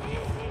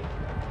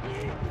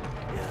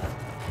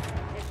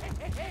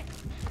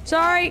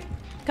 Sorry!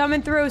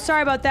 Coming through,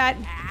 sorry about that.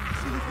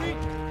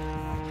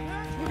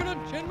 You're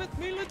gonna gen with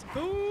me, let's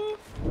go!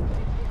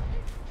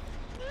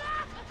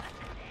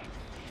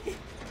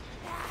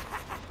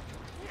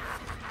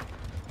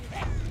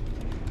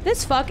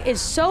 This fuck is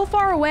so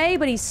far away,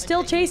 but he's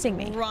still chasing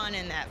me. Run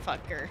in that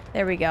fucker.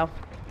 There we go.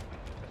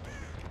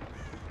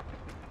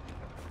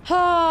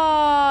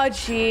 Oh,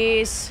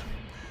 jeez.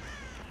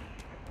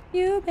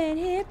 You've been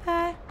hit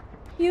by,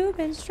 you've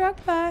been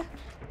struck by.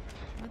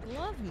 I'd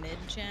love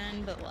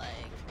mid-gen, but like,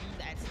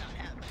 that's not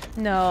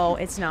happening. No,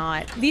 it's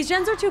not. These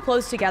gens are too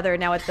close together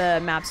now with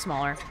the map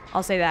smaller.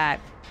 I'll say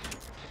that.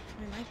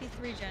 It might be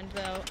 3-gen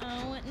though.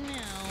 Oh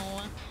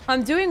no.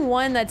 I'm doing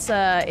one that's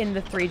in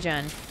the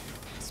 3-gen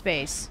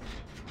space.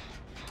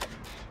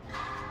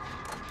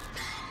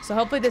 So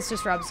hopefully this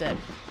disrupts it.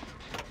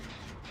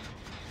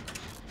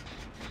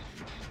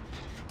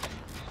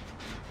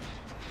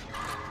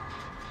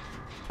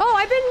 Oh,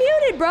 I've been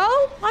muted, bro.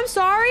 I'm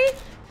sorry.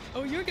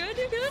 Oh, you're good?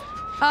 You're good?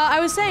 I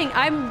was saying,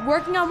 I'm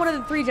working on one of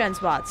the 3-gen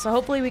spots, so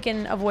hopefully we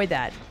can avoid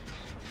that.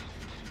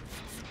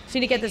 Just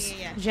need to get this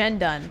gen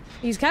done.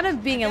 He's kind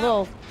of being a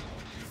little...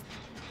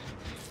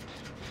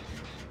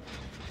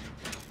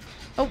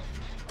 Oh.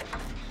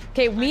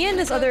 Okay, me and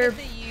this other...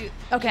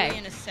 Okay.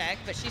 In a sec,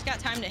 but she's got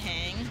time to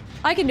hang.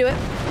 I can do it.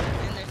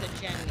 And there's a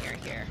gen near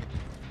here.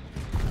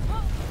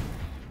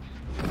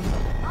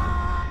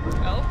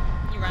 Oh,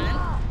 you running?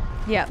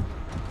 Yep.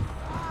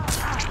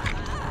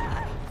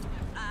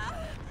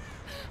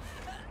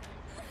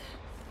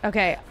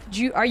 Okay,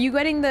 are you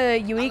getting the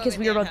UE? Because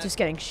we were both just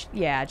getting,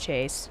 yeah,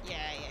 chase. Yeah.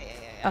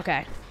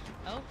 Okay.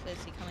 Oh,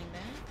 is he coming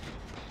back?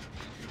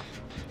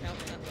 Nope,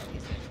 not well,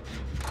 he's good.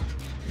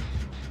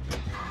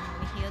 Let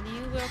me heal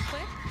you real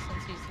quick,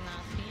 since he's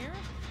not here.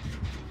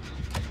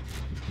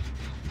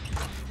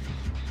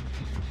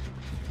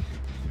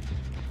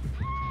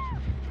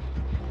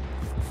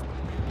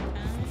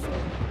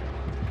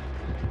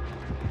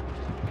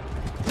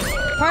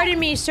 Pardon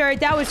me, sir.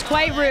 That was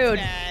quite rude.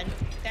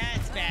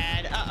 That's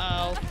bad.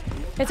 Uh-oh.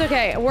 It's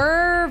okay.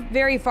 We're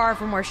very far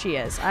from where she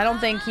is. I don't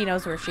think he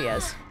knows where she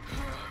is.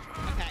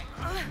 Okay.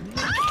 I'm letting you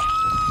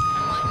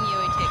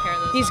take care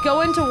of He's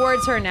going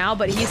towards her now,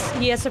 but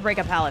he has to break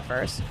a pallet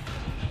first.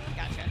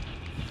 Gotcha.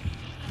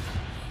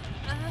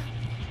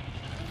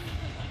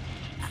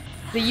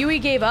 The Yui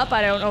gave up.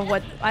 I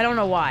don't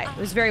know why. It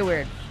was very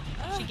weird.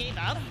 She gave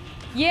up?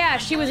 Yeah,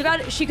 she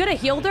could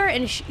have healed her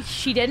and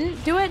she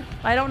didn't do it.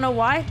 I don't know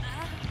why.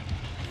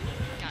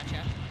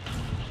 Gotcha.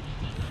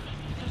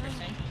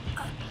 Interesting.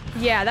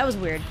 Yeah, that was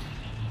weird.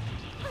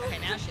 Okay,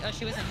 now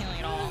she wasn't healing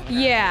at all.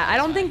 Yeah, I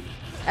don't think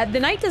the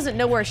knight doesn't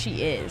know where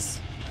she is.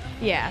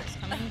 Yeah. It's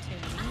coming to me.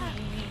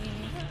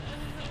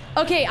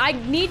 Okay, I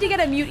need to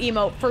get a mute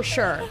emote for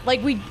sure.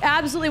 Like, we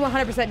absolutely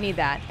 100% need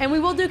that. And we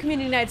will do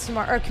community nights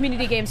tomorrow, or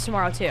community games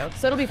tomorrow too,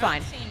 so it'll be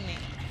fine.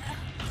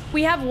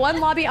 We have one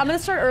lobby. I'm gonna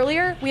start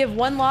earlier. We have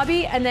one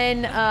lobby, and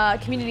then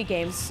community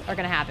games are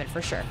gonna happen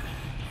for sure.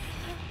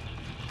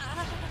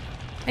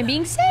 I'm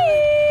being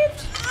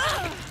saved!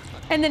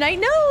 And the knight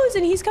knows,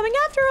 and he's coming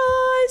after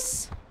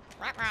us!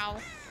 Ruh-roh.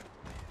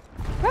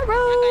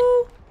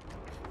 Ruh-roh!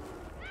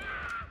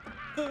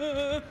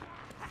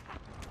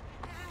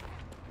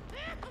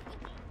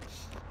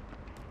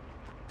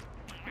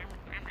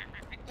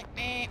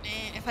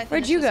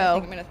 Where'd you go? I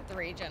think I'm gonna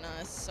 3-gen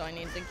us, so I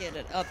need to get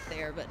it up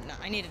there, but no,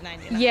 I need a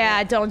 99.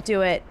 Yeah, don't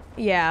do it.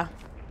 Yeah.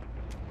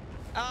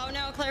 Oh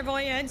no,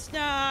 clairvoyance,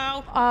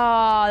 no!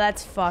 Oh,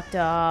 that's fucked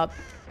up.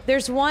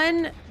 There's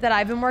one that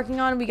I've been working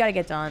on. We gotta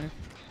get done.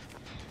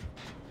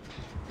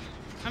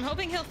 I'm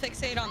hoping he'll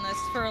fixate on this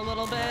for a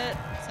little bit,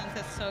 since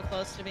it's so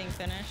close to being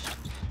finished.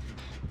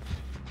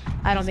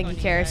 I don't think he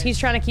cares. He's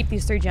trying to keep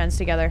these 3 gens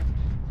together.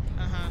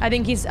 I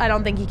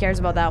don't think he cares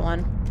about that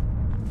one.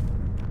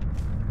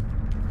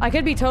 I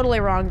could be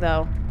totally wrong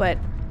though, but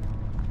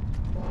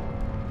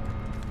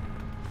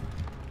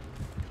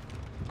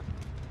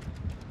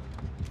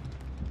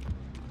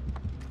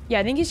yeah,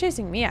 I think he's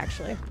chasing me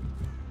actually.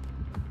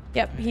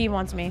 Yep, he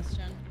wants me.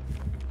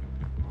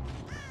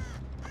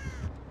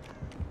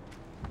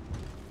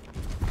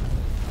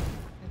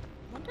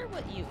 Wonder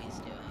what Yui's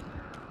doing.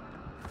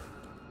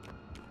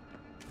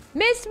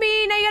 Missed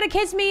me, now you gotta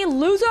kiss me,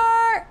 loser!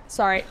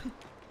 Sorry.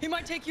 He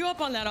might take you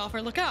up on that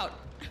offer, look out!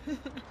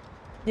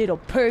 Little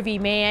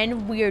pervy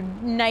man,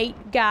 weird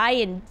knight guy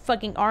and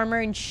fucking armor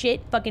and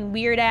shit, fucking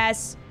weird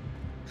ass.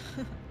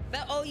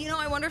 Oh, you know,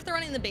 I wonder if they're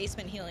running the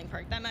basement healing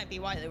perk. That might be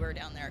why they were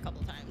down there a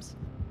couple times.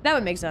 That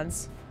would make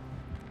sense.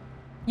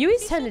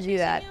 Yui's tend to do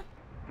that.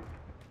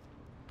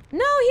 You?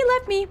 No, he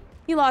left me.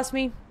 He lost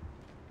me.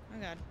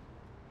 Oh god.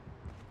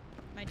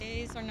 My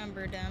days are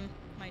numbered, Em.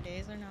 My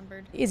days are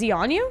numbered. Is he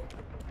on you?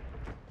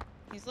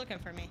 He's looking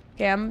for me.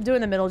 Okay, I'm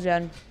doing the middle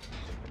gen.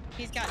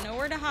 He's got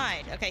nowhere to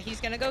hide. Okay,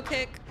 he's gonna go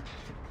kick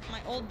my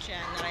old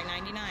gen that I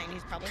 99.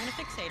 He's probably gonna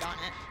fixate on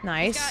it.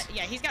 Nice.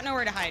 He's got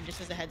nowhere to hide, just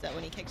as a heads up.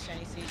 When he kicks gen,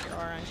 he sees your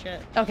aura and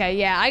shit. Okay,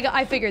 yeah,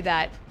 I figured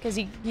that because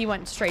he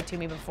went straight to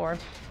me before.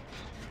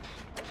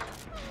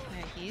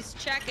 Okay, he's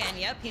checking.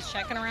 Yep, he's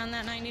checking around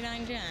that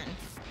 99 gen.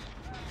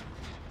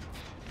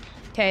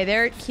 Okay,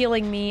 they're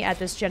healing me at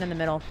this gen in the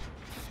middle.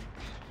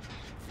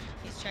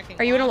 He's checking.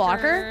 Are you in a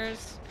locker?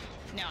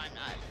 No, I'm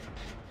not.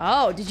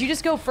 Oh, did you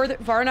just go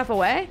far enough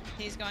away?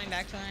 He's going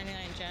back to the 99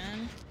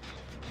 gen.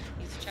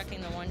 He's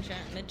checking the 1 gen,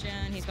 mid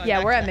gen. He's going yeah,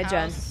 back we're to at the mid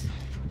gen. house.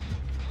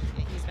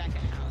 Yeah, he's back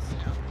in house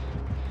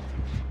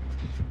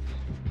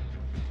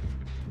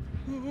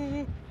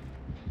now.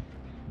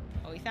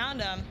 Oh, we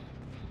found him.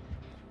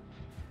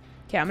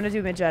 Okay, I'm gonna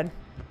do mid gen. Do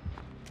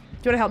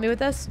you want to help me with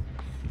this?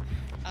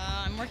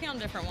 I'm working on a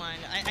different one.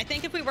 I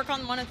think if we work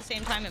on one at the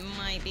same time, it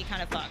might be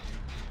kind of fucked.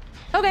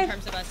 Okay. In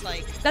terms of us,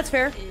 like. That's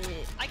fair.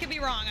 I could be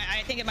wrong.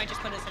 I think it might just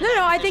put us in.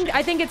 No, I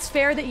think it's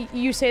fair that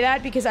you say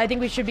that because I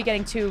think we should be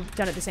getting 2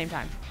 done at the same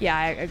time.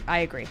 Yeah, I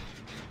agree.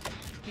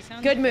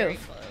 Good move.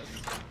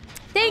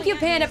 Thank you,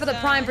 Panda, for the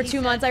Prime for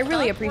 2 months. I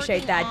really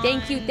appreciate that.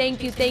 Thank you,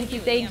 thank you, thank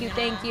you, thank you,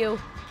 thank you.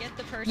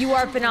 You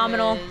are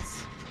phenomenal.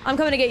 I'm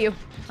coming to get you.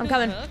 I'm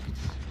coming.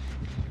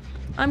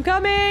 I'm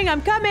coming.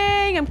 I'm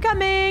coming. I'm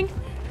coming.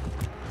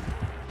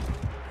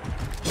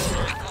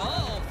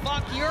 Oh,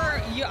 fuck,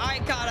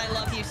 God, I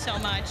love you so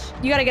much.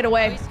 You gotta get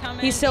away.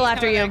 He's still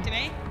after you. Back to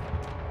me.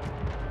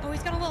 Oh,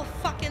 he's got a little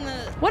fuck in the...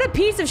 What a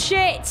piece of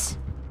shit!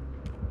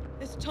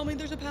 Tell me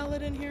there's a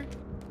pallet in here.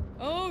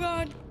 Oh,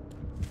 God.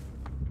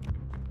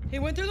 He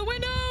went through the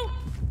window!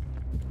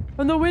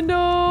 From the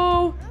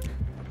window!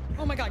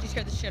 Oh my God, you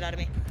scared the shit out of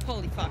me.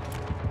 Holy fuck.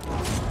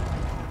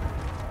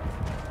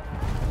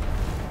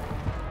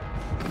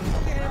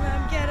 Get him,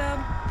 Em, get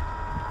him.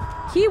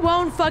 He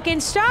won't fucking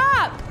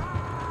stop!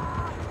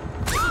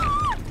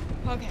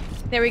 Okay.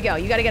 There we go.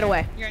 You gotta get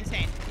away. You're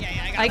insane. Yeah,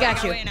 I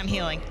got you. Away and I'm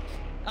healing.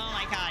 Oh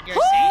my God, you're a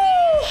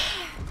saint.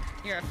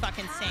 You're a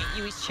fucking saint.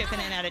 Yui's chipping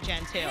in out of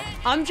gen 2.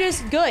 I'm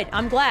just good.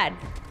 I'm glad.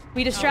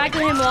 We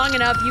distracted him long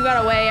enough. You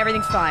got away.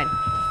 Everything's fine.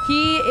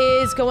 He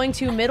is going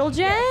to middle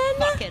gen.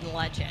 You're a fucking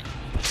legend.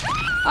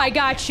 I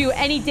got you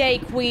any day,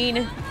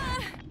 queen.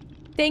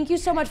 Thank you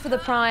so much for the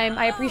Prime.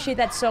 I appreciate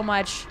that so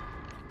much.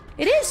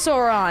 It is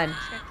Sauron.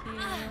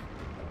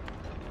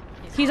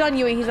 He's on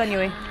Yui. He's on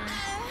Yui. Okay.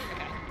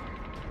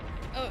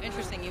 Oh,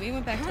 interesting. Yui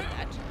went back to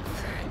that.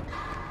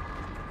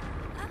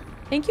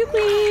 Thank you,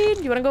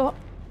 queen. You want to go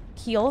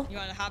heal. You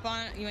want to hop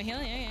on? You want to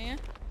heal? Yeah.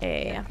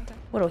 Yeah. Okay.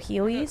 Little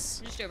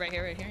healies. Just do it right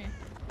here, Yeah.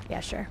 Yeah,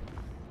 sure.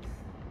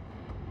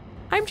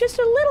 I'm just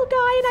a little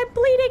guy and I'm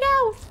bleeding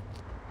out.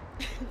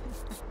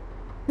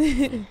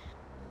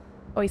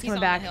 Oh, he's coming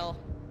on back. The hill.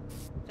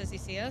 Does he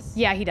see us?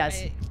 Yeah, he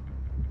does.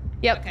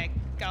 Yep. Okay,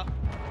 go.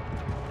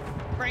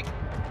 Break.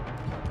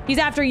 He's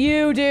after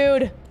you,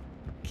 dude.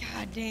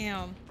 God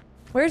damn.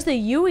 Where's the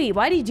Yui?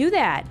 Why'd he do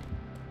that?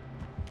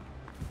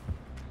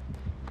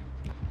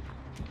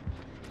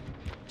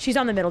 She's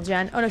on the middle,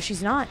 Jen. Oh, no,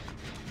 she's not.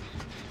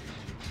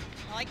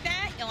 You like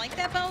that? You like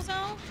that,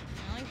 Bozo?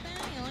 You like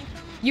that? You like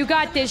them? You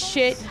got this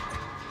shit.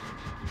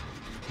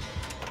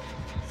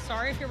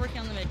 Sorry if you're working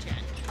on the mid, Jen.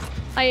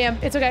 I am.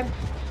 It's okay.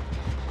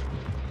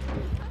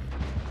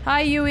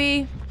 Hi,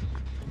 Yui.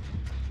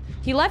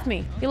 He left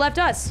me. He left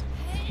us.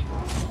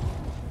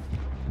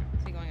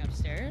 Is he going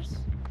upstairs?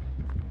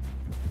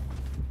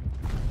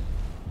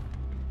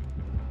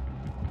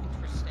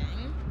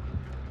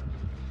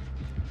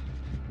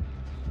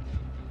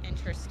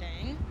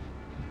 Interesting.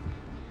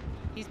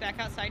 He's back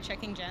outside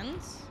checking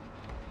gens.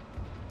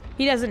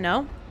 He doesn't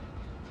know.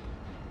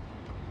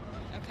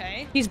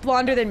 Okay. He's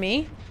blonder than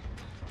me.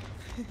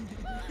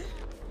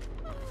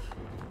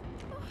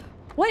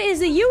 What is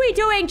the Yui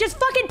doing? Just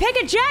fucking pick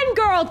a gen,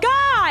 girl!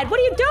 God! What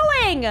are you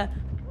doing?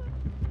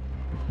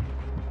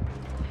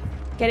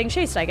 Getting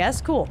chased, I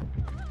guess. Cool.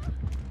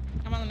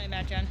 I'm on the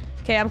mid-map, Jen.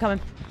 Okay, I'm coming.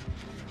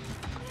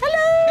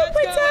 Hello,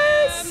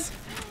 princess!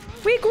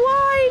 We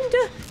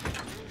grind!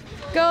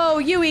 Go,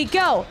 Yui,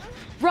 go!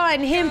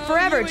 Run him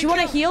forever. Yui, do you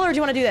want to go. heal or do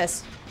you want to do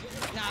this?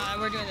 Nah,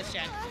 we're doing this,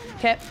 Jen.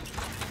 Okay.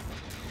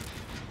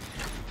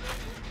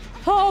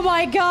 Oh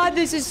my god,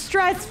 this is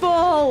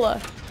stressful!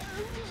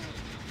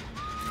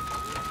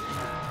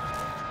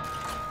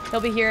 He'll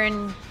be here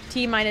in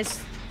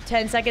T-minus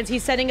 10 seconds.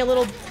 He's sending a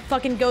little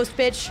fucking ghost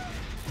bitch.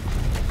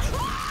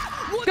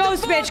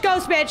 Ghost bitch,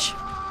 ghost bitch!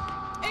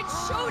 It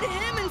showed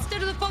him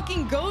instead of the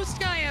fucking ghost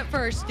guy at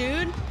first,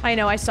 dude. I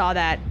know, I saw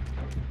that.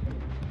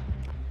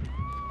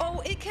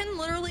 Oh, it can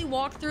literally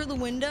walk through the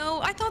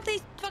window. I thought they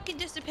fucking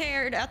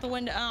disappeared at the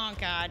window. Oh,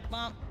 God.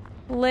 Well,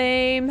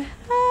 Lame.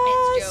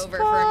 it's as Jover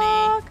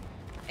fuck. for me.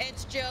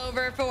 It's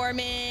Jover for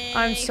me.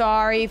 I'm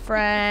sorry,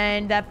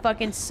 friend. That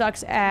fucking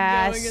sucks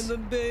ass. Going in the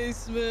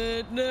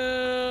basement.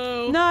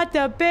 No. Not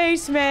the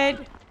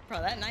basement.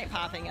 Bro, that night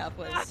popping up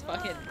was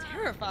fucking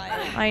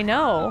terrifying. I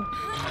know.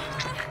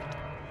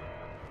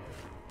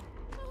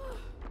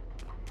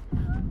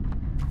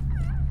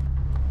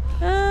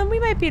 We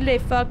might be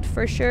late fucked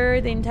for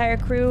sure. The entire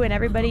crew and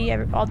everybody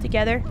all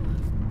together.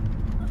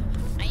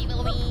 I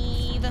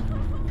believe.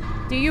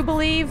 Do you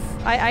believe?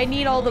 I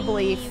need all the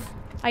belief.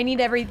 I need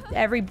every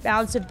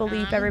ounce of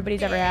belief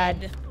everybody's ever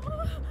had.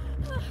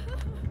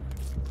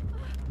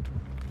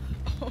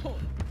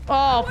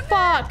 Oh,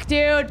 fuck,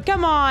 dude.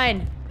 Come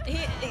on.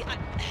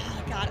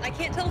 Oh, God. I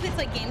can't tell if it's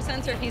like game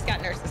sense or if he's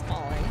got nurses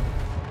calling.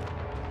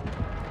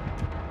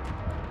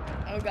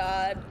 Oh,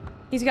 God.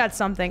 He's got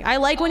something. I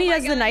like when he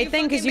does the night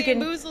thing because you can.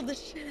 Bamboozle the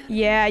shit out of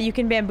Yeah, you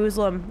can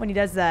bamboozle him when he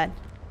does that.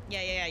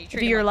 Yeah. You If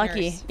treat him you're like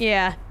lucky. nurse.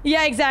 Yeah.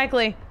 Yeah,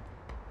 exactly.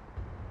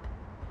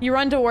 You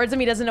run towards him,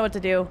 he doesn't know what to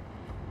do.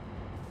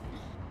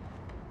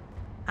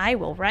 I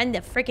will run the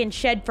freaking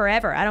shed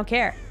forever. I don't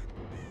care.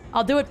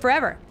 I'll do it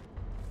forever.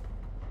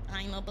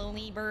 I'm a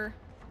believer.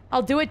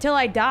 I'll do it till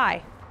I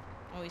die.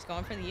 Oh, he's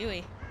going for the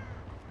Yui.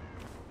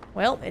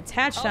 Well, it's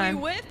hatch time.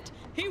 Oh, he whiffed.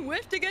 He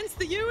whiffed against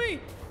the Yui.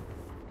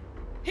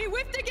 He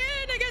whiffed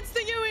again against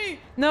the Yui.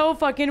 No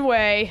fucking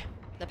way.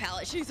 The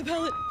pallet. Shoots the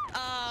pallet.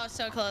 Oh,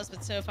 so close,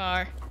 but so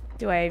far.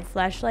 Do I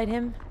flashlight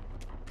him?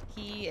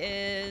 He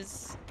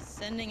is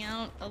sending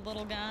out a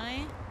little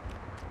guy.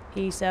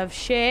 Piece of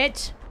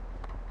shit.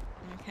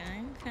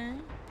 Okay.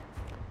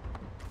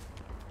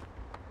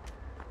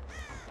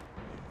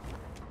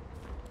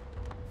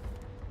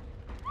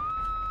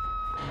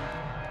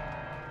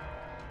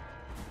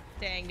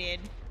 Dang, dude.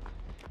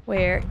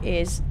 Where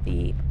is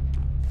the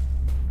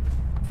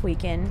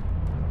freaking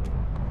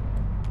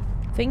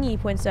thingy,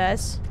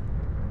 princess?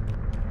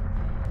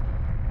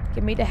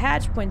 Give me the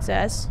hatch,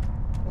 princess.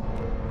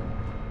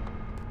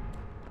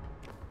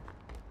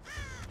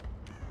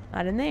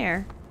 Not in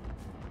there.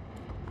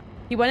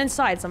 He went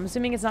inside, so I'm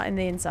assuming it's not in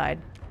the inside.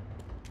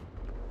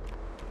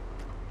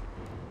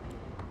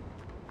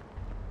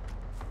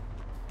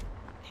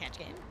 Hatch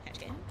game.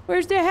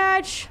 Where's the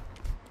hatch?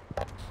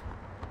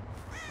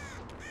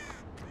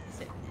 Is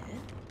it mid?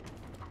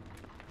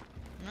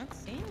 I'm not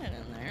seeing it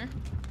in there.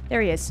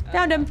 There he is.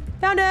 Found him.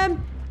 Found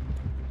him.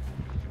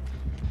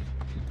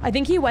 I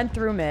think he went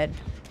through mid.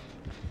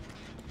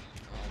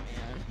 Oh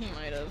man, he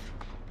might have.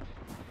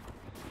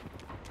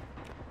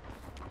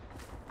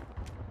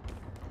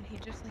 Did he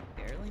just like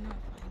barely not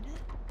find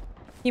it?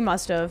 He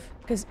must have,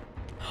 cause.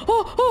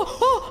 Let's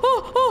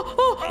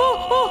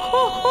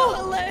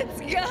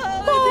go,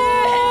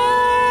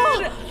 Oh,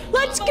 dude!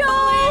 let's I'm a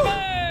go!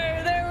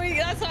 believer! There we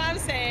go. That's what I'm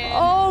saying.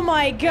 Oh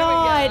my There we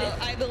god! go.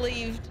 I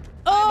believed.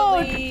 Oh,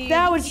 I believed.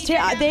 that was He didn't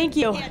have- thank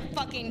you. He had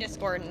fucking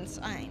discordance.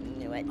 I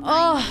knew it.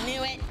 Oh. I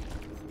knew it.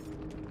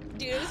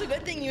 Dude, it was a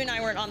good thing you and I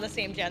weren't on the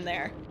same gen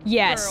there.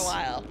 Yes. For a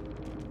while.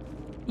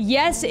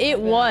 Yes, it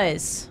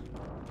was.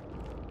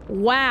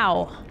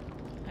 Wow.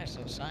 That's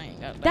so saying.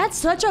 That's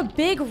such a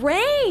big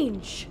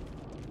range.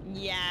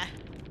 Yeah.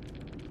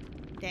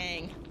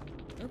 Dang.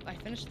 Oop, I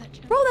finished that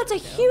chapter. Bro, that's a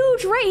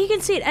huge range. You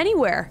can see it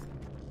anywhere.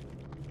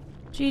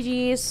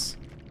 GG's.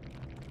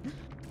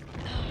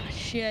 Oh,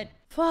 shit.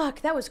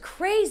 Fuck, that was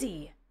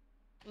crazy.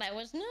 That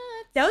was nuts.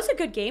 That was a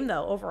good game,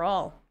 though,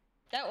 overall.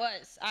 That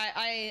was.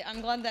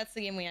 I'm glad that's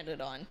the game we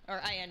ended on. Or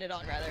I ended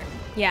on, rather.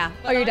 Yeah.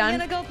 But Are you done? I'm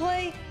gonna go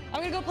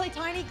play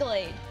Tiny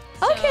Glade.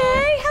 So,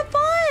 Okay, have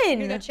I'm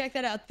gonna go fun. check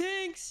that out.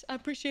 Thanks. I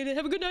appreciate it.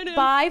 Have a good night now.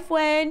 Bye,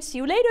 friend. See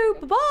you later.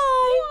 Bye-bye.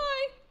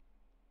 Bye.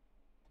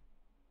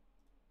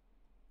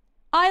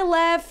 I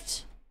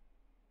left.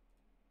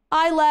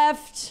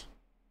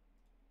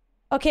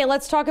 Okay,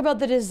 let's talk about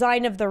the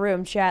design of the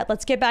room, chat.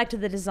 Let's get back to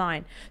the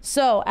design.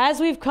 So,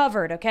 as we've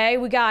covered, okay,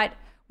 we're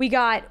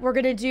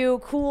gonna do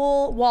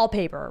cool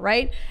wallpaper,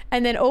 right?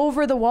 And then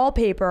over the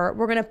wallpaper,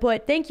 we're gonna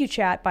put, thank you,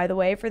 chat, by the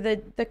way, for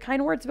the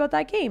kind words about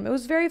that game. It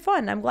was very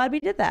fun. I'm glad we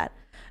did that.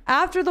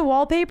 After the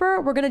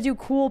wallpaper, we're gonna do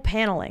cool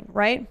paneling,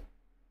 right?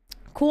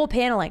 Cool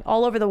paneling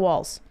all over the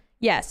walls.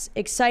 Yes,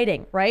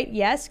 exciting, right?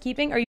 Yes, are you